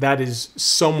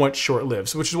somewhat short-lived.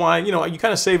 So which is why you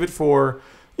kind of save it for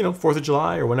 4th of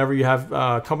July or whenever you have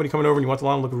company coming over and you want the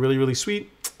lawn to look really, really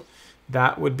sweet.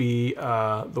 That would be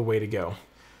the way to go.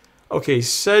 Okay,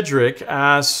 Cedric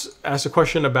asks a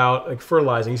question about like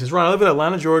fertilizing. He says, Ron, I live in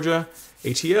Atlanta, Georgia,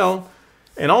 ATL,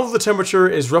 and although the temperature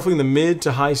is roughly in the mid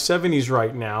to high 70s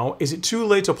right now, is it too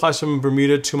late to apply some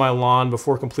Bermuda to my lawn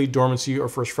before complete dormancy or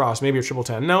first frost? Maybe a triple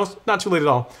 10. No, it's not too late at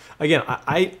all. Again,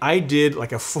 I did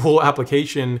like a full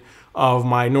application of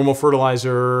my normal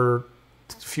fertilizer a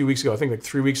few weeks ago. I think like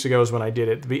 3 weeks ago is when I did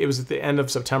it. It was at the end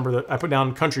of September that I put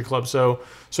down Country Club. So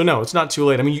no, it's not too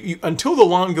late. I mean, until the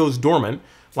lawn goes dormant,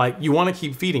 like you want to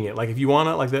keep feeding it. Like if you want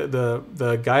to, like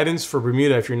the guidance for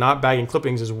Bermuda, if you're not bagging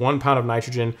clippings, is 1 pound of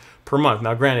nitrogen per month.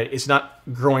 Now, granted, it's not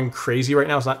growing crazy right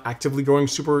now. It's not actively growing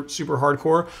super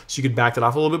hardcore, so you could back that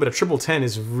off a little bit. But a triple 10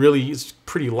 is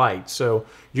pretty light, so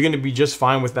you're going to be just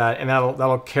fine with that, and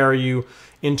that'll carry you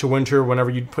into winter whenever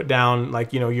you put down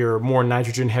like your more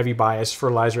nitrogen heavy bias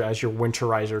fertilizer as your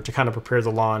winterizer to kind of prepare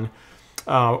the lawn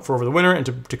for over the winter and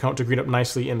to green up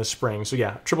nicely in the spring. So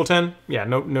yeah, triple 10, yeah,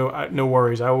 no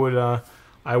worries. I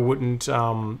wouldn't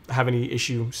have any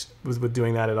issues with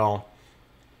doing that at all.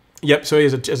 Yep. So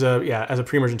as a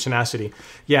pre-emergent tenacity.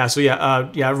 Yeah. So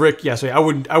yeah, Rick. Yeah. So yeah,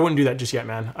 I wouldn't do that just yet,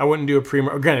 man. I wouldn't do a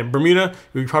pre-emergent. Granted, Bermuda,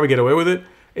 we could probably get away with it.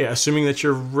 Yeah, assuming that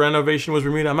your renovation was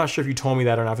Bermuda. I'm not sure if you told me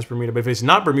that or not if it's Bermuda, but if it's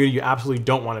not Bermuda, you absolutely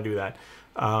don't want to do that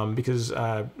because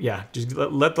just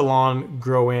let the lawn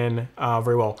grow in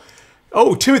very well.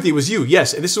 Oh, Timothy, it was you.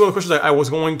 Yes, this is one of the questions I was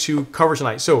going to cover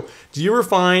tonight. So, do you ever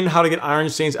find how to get iron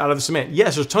stains out of the cement?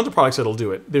 Yes, there's tons of products that'll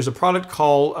do it. There's a product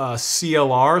called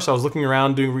CLR. So I was looking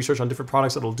around doing research on different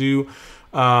products that'll do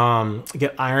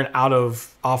get iron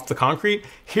off the concrete.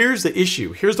 Here's the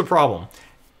issue. Here's the problem.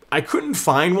 I couldn't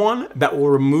find one that will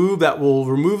remove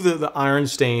the iron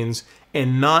stains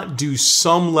and not do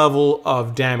some level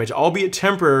of damage, albeit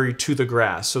temporary, to the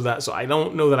grass. So I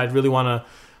don't know that I can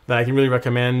really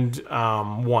recommend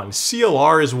one.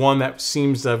 CLR is one that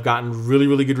seems to have gotten really,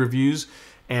 really good reviews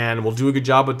and will do a good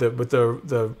job with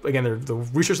the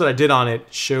research that I did on it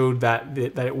showed that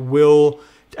it will,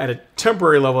 at a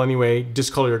temporary level anyway,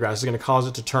 discolor your grass. It's going to cause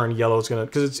it to turn yellow. It's going to,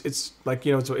 because it's like,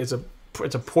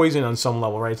 it's a poison on some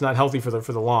level, right? It's not healthy for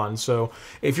the lawn. So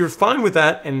if you're fine with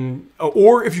that,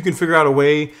 or if you can figure out a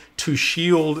way to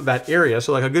shield that area,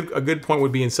 so like a good point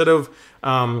would be, instead of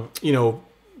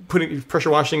pressure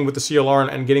washing with the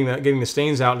CLR and getting the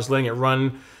stains out, and just letting it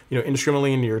run, you know,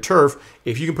 indiscriminately into your turf.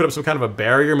 If you can put up some kind of a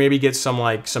barrier, maybe get some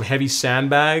heavy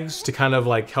sandbags to kind of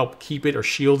like help keep it or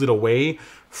shield it away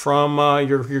from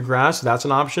your grass, that's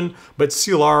an option. But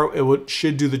CLR,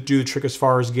 should do the trick as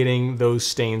far as getting those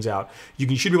stains out.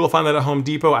 You should be able to find that at Home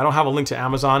Depot. I don't have a link to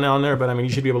Amazon on there, but I mean,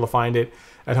 you should be able to find it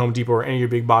at Home Depot or any of your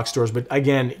big box stores. But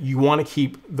again, you want to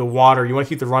keep the water, you want to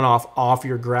keep the runoff off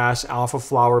your grass, off of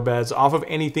flower beds, off of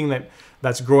anything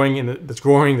that's growing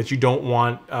that you don't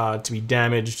want to be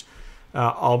damaged,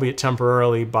 albeit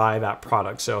temporarily, by that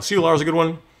product. So CLR is a good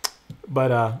one,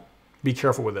 but be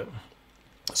careful with it.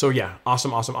 So yeah,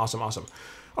 awesome.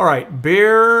 All right,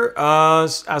 Bear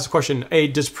asked a question. Hey,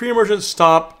 does pre-emergent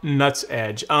stop nuts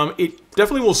edge? It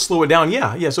definitely will slow it down.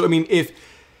 Yeah. So I mean, if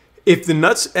the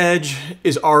nuts edge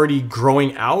is already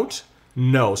growing out,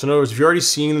 no. So in other words, if you're already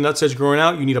seeing the nuts edge growing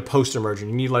out, you need a post-emergent.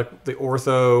 You need like the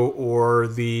Ortho or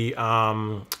the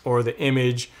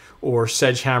Image or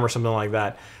Sedgehammer or something like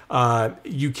that.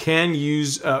 You can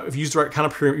use, if you use the right kind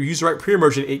of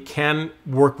pre-emergent, it can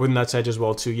work with nuts edge as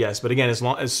well too. Yes, but again,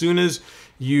 as soon as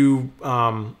you,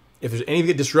 if there's anything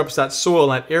that disrupts that soil in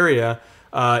that area,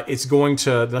 the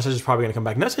nuts edge is probably going to come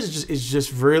back. Nuts edge is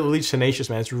just really tenacious,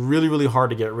 man. It's really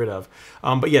hard to get rid of.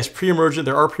 But yes, pre-emergent,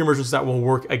 there are pre-emergents that will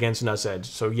work against nuts edge.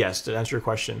 So yes, to answer your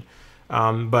question,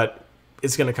 but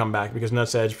it's going to come back because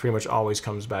nuts edge pretty much always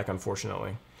comes back,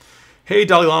 unfortunately. Hey,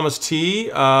 Dalai Lama's T.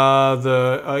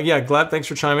 Thanks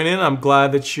for chiming in. I'm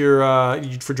glad that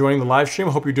for joining the live stream.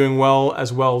 I hope you're doing well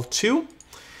as well too.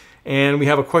 And we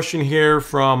have a question here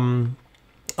from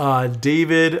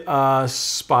David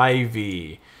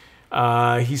Spivey.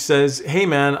 He says, "Hey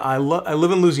man, I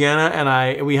live in Louisiana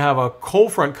and we have a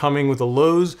cold front coming with the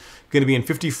lows going to be in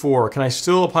 54. Can I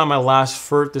still apply my last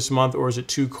fert this month, or is it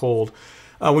too cold?"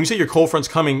 When you say your cold front's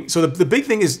coming, so the big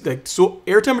thing is that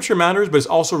air temperature matters, but it's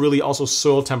also really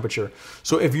soil temperature.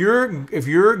 So if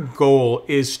your goal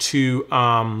is to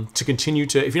continue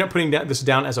to, if you're not putting this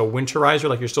down as a winterizer,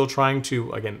 like you're still trying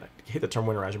to, again, I hate the term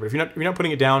winterizer, but if you're not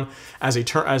putting it down as a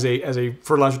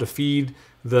fertilizer to feed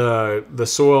the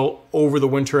soil over the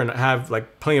winter and have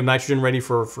like plenty of nitrogen ready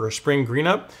for a spring green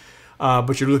up,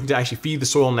 but you're looking to actually feed the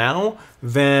soil now,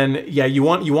 then yeah, you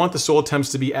want the soil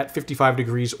temps to be at 55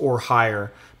 degrees or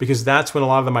higher, because that's when a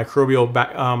lot of the microbial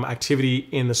activity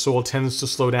in the soil tends to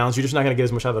slow down. So you're just not going to get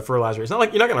as much out of the fertilizer. It's not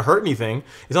like you're not going to hurt anything.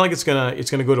 It's not like it's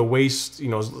gonna go to waste. You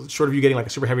know, short of you getting like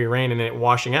a super heavy rain and it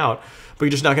washing out, but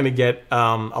you're just not going to get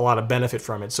a lot of benefit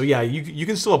from it. So yeah, you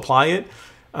can still apply it.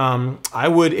 I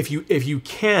would, if you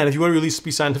want to really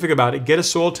be scientific about it, get a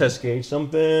soil test gauge,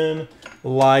 something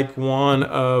like one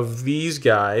of these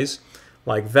guys,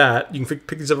 like that. You can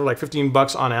pick these up for like 15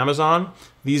 bucks on Amazon.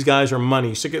 These guys are money.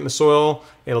 You stick it in the soil,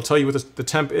 it'll tell you what the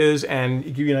temp is, and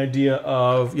give you an idea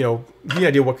of,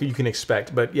 what you can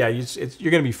expect. But yeah,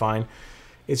 you're going to be fine.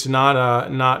 It's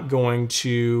not going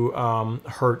to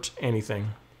hurt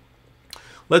anything.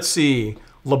 Let's see.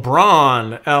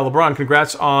 LeBron,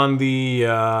 congrats on the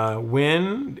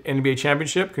win, NBA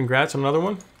championship. Congrats on another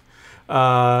one.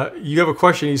 You have a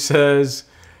question. He says,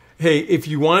 hey, if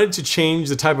you wanted to change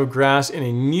the type of grass in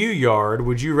a new yard,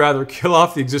 would you rather kill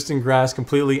off the existing grass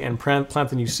completely and plant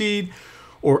the new seed,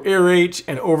 or aerate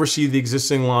and oversee the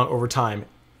existing lawn over time?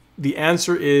 The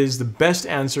best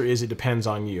answer is it depends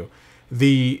on you.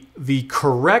 The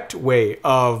correct way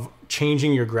of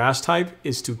changing your grass type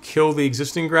is to kill the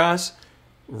existing grass,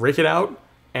 rake it out,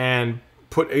 and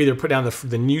either put down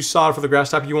the new sod for the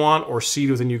grass type you want, or seed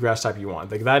with the new grass type you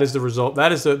want. Like, that is the result.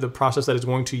 That is the process that is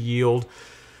going to yield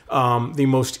the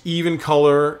most even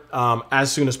color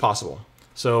as soon as possible.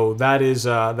 So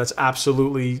that's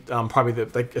absolutely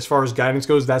probably as far as guidance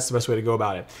goes, that's the best way to go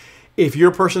about it. If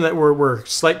you're a person where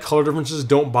slight color differences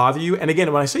don't bother you, and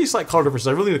again, when I say slight color differences,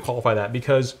 I really need to qualify that,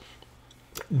 because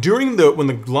when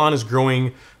the lawn is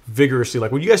growing vigorously,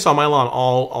 like when you guys saw my lawn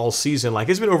all season, like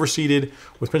it's been overseeded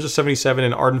with Princess 77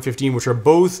 and Arden 15, which are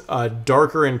both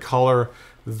darker in color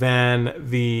than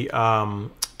the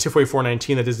Tifway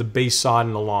 419 that is the base sod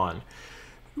in the lawn.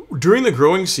 During the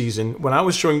growing season, when I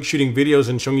was shooting videos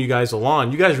and showing you guys the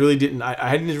lawn, you guys really didn't,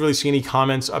 I didn't really see any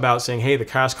comments about saying, hey, the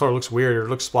grass color looks weird, or it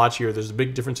looks splotchy, or there's a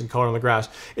big difference in color on the grass.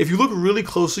 If you look really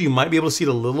closely, you might be able to see it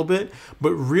a little bit,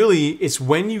 but really it's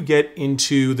when you get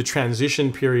into the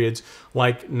transition periods,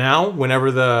 like now, whenever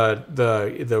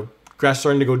the grass is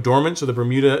starting to go dormant, so the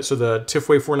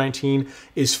Tifway 419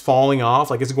 is falling off,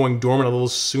 like it's going dormant a little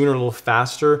sooner, a little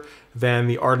faster than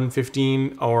the Arden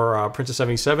 15 or Princess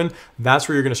 77, that's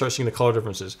where you're going to start seeing the color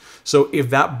differences. So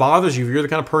if that bothers you, if you're the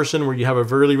kind of person where you have a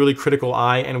really, really critical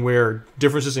eye and where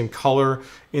differences in color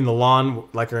in the lawn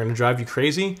like are going to drive you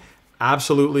crazy,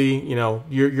 absolutely, you know,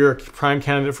 you're a prime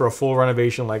candidate for a full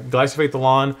renovation. Like glyphosate the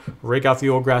lawn, rake out the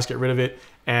old grass, get rid of it,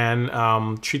 and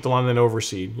treat the lawn and then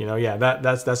overseed. You know, yeah,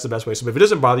 that's the best way. So if it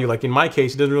doesn't bother you, like in my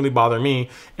case, it doesn't really bother me,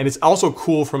 and it's also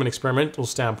cool from an experimental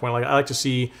standpoint. Like I like to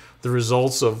see the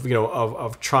results of, you know,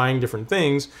 of trying different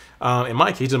things. In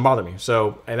my case, it doesn't bother me.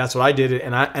 So, and that's what I did,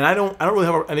 and I don't really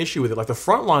have an issue with it. Like the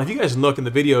front lawn, if you guys look in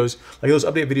the videos, like those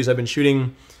update videos I've been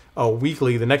shooting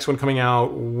weekly. The next one coming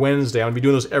out Wednesday. I'm gonna be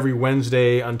doing those every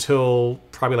Wednesday until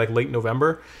probably like late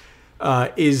November.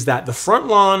 Is that the front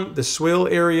lawn, the swale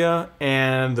area,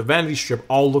 and the vanity strip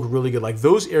all look really good. Like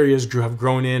those areas have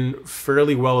grown in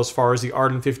fairly well as far as the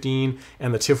Arden 15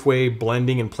 and the Tifway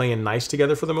blending and playing nice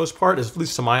together for the most part, at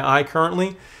least to my eye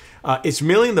currently. It's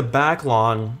mainly in the back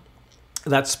lawn,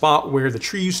 that spot where the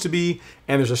tree used to be,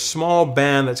 and there's a small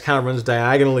band that kind of runs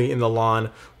diagonally in the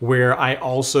lawn where I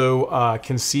also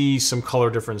can see some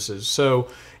color differences. So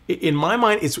in my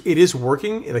mind, it is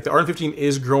working. Like the R15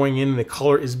 is growing in, and the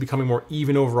color is becoming more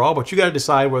even overall, but you got to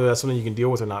decide whether that's something you can deal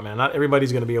with or not, man. Not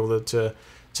everybody's going to be able to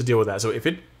deal with that. So if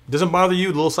it doesn't bother you,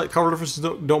 the little slight color differences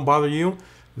don't bother you,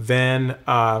 then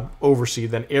overseed,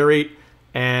 then aerate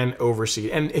and overseed.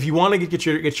 And if you want to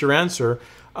get your answer,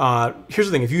 here's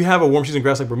the thing: if you have a warm season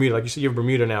grass like Bermuda, like you said, you have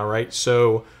Bermuda now, right?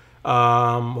 So,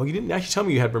 well, you didn't actually tell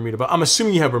me you had Bermuda, but I'm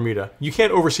assuming you have Bermuda. You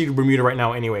can't overseed Bermuda right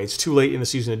now anyway. It's too late in the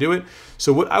season to do it.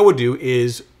 So what I would do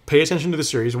is pay attention to the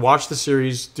series, watch the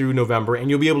series through November, and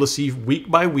you'll be able to see week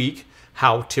by week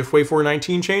how Tifway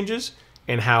 419 changes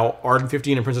and how Arden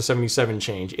 15 and Princess 77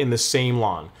 change in the same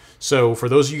lawn. So for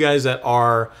those of you guys that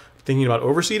are thinking about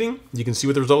overseeding, you can see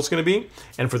what the result's going to be.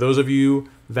 And for those of you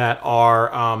that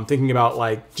are thinking about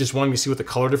like just wanting to see what the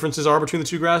color differences are between the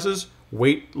two grasses,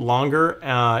 wait longer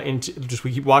and just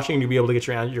keep watching, and you'll be able to get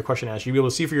your question answered. You'll be able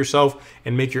to see for yourself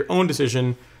and make your own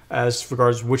decision as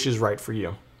regards which is right for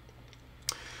you.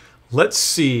 Let's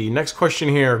see. Next question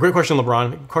here. Great question,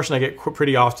 LeBron. Question I get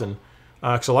pretty often.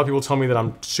 Because a lot of people tell me that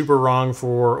I'm super wrong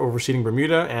for overseeding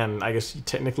Bermuda, and I guess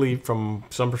technically from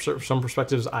some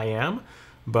perspectives I am.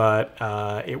 But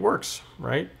it works,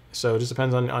 right? So it just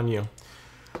depends on you.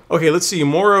 Okay, let's see.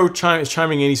 Moro is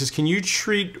chiming in. He says, can you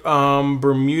treat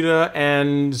Bermuda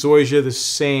and Zoysia the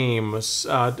same,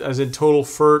 as in total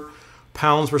fert,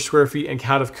 pounds per square feet, and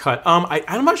count of cut?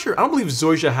 I'm not sure. I don't believe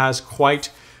Zoysia has quite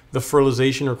the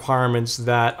fertilization requirements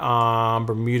that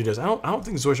Bermuda does. I don't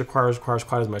think Zoysia requires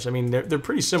quite as much. I mean, they're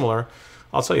pretty similar.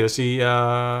 I'll tell you. Let's see,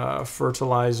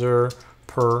 fertilizer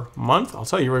per month. I'll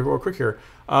tell you real quick here.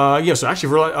 Yeah, so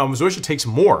actually, Zoysia takes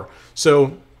more.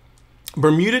 So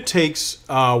Bermuda takes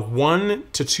 1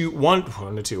 to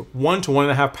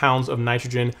 1.5 pounds of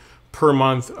nitrogen per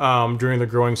month during the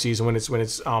growing season when it's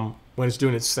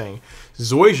doing its thing.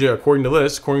 Zoysia, according to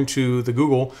this, according to the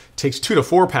Google, takes 2 to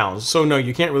 4 pounds. So no,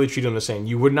 you can't really treat them the same.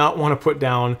 You would not want to put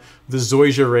down the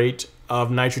Zoysia rate of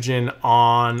nitrogen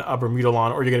on a Bermuda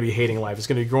lawn, or you're going to be hating life. It's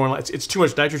going to be growing. It's too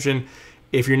much nitrogen.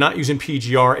 If you're not using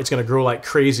PGR, it's going to grow like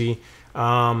crazy.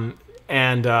 Yeah,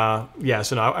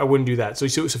 so no, I wouldn't do that. So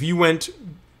if you went,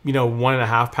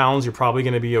 1.5 pounds, you're probably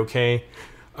going to be okay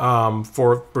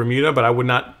for Bermuda, but I would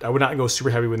not go super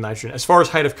heavy with nitrogen. As far as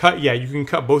height of cut, yeah, you can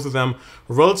cut both of them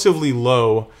relatively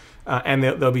low, and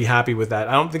they'll be happy with that.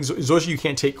 I don't think Zoysia you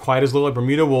can't take quite as low. Like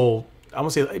Bermuda will. I'm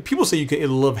gonna say people say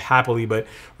it'll live happily, but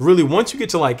really once you get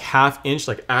to like ½ inch,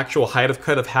 like actual height of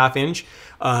cut of ½ inch,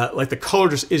 like the color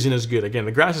just isn't as good. Again,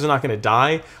 the grass is not going to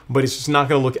die, but it's just not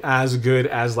going to look as good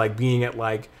as like being at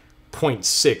like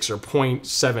 0.6 or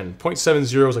 0.7.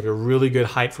 0.70 is like a really good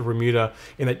height for Bermuda,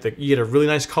 in that you get a really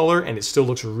nice color and it still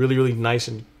looks really, really nice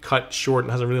and cut short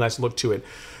and has a really nice look to it.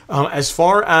 As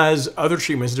far as other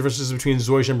treatments, the differences between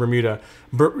Zoysia and Bermuda,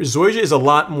 Zoysia is a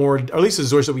lot more, or at least the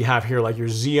Zoysia that we have here, like your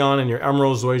Xeon and your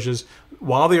Emerald Zoysias,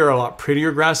 while they are a lot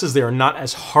prettier grasses, they are not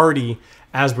as hardy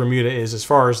as Bermuda is, as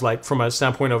far as like from a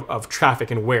standpoint of traffic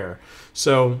and wear.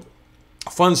 So,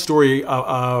 fun story,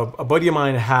 a buddy of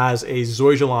mine has a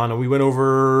Zoysia lawn, and we went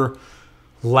over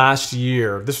last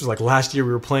year. This was like last year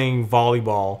we were playing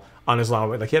volleyball on his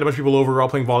lawn. Like he had a bunch of people over, we were all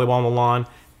playing volleyball on the lawn.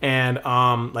 And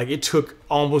like it took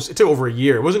over a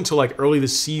year. It wasn't until like early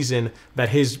this season that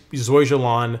his Zoysia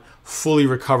lawn fully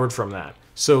recovered from that.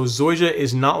 So Zoysia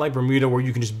is not like Bermuda where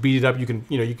you can just beat it up. You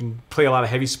can play a lot of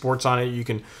heavy sports on it. You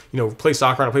can play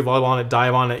soccer on it, play volleyball on it,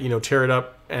 dive on it, tear it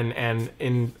up, and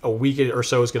in a week or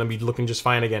so it's going to be looking just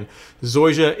fine again.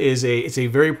 Zoysia is a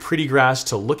very pretty grass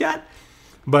to look at,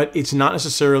 but it's not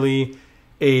necessarily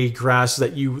a grass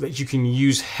that you can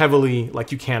use heavily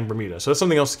like you can Bermuda. So that's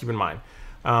something else to keep in mind.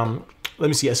 Let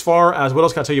me see. As far as what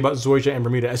else can I tell you about Zoysia and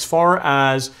Bermuda? As far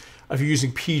as if you're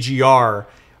using PGR,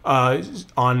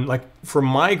 on like for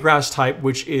my grass type,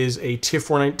 which is a TIF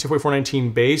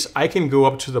 419 base, I can go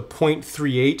up to the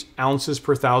 0.38 ounces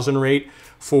per thousand rate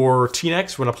for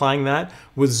T-Nex when applying that.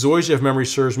 With Zoysia, if memory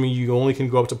serves me, you only can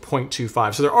go up to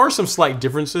 0.25. So there are some slight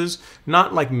differences,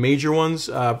 not like major ones.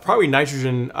 Probably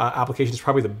nitrogen application is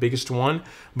probably the biggest one.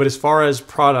 But as far as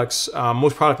products,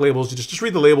 most product labels, you just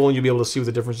read the label and you'll be able to see what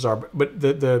the differences are. But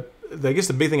I guess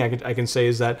the big thing I can say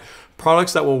is that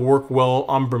products that will work well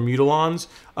on Bermuda lawns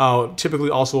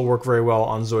typically also will work very well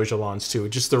on Zoysia lawns too.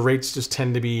 Just the rates just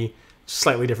tend to be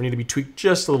slightly different, need to be tweaked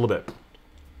just a little bit.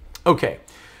 Okay.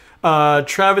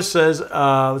 Travis says,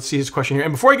 let's see his question here.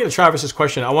 And before I get to Travis's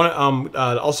question, I want to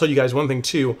also tell you guys one thing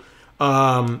too.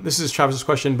 This is Travis's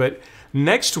question, but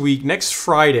next week, next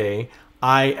Friday,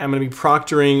 I am going to be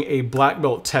proctoring a black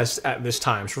belt test at this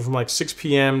time. So from like 6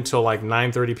 p.m. till like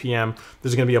 9:30 p.m.,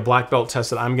 there's going to be a black belt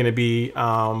test that I'm going to be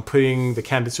putting the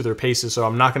candidates through their paces. So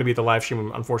I'm not going to be at the live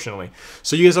stream, unfortunately.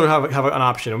 So you guys have an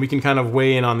option, and we can kind of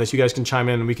weigh in on this. You guys can chime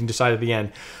in, and we can decide at the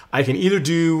end. I can either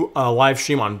do a live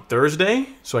stream on Thursday,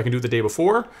 so I can do it the day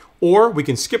before, or we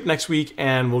can skip next week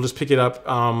and we'll just pick it up,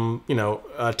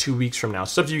 2 weeks from now.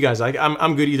 So it's up to you guys.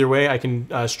 I'm good either way. I can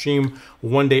stream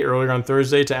one day earlier on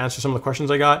Thursday to answer some of the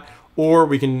questions I got, or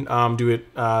we can do it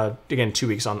again 2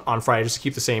 weeks on Friday just to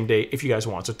keep the same day if you guys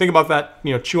want. So think about that.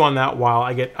 Chew on that while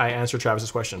I answer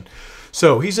Travis's question.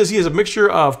 So he says he has a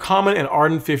mixture of common and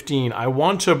Ardent 15. I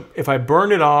want to, if I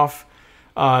burn it off,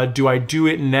 do I do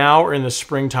it now or in the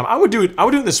springtime? I would do it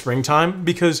in the springtime,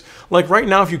 because like right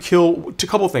now, if you kill a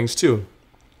couple things too,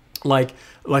 like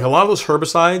a lot of those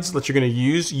herbicides that you're going to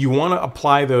use, you want to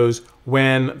apply those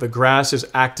when the grass is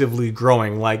actively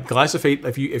growing. Like glyphosate,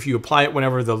 if you apply it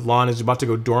whenever the lawn is about to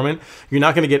go dormant, you're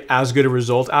not going to get as good a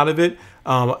result out of it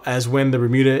as when the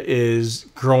Bermuda is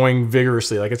growing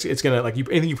vigorously. Like it's gonna, like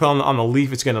anything you put on the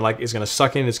leaf, it's gonna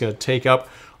suck in, it's gonna take up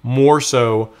more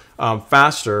so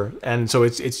faster, and so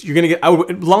you're gonna get.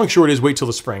 Long and short is wait till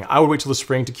the spring. I would wait till the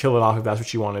spring to kill it off if that's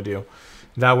what you want to do.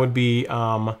 That would be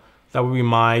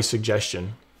my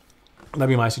suggestion. That'd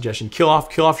be my suggestion. Kill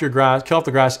off your grass. Kill off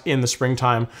the grass in the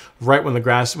springtime, right when the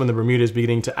Bermuda is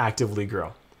beginning to actively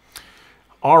grow.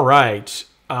 All right.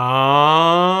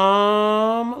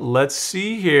 Let's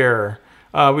see here.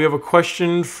 We have a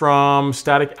question from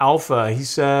Static Alpha. He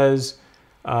says,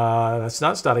 that's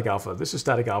not Static Alpha. This is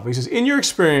Static Alpha. He says, in your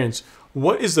experience,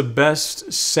 what is the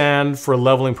best sand for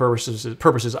leveling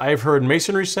purposes? I've heard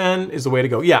masonry sand is the way to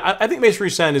go. Yeah, I think masonry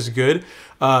sand is good.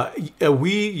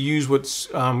 We use what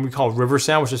we call river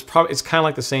sand, which is it's kind of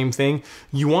like the same thing.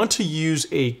 You want to use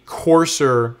a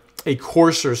coarser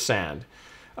sand.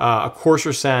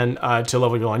 To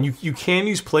level your lawn. You can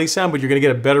use play sand, but you're going to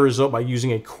get a better result by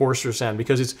using a coarser sand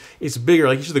because it's bigger.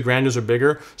 Like usually the granules are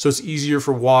bigger, so it's easier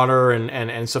for water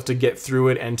and stuff to get through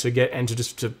it and to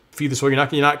feed the soil.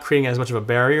 You're not creating as much of a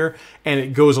barrier, and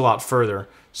it goes a lot further.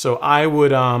 So I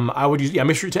would use, yeah,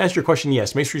 masonry, to answer your question,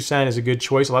 yes, masonry sand is a good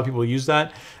choice. A lot of people use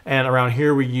that, and around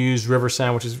here we use river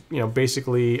sand, which is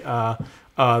basically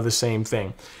the same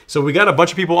thing. So we got a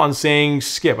bunch of people on saying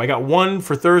skip. I got one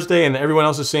for Thursday, and everyone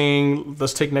else is saying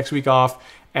let's take next week off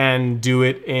and do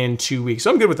it in 2 weeks.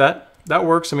 So I'm good with that. That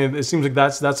works. I mean, it seems like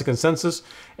that's a consensus,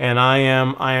 and I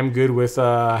am good with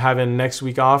having next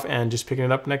week off and just picking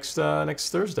it up next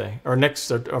Thursday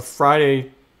or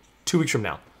Friday, 2 weeks from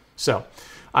now. So.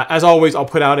 As always, I'll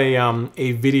put out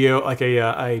a video, like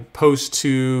a post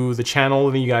to the channel,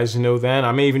 letting you guys know then.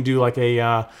 I may even do like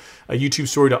a YouTube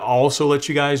story to also let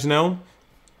you guys know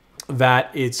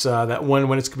that it's that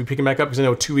when it's going to be picking back up, because I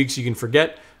know 2 weeks you can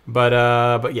forget, but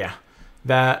yeah,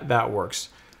 that works.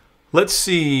 Let's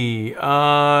see.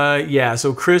 Yeah,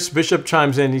 so Chris Bishop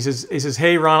chimes in. He says,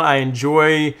 hey Ron, I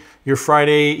enjoy your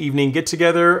Friday evening get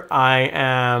together. I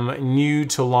am new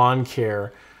to lawn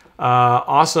care.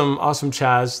 Awesome,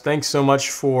 Chaz. Thanks so much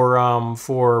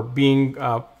for being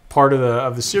part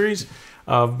of the series,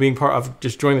 of being part of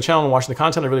just joining the channel and watching the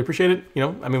content. I really appreciate it.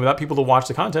 I mean, without people to watch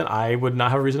the content, I would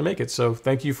not have a reason to make it. So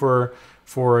thank you for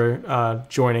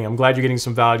joining. I'm glad you're getting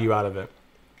some value out of it.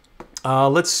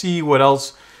 Let's see what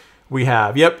else we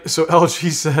have. Yep. So LG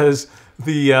says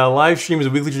the live stream is a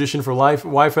weekly tradition for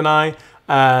wife and I.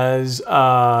 As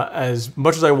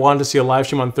much as I wanted to see a live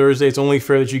stream on Thursday, it's only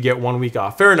fair that you get 1 week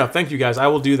off. Fair enough. Thank you guys. I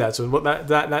will do that. So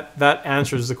that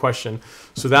answers the question.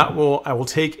 So I will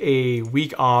take a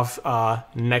week off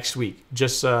next week,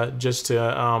 just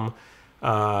to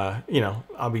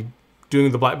I'll be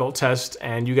doing the black belt test,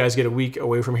 and you guys get a week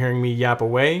away from hearing me yap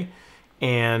away.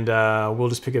 and we'll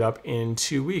just pick it up in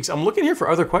 2 weeks. I'm looking here for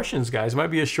other questions, guys. It might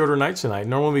be a shorter night tonight.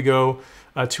 Normally we go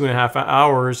 2.5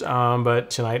 hours, but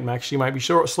tonight actually might be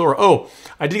slower. Oh,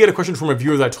 I did get a question from a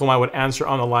viewer that I told him I would answer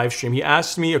on the live stream. He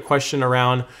asked me a question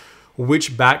around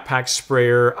which backpack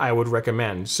sprayer I would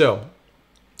recommend. So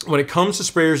when it comes to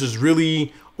sprayers, there's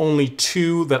really only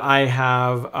two that I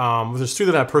have. There's three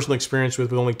that I have personal experience with,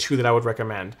 but only two that I would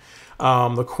recommend.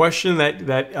 The question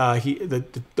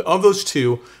of those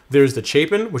two, there's the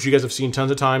Chapin, which you guys have seen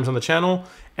tons of times on the channel,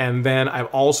 and then I've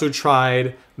also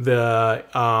tried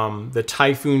the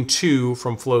Typhoon 2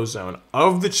 from FlowZone.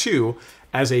 Of the two,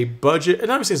 as a budget, and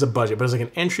not to say as a budget, but as like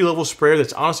an entry-level sprayer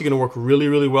that's honestly going to work really,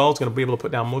 really well. It's going to be able to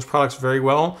put down most products very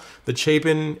well. The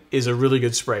Chapin is a really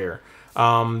good sprayer.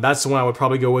 That's the one I would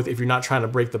probably go with if you're not trying to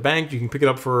break the bank. You can pick it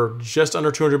up for just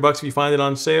under 200 bucks if you find it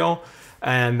on sale.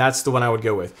 And that's the one I would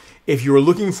go with. If you were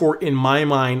looking for, in my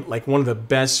mind, like one of the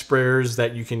best sprayers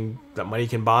that money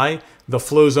can buy, the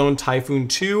FlowZone Typhoon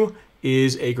 2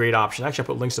 is a great option. Actually, I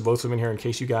put links to both of them in here in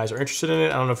case you guys are interested in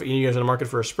it. I don't know if any of you guys are in the market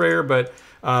for a sprayer, but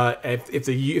if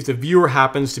the viewer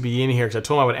happens to be in here, because I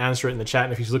told him I would answer it in the chat,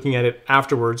 and if he's looking at it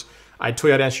afterwards, I told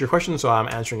you I'd answer your question, so I'm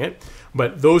answering it.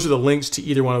 But those are the links to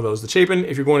either one of those. The Chapin,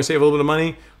 if you're going to save a little bit of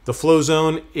money. The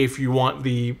FlowZone, if you want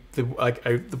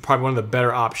probably one of the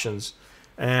better options.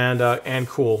 And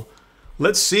cool.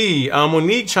 Let's see.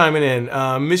 Monique chiming in.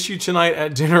 Miss you tonight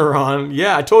at dinner, Ron.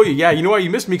 Yeah, I told you. Yeah, you know why you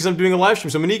missed me? Because I'm doing a live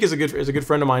stream. So Monique is a good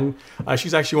friend of mine.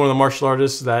 She's actually one of the martial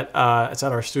artists that it's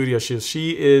at our studio.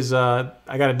 She is. I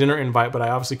got a dinner invite, but I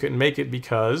obviously couldn't make it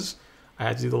because I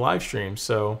had to do the live stream.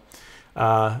 So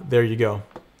there you go.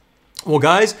 Well,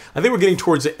 guys, I think we're getting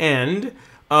towards the end.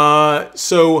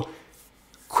 So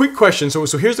quick question. So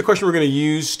here's the question we're going to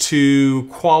use to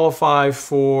qualify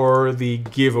for the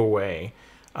giveaway.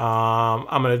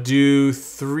 I'm going to do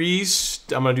three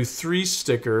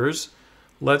stickers.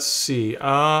 Let's see.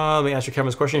 Let me answer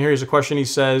Kevin's question. Here's a question. He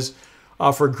says,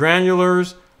 for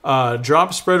granulars,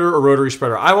 drop spreader or rotary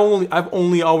spreader? I've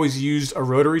only always used a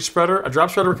rotary spreader. A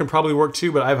drop spreader can probably work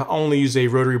too, but I've only used a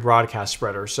rotary broadcast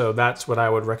spreader. So that's what I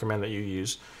would recommend that you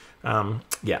use.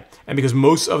 Yeah, and because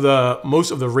most of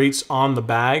the rates on the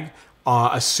bag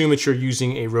assume that you're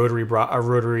using a rotary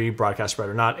broadcast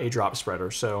spreader, not a drop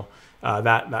spreader. So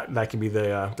that can be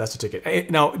that's the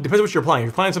ticket. Now it depends what you're applying. If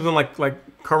you're applying something like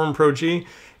Carbon Pro G,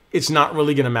 it's not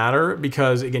really going to matter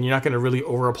because again you're not going to really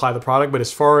over apply the product. But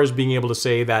as far as being able to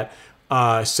say that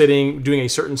doing a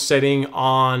certain setting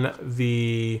on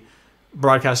the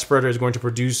broadcast spreader is going to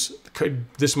produce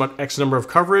this much X number of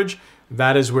coverage,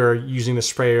 that is where using the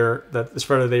spreader that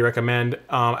they recommend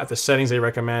at the settings they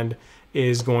recommend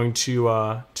is going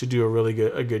to do a really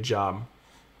good job.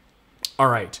 All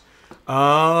right,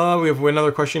 we have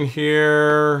another question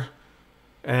here,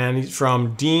 and he's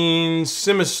from Dean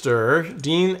Simister.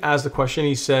 Dean asked the question.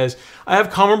 He says, "I have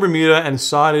common Bermuda and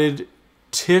sodded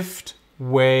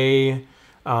Tiftway.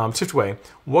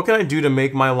 What can I do to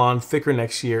make my lawn thicker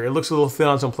next year? It looks a little thin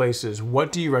on some places.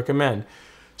 What do you recommend?"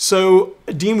 So,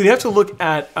 Dean, we'd have to look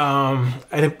at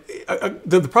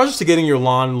the process to getting your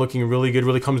lawn looking really good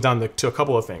really comes down to a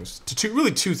couple of things.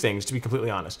 Two things, to be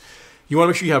completely honest. You want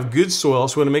to make sure you have good soil.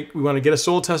 So we want to get a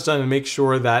soil test done and make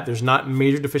sure that there's not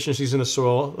major deficiencies in the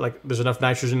soil, like there's enough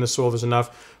nitrogen in the soil, there's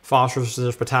enough phosphorus,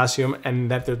 there's potassium,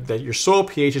 and that your soil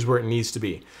pH is where it needs to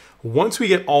be. Once we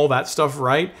get all that stuff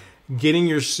right, getting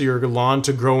your lawn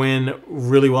to grow in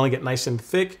really well and get nice and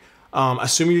thick,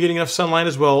 assuming you're getting enough sunlight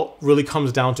as well, really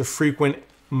comes down to frequent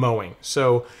mowing.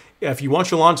 So if you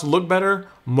want your lawn to look better,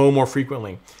 mow more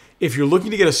frequently. If you're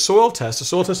looking to get a soil test, the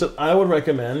soil test that I would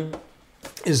recommend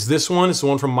is this one. It's the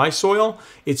one from My Soil.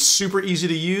 It's super easy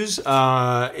to use.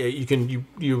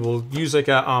 You will use like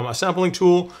a sampling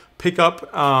tool, pick up,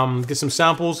 get some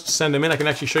samples, send them in. I can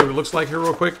actually show you what it looks like here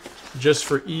real quick, just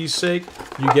for ease sake.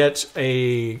 You get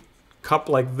a cup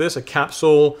like this, a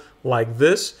capsule like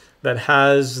this, that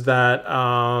has that,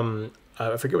 I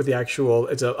forget what the actual,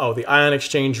 the ion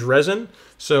exchange resin.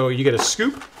 So you get a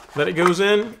scoop that it goes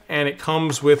in, and it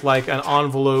comes with like an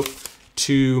envelope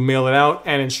to mail it out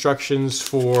and instructions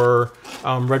for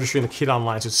registering the kit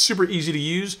online. So it's super easy to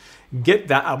use. Get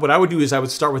that. What I would do is I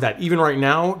would start with that. Even right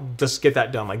now, just get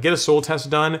that done. Like get a soil test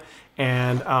done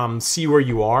and see where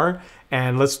you are.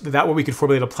 And that way we can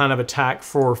formulate a plan of attack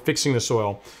for fixing the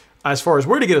soil. As far as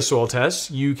where to get a soil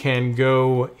test, you can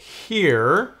go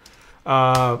here,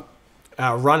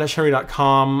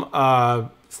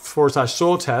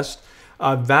 ron-henry.com/soil test.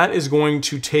 That is going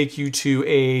to take you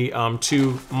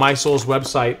to My Soil's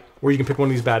website where you can pick one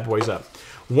of these bad boys up.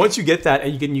 Once you get that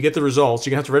and you get the results,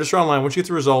 you're gonna have to register online. Once you get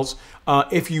the results,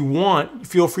 if you want,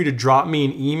 feel free to drop me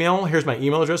an email. Here's my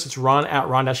email address. It's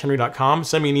ron@ron-henry.com.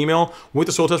 Send me an email with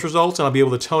the soil test results, and I'll be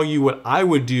able to tell you what I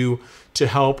would do to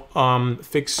help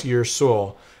fix your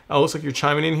soil. Oh, looks like you're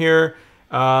chiming in here.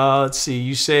 Let's see.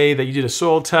 You say that you did a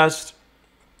soil test.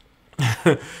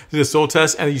 Did a soil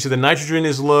test, and you said the nitrogen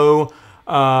is low,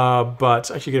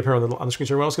 but actually get a pair on the screen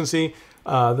so everyone else can see.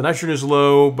 The nitrogen is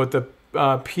low, but the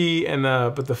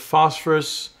the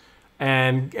phosphorus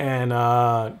and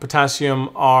potassium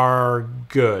are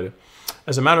good.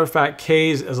 As a matter of fact,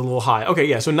 K is a little high. Okay,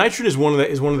 yeah. So nitrogen is one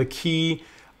of the key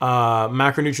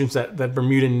macronutrients that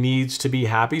Bermuda needs to be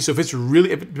happy. So if it's really,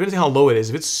 depending on how low it is,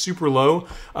 if it's super low,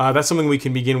 that's something we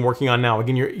can begin working on now.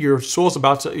 Again, your soil's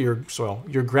about to,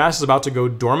 your grass is about to go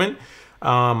dormant.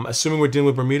 Assuming we're dealing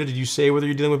with Bermuda, did you say whether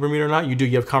you're dealing with Bermuda or not? You do.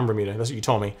 You have common Bermuda. That's what you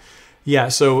told me. Yeah,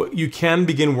 so you can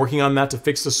begin working on that to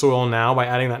fix the soil now by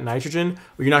adding that nitrogen,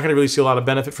 but you're not going to really see a lot of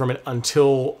benefit from it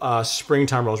until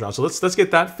springtime rolls around. So let's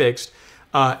get that fixed.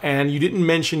 And you didn't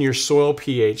mention your soil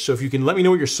pH, so if you can let me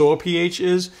know what your soil pH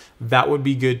is, that would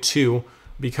be good too,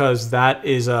 because that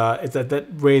is that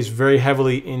weighs very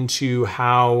heavily into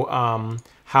how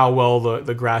well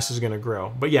the grass is going to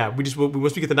grow. But yeah, once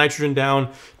we get the nitrogen down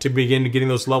to begin getting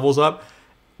those levels up.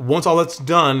 Once all that's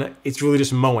done, it's really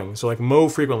just mowing. So like mow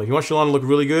frequently. If you want your lawn to look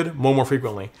really good, mow more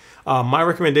frequently. My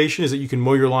recommendation is that you can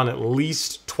mow your lawn at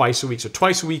least twice a week. So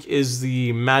twice a week is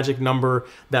the magic number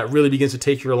that really begins to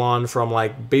take your lawn from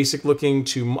like basic looking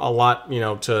to a lot,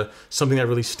 to something that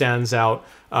really stands out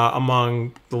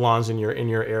among the lawns in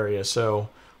your area. So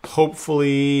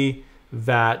hopefully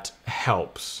that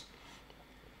helps.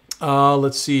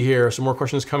 Let's see here. Some more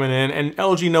questions coming in. And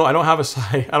LG, no, I don't have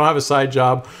a side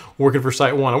job working for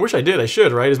Site One. I wish I did. I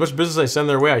should, right? As much business I send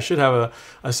their way, I should have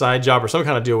a side job or some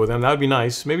kind of deal with them. That would be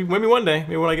nice. Maybe one day.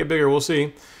 Maybe when I get bigger, we'll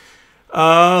see.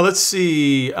 Let's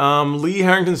see. Lee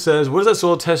Harrington says, "What does that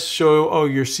soil test show? Oh,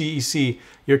 your CEC,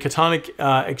 your cationic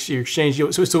your exchange."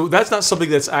 So that's not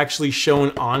something that's actually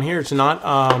shown on here. It's not.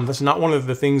 That's not one of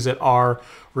the things that are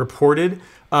reported.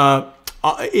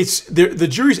 The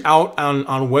jury's out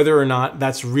on whether or not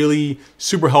that's really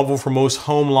super helpful for most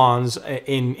home lawns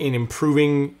in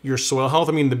improving your soil health.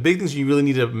 I mean, the big things you really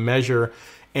need to measure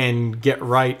and get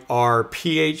right are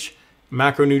pH,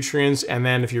 macronutrients, and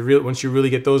then once you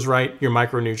really get those right, your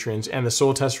micronutrients. And the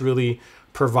soil test really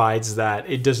provides that.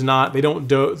 It does not. They don't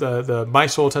do my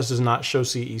soil test does not show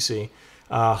CEC.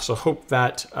 So hope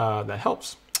that that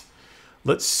helps.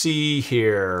 Let's see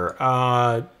here.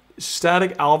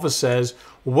 Static Alpha says,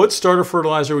 "What starter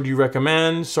fertilizer would you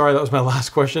recommend?" Sorry, that was my last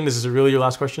question. This is really your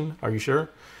last question? Are you sure?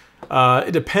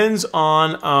 It depends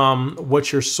on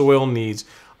what your soil needs.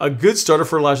 A good starter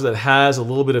fertilizer that has a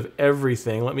little bit of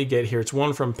everything. Let me get here. It's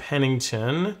one from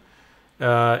Pennington.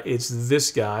 It's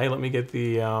this guy. Let me get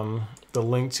the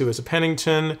link to it. It's a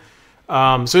Pennington.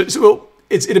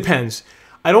 It depends.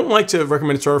 I don't like to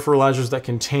recommend starter fertilizers that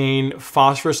contain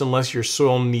phosphorus unless your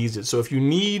soil needs it. So if you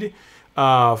need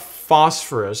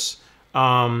phosphorus,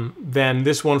 then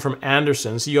this one from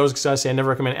Anderson's. You always say I never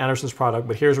recommend Anderson's product,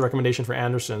 but here's a recommendation for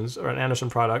Anderson's, or an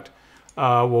Anderson product.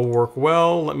 Will work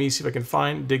well. Let me see if I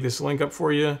can dig this link up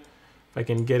for you. If I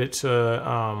can get it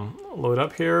to load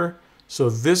up here. So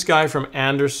this guy from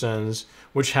Anderson's,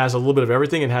 which has a little bit of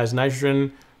everything, it has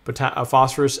nitrogen,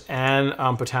 phosphorus, and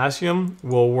potassium,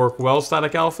 will work well.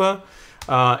 Static Alpha.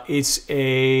 It's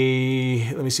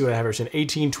a, let me see what I have here. It's an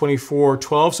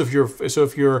 18-24-12. So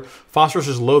if your phosphorus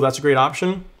is low, that's a great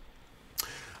option.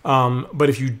 But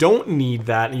if you don't need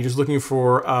that and you're just looking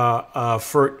for a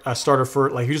starter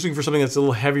fert, like you're just looking for something that's a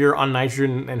little heavier on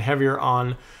nitrogen and heavier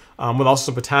on with also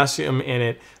some potassium in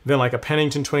it, then like a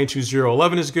Pennington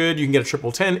 22-011 is good. You can get a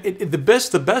 10-10.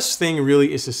 The best thing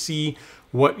really is to see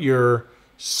what your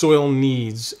soil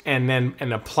needs and then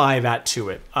apply that to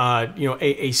it.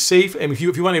 A safe, and if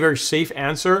you want a very safe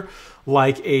answer,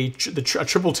 like a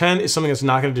 10-10 is something that's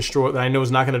not going to destroy, that I know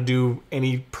is not going to do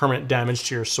any permanent damage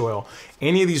to your soil.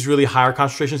 Any of these really higher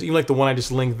concentrations, even like the one I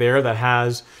just linked there that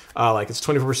has like it's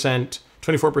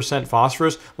 24%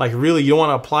 phosphorus, like really you don't want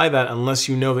to apply that unless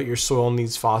you know that your soil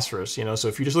needs phosphorus. So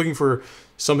if you're just looking for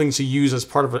something to use as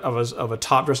part of a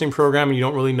top dressing program and you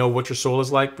don't really know what your soil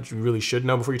is like, but you really should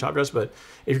know before you top dress, but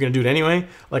if you're going to do it anyway,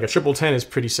 like a 10-10 is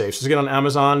pretty safe. So just get on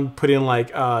Amazon, put in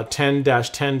like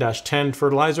 10-10-10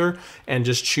 fertilizer and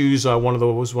just choose one of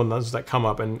those that come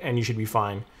up and you should be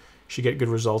fine. should get good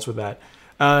results with that.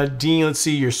 Dean, let's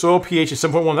see, your soil pH is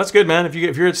 7.1. That's good, man. If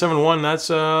you're at 7.1,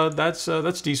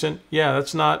 that's decent. Yeah,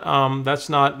 that's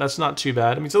not too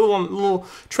bad. I mean, it's a little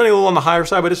trending a little on the higher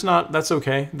side, but it's not. That's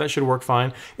okay. That should work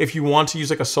fine. If you want to use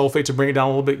like a sulfate to bring it down a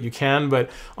little bit, you can. But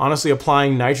honestly,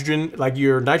 applying nitrogen, like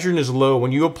your nitrogen is low.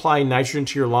 When you apply nitrogen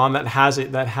to your lawn, that has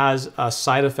a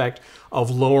side effect of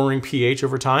lowering pH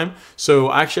over time.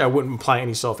 So actually, I wouldn't apply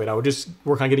any sulfate. I would just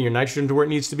work on getting your nitrogen to where it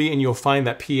needs to be, and you'll find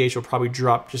that pH will probably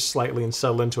drop just slightly and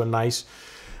settle into a nice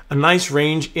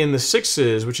range in the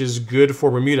 6s, which is good for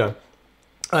Bermuda.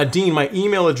 Dean, my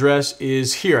email address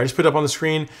is here. I just put it up on the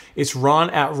screen. It's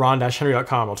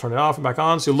ron@ron-henry.com. I'll turn it off and back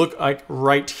on. So look like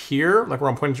right here, like where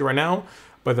I'm pointing to right now,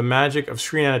 by the magic of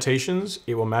screen annotations,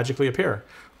 it will magically appear.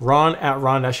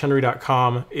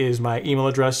 ron@ron-henry.com is my email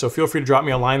address. So feel free to drop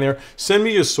me a line there. Send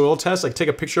me a soil test, like take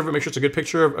a picture of it, make sure it's a good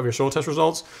picture of your soil test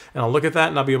results, and I'll look at that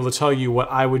and I'll be able to tell you what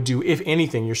I would do, if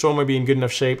anything. Your soil might be in good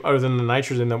enough shape other than the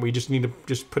nitrogen that we just need to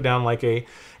just put down like a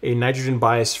nitrogen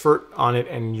bias fert on it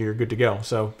and you're good to go.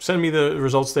 So send me the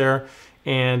results there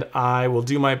and I will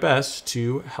do my best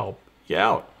to help you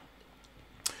out.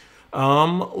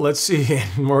 Let's see.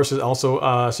 Morris is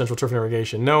also Central Turf and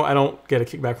Irrigation. No, I don't get a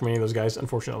kickback from any of those guys,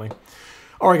 unfortunately.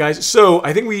 All right, guys. So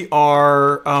I think we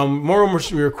are. Moro,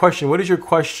 your question. What is your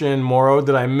question, Moro?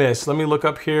 Did I miss? Let me look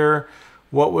up here.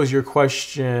 What was your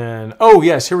question? Oh,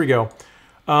 yes. Here we go.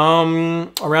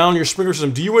 Around your sprinkler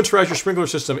system. Do you winterize your sprinkler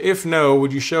system? If no,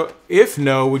 would you show? If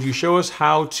no, would you show us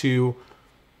how to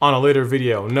on a later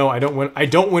video? No, I don't. I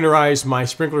don't winterize my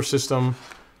sprinkler system.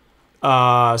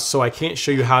 So I can't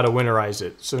show you how to winterize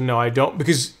it. So no, I don't,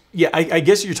 because yeah, I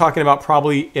guess you're talking about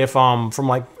probably if from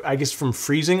like, I guess from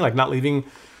freezing, like not leaving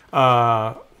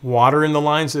water in the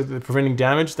lines, preventing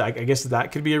damage. I guess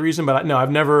that could be a reason. But no, I've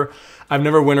never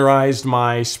winterized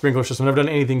my sprinkler system. I've never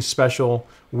done anything special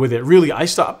with it. Really, I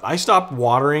stopped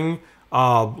watering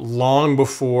long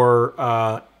before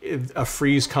a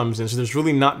freeze comes in. So there's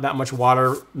really not that much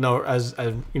water, as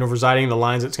you know, residing in the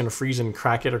lines that's going to freeze and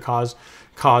crack it or cause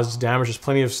damage. There's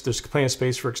plenty of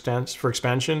space for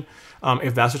expansion,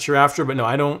 if that's what you're after. But no,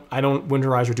 I don't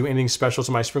winterize or do anything special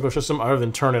to my sprinkler system other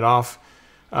than turn it off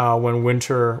when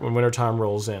winter time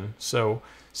rolls in. So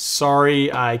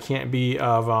sorry, I can't be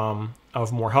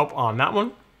of more help on that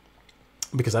one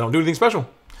because I don't do anything special.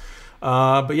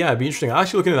 But yeah, it'd be interesting. I'll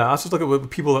actually look into that. I'll just look at what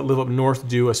people that live up north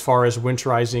do as far as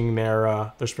winterizing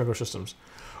their sprinkler systems.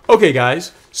 Okay,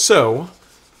 guys. So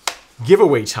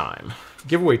giveaway time.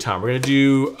 We're going to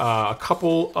do a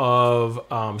couple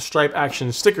of stripe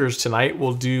action stickers tonight.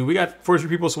 We got 43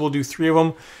 people, so we'll do 3 of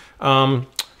them.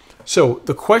 So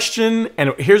the question,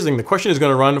 and here's the thing, the question is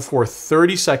going to run for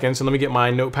 30 seconds. And let me get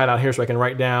my notepad out here so I can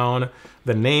write down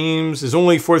the names. There's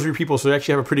only 43 people, so they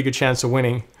actually have a pretty good chance of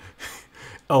winning.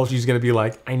 LG's going to be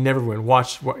like, I never win.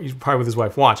 Watch. He's probably with his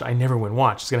wife. Watch. I never win.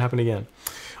 Watch. It's going to happen again.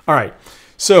 All right.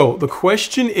 So the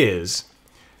question is,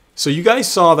 so you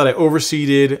guys saw that I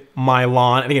overseeded my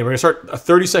lawn. And again, we're going to start a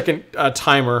 30-second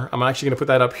timer. I'm actually going to put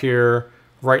that up here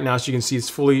right now so you can see it's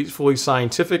fully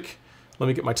scientific. Let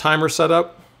me get my timer set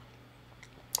up.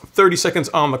 30 seconds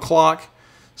on the clock,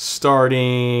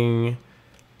 starting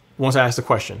once I ask the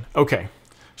question. Okay.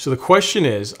 So the question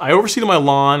is, I overseeded my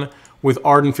lawn with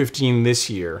Arden 15 this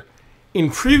year.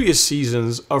 In previous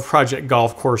seasons of Project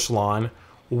Golf Course Lawn,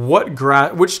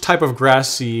 which type of grass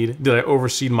seed did I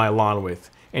overseed my lawn with?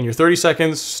 And your 30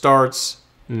 seconds starts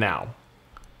now.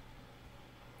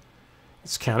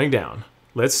 It's counting down.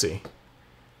 Let's see.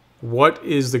 What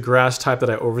is the grass type that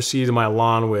I overseeded my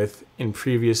lawn with in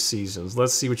previous seasons?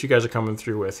 Let's see what you guys are coming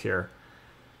through with here.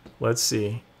 Let's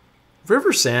see.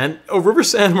 River sand. Oh, river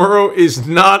sand, Murrow, is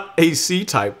not a C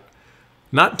type.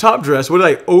 Not top dress. What did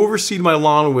I overseed my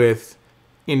lawn with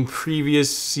in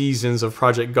previous seasons of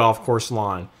Project Golf Course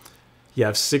Lawn? You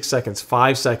have 6 seconds,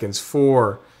 5 seconds,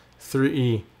 4,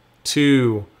 3,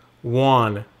 2,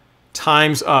 1.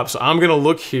 Time's up. So I'm going to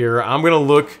look here. I'm going to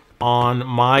look on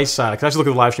my side. I can actually look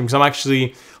at the live stream because I'm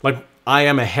actually, like, I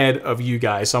am ahead of you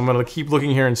guys. So I'm going to keep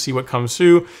looking here and see what comes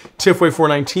through. Tiffway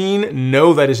 419.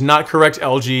 No, that is not correct,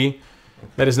 LG.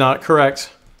 That is not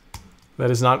correct.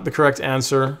 That is not the correct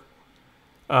answer.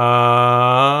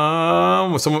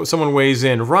 Someone weighs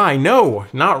in. Rye. No,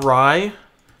 not rye.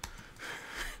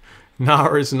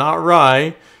 No, it's not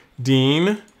rye.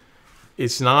 Dean.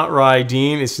 It's not rye.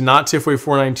 Dean. It's not Tiffway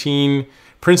 419.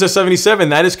 Princess 77.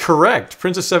 That is correct.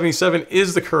 Princess 77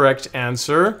 is the correct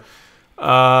answer.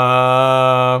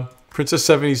 Princess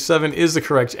 77 is the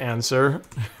correct answer.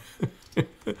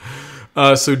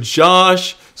 So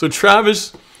Josh. So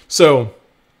Travis. So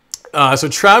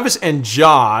Travis and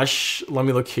Josh, let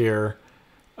me look here.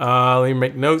 Let me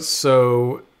make notes.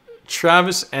 So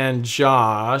Travis and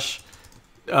Josh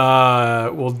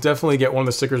will definitely get one of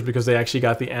the stickers because they actually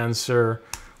got the answer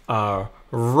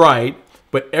right.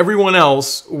 But everyone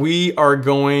else, we're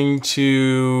going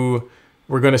to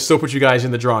still put you guys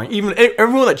in the drawing. Even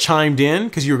everyone that chimed in,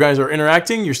 because you guys are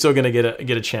interacting, you're still gonna get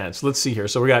a chance. Let's see here.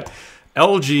 So we got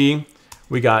LG,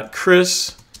 we got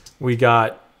Chris, we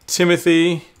got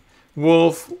Timothy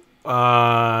Wolf.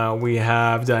 We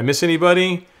have, did I miss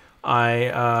anybody?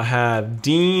 I have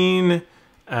Dean.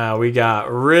 We got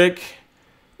Rick.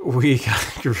 We got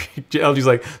LG's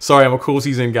like, sorry, I'm a cool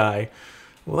season guy.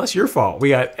 Well, that's your fault. We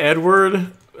got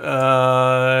Edward. We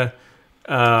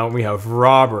have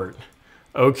Robert.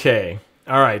 Okay.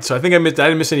 All right. So I think I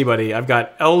didn't miss anybody. I've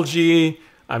got LG.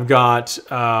 I've got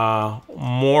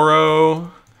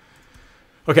Moro.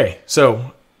 Okay.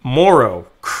 So Moro,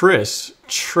 Chris,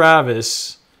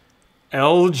 Travis,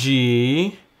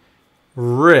 LG,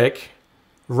 Rick,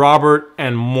 Robert,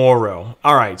 and Moro.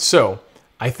 All right. So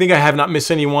I think I have not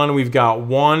missed anyone. We've got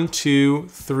 1, 2,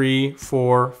 3,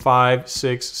 4, 5,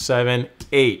 6, 7,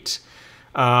 8.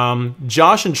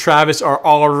 Josh and Travis are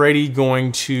already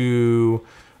going to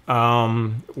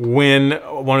win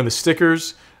one of the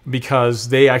stickers because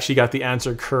they actually got the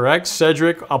answer correct.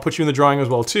 Cedric, I'll put you in the drawing as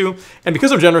well too. And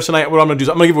because I'm generous tonight, what I'm going to do is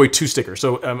I'm going to give away 2 stickers.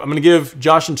 So I'm going to give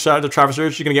Josh and Travis, you're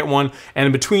going to get one.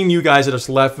 And between you guys that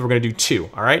are left, we're going to do 2.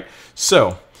 All right.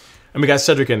 So, and we got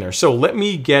Cedric in there. So let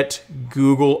me get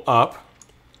Google up,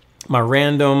 my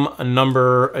random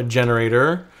number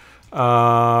generator.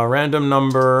 Random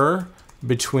number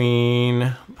between,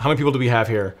 how many people do we have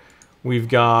here? We've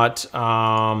got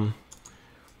 1,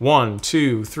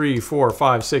 2, 3, 4,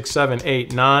 5, 6, 7,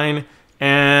 8, 9,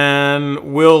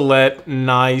 and we'll let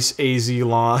nice AZ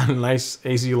Lawn, nice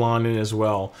AZ Lawn in as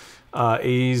well.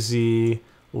 AZ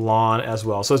Lawn as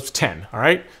well. So it's 10. All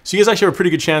right. So you guys actually have a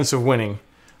pretty good chance of winning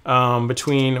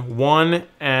between 1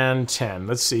 and 10.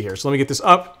 Let's see here. So let me get this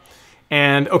up.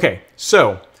 And okay,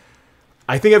 so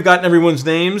I think I've gotten everyone's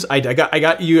names. I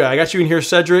got you in here,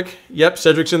 Cedric. Yep,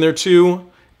 Cedric's in there too.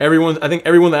 I think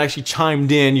everyone that actually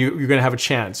chimed in, you're gonna have a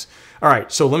chance. All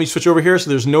right, so let me switch over here so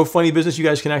there's no funny business. You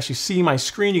guys can actually see my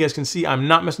screen. You guys can see I'm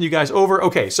not messing you guys over.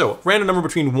 Okay, so random number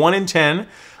between 1 and 10.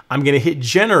 I'm gonna hit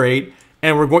generate,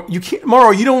 and we're going. You can't, Mauro.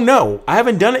 You don't know. I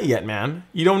haven't done it yet, man.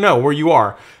 You don't know where you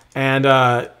are. And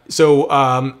actually,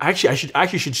 I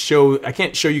should show. I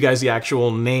can't show you guys the actual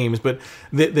names, but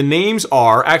the names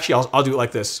are actually. I'll do it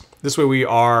like this. This way we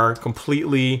are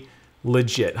completely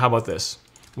legit. How about this?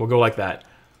 We'll go like that.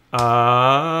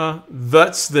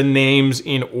 That's the names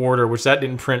in order, which that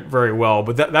didn't print very well,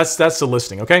 but that's the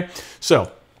listing. Okay,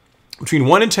 so between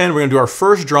 1 and 10, we're gonna do our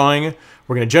first drawing.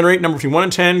 We're gonna generate number between 1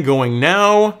 and 10 going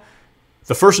now.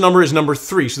 The first number is number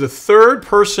 3. So the third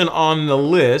person on the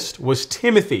list was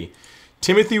Timothy.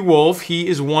 Timothy Wolf, he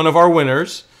is one of our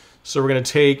winners. So we're gonna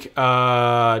take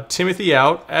Timothy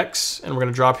out, X, and we're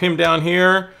gonna drop him down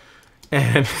here.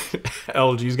 And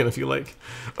LG is gonna feel like,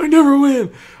 I never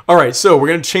win. All right, so we're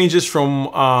gonna change this from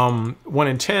 1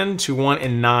 and 10 to 1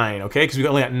 and 9, okay? Because we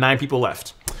only got 9 people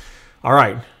left. All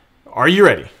right, are you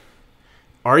ready?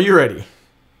 Are you ready?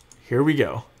 Here we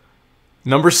go.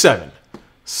 Number 7.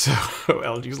 So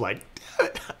LG's like,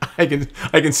 I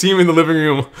can see him in the living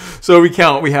room. So we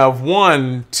count. We have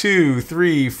 1, 2,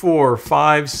 3, 4,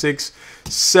 5, 6,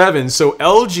 7. So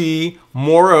LG,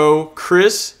 Moro,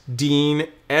 Chris, Dean,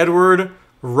 Edward,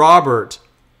 Robert.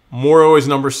 Moro is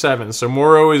number 7. So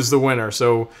Moro is the winner.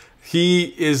 So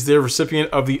he is the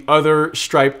recipient of the other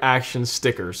Stripe Action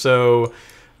sticker. So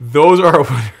those are our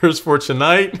winners for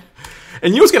tonight.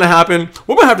 And you know what's going to happen? What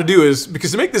we're going to have to do is, because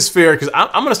to make this fair, because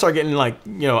I'm going to start getting like,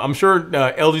 I'm sure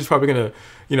LG's probably going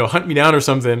to, hunt me down or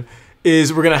something,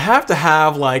 is we're going to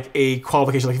have like a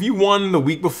qualification. Like if you won the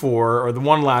week before or the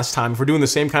one last time, if we're doing the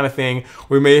same kind of thing,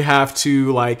 we may have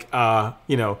to like,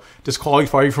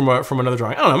 disqualify you from another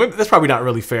drawing. I don't know. Maybe that's probably not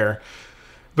really fair.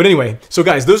 But anyway, so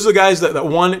guys, those are the guys that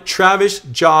won. Travis,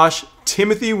 Josh,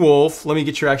 Timothy Wolf. Let me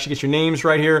get your names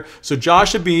right here. So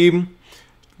Josh Habib,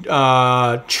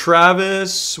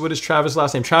 Travis, what is Travis'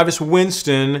 last name? Travis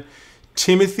Winston,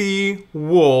 Timothy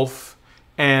Wolf,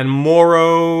 and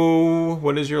Moro,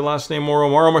 what is your last name?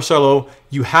 Moro Marcelo.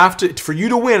 You have to, for you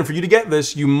to win, for you to get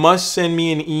this, you must send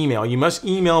me an email. You must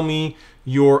email me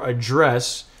your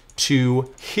address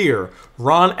to here,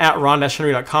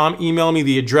 ron@ron-henry.com. Email me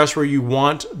the address where you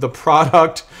want the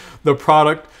product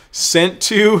sent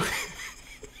to.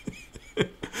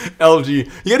 LG, you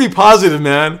gotta be positive,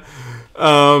 man.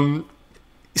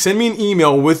 Send me an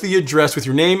email with the address, with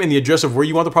your name and the address of where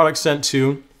you want the product sent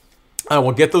to. I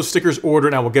will get those stickers ordered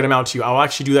and I will get them out to you. I'll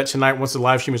actually do that tonight once the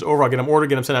live stream is over. I'll get them ordered,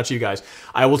 get them sent out to you guys.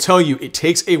 I will tell you, it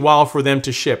takes a while for them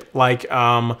to ship. Like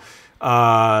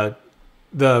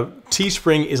the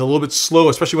Teespring is a little bit slow,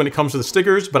 especially when it comes to the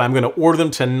stickers, but I'm going to order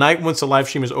them tonight once the live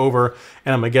stream is over,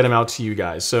 and I'm going to get them out to you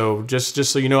guys. So just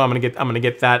so you know, I'm going to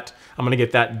get that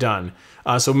done.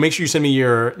 So make sure you send me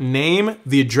your name,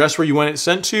 the address where you want it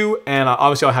sent to, and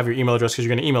obviously I'll have your email address because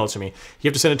you're going to email it to me. You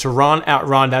have to send it to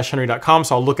ron@ron-henry.com,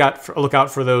 so I'll look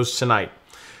out for those tonight.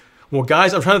 Well,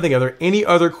 guys, I'm trying to think, are there any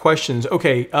other questions?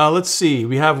 Okay, let's see.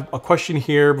 We have a question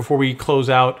here before we close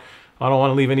out. I don't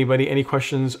want to leave any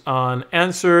questions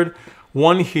unanswered.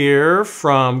 One here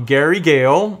from Gary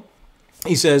Gale.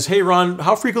 He says, hey, Ron,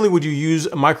 how frequently would you use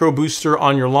a micro booster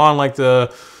on your lawn like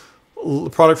the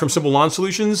product from Simple Lawn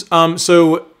Solutions?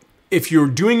 So if you're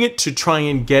doing it to try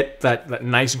and get that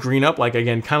nice green up, like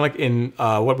again, kind of like in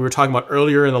what we were talking about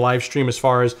earlier in the live stream, as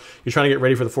far as you're trying to get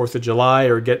ready for the 4th of July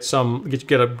or get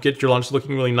your launch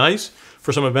looking really nice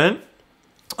for some event,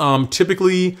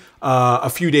 typically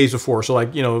a few days before. So like,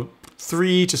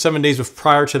 3 to 7 days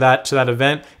prior to that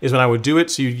event is when I would do it.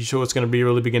 So you show it's going to be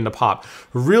really begin to pop.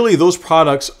 Really, those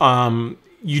products,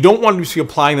 you don't want to be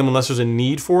applying them unless there's a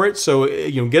need for it. So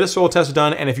get a soil test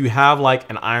done, and if you have like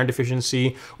an iron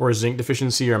deficiency or a zinc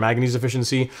deficiency or a manganese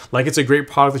deficiency, like it's a great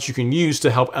product that you can use to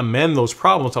help amend those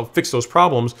problems, help fix those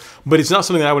problems. But it's not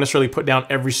something that I would necessarily put down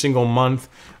every single month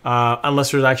unless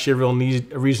there's actually a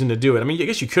reason to do it. I mean, I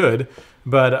guess you could.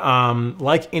 But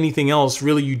like anything else,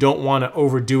 really, you don't want to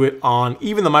overdo it on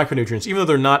even the micronutrients, even though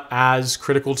they're not as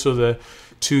critical to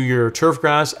your turf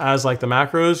grass as like the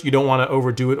macros. You don't want to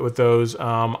overdo it with those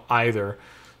either.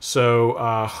 So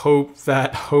hope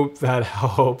that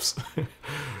helps.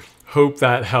 Hope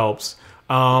that helps.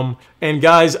 And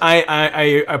guys,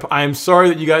 I'm sorry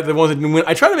that you guys the ones that didn't win.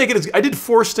 I try to make it. I did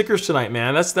 4 stickers tonight,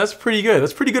 man. That's pretty good.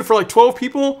 That's pretty good for like 12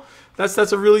 people. That's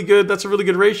a really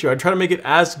good ratio. I try to make it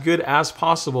as good as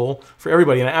possible for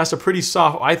everybody. And I asked I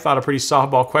thought a pretty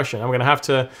softball question. I'm gonna have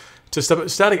to step up.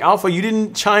 Static Alpha, you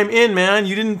didn't chime in, man.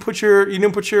 You didn't put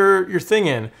your thing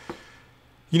in.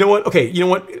 You know what? Okay, you know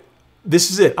what? This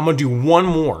is it. I'm gonna do one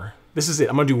more. This is it.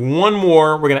 I'm gonna do one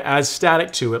more. We're gonna add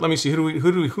Static to it. Let me see.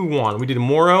 Who won? We did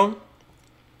Moro.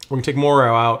 We're gonna take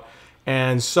Moro out,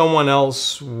 and someone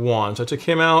else won. So I took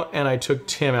him out, and I took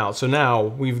Tim out. So now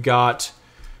we've got.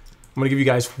 I'm gonna give you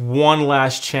guys one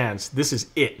last chance. This is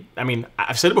it. I mean,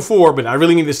 I've said it before, but I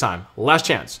really mean this time. Last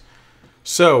chance.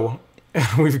 So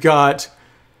we've got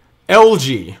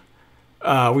LG.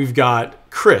 We've got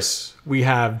Chris. We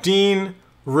have Dean,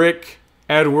 Rick,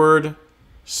 Edward,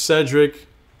 Cedric,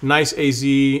 Nice AZ,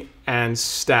 and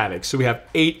Static. So we have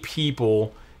 8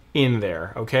 people in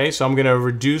there. Okay, so I'm gonna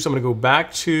reduce. I'm gonna go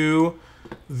back to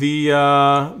the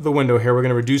window here. We're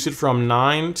gonna reduce it from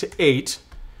 9 to 8.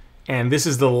 And this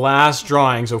is the last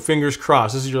drawing, so fingers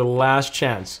crossed. This is your last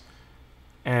chance.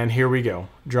 And here we go.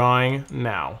 Drawing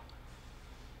now.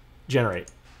 Generate.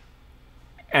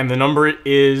 And the number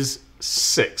is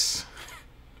 6.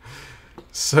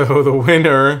 So the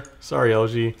winner, sorry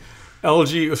LG.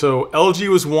 So LG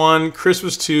was 1, Chris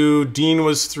was 2, Dean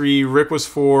was 3, Rick was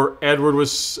 4, Edward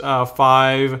was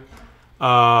 5,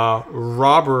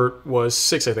 Robert was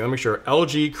 6, I think. Let me make sure.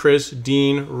 LG, Chris,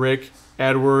 Dean, Rick,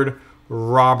 Edward,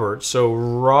 Robert. So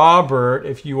Robert,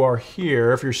 if you are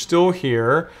here, if you're still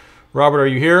here, Robert, are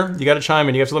you here? You got to chime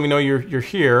in. You have to let me know you're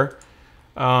here.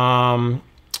 Definitely,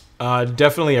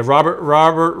 Robert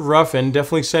Ruffin.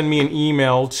 Definitely send me an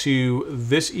email to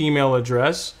this email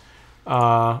address,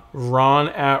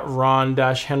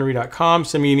 ron@ron-henry.com.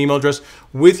 Send me an email address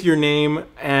with your name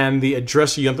and the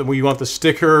address where you want the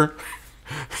sticker.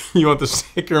 You want the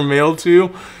sticker mailed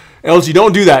to. LG,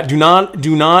 don't do that. Do not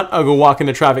go walk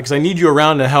into traffic, because I need you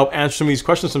around to help answer some of these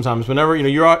questions sometimes. Whenever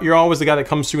you're always the guy that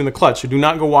comes through in the clutch. So do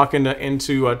not go walk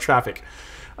into traffic.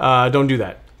 Don't do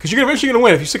that, because you're eventually going to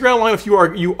win. If you stick around long enough,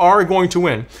 you are going to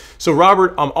win. So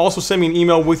Robert, also send me an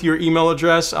email with your email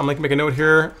address. I'm going to make a note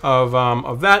here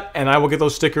of that, and I will get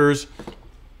those stickers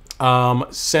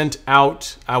sent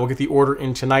out. I will get the order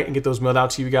in tonight and get those mailed out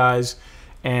to you guys,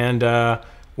 and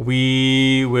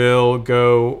we will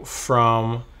go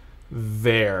from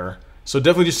there. So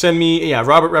definitely just send me,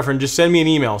 Robert Referen, just send me an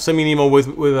email. Send me an email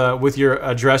with your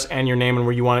address and your name and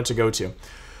where you want it to go to.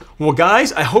 Well,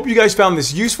 guys, I hope you guys found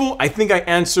this useful. I think I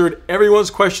answered everyone's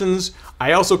questions.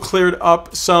 I also cleared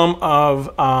up some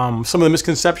of the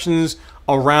misconceptions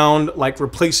around like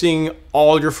replacing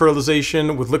all your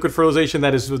fertilization with liquid fertilization.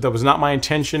 That was not my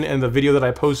intention in the video that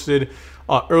I posted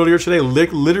earlier today.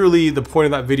 Literally, the point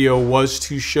of that video was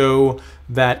to show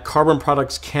that carbon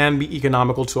products can be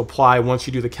economical to apply once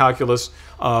you do the calculus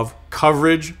of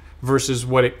coverage versus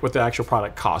what the actual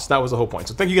product costs. That was the whole point.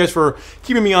 So thank you guys for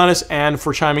keeping me honest and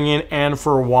for chiming in and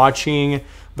for watching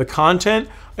the content.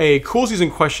 A cool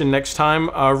season question next time,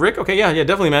 Rick. Okay, yeah,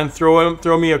 definitely, man.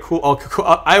 Throw me a cool. I'll come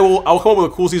up with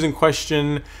a cool season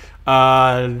question.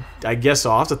 I guess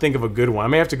I'll have to think of a good one. I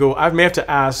may have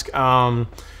to ask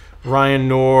Ryan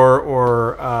Knorr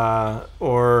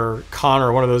or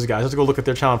Connor, one of those guys. I have to go look at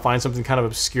their channel and find something kind of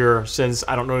obscure, since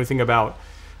I don't know anything about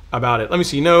it. Let me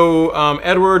see. No,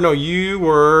 Edward. No, you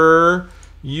were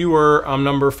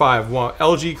number 5. Well,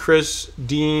 LG, Chris,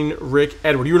 Dean, Rick,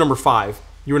 Edward. You were number 5.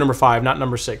 You were number 5, not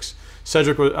number 6.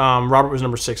 Cedric was Robert was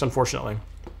number 6, unfortunately.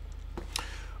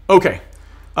 Okay.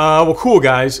 Well, cool,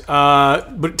 guys.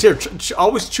 But here,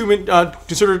 always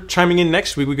consider chiming in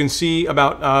next week. We can see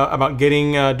about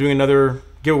getting doing another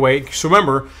giveaway. So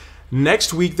remember,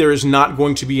 next week there is not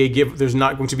going to be a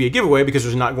giveaway because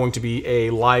there's not going to be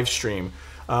a live stream.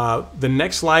 The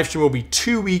next live stream will be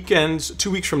 2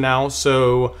 weeks from now.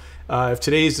 So if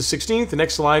today is the 16th, the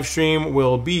next live stream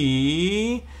will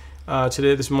be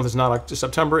today. This month is not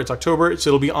September; it's October. So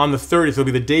it'll be on the 30th. It'll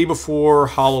be the day before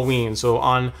Halloween. So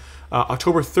on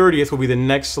October 30th will be the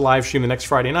next live stream, the next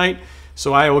Friday night.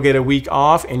 So I will get a week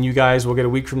off, and you guys will get a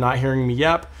week from not hearing me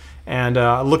yap. And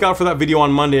look out for that video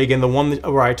on Monday, again, the one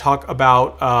where I talk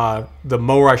about the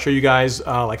mower. I show you guys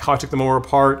like how I took the mower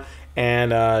apart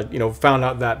and found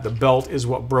out that the belt is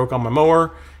what broke on my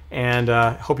mower. And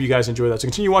hope you guys enjoy that. So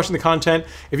continue watching the content.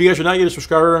 If you guys are not yet a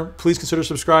subscriber, please consider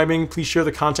subscribing. Please share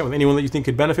the content with anyone that you think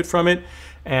could benefit from it.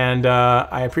 And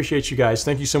I appreciate you guys.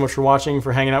 Thank you so much for watching,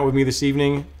 for hanging out with me this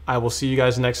evening. I will see you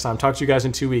guys next time. Talk to you guys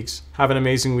in 2 weeks. Have an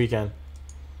amazing weekend.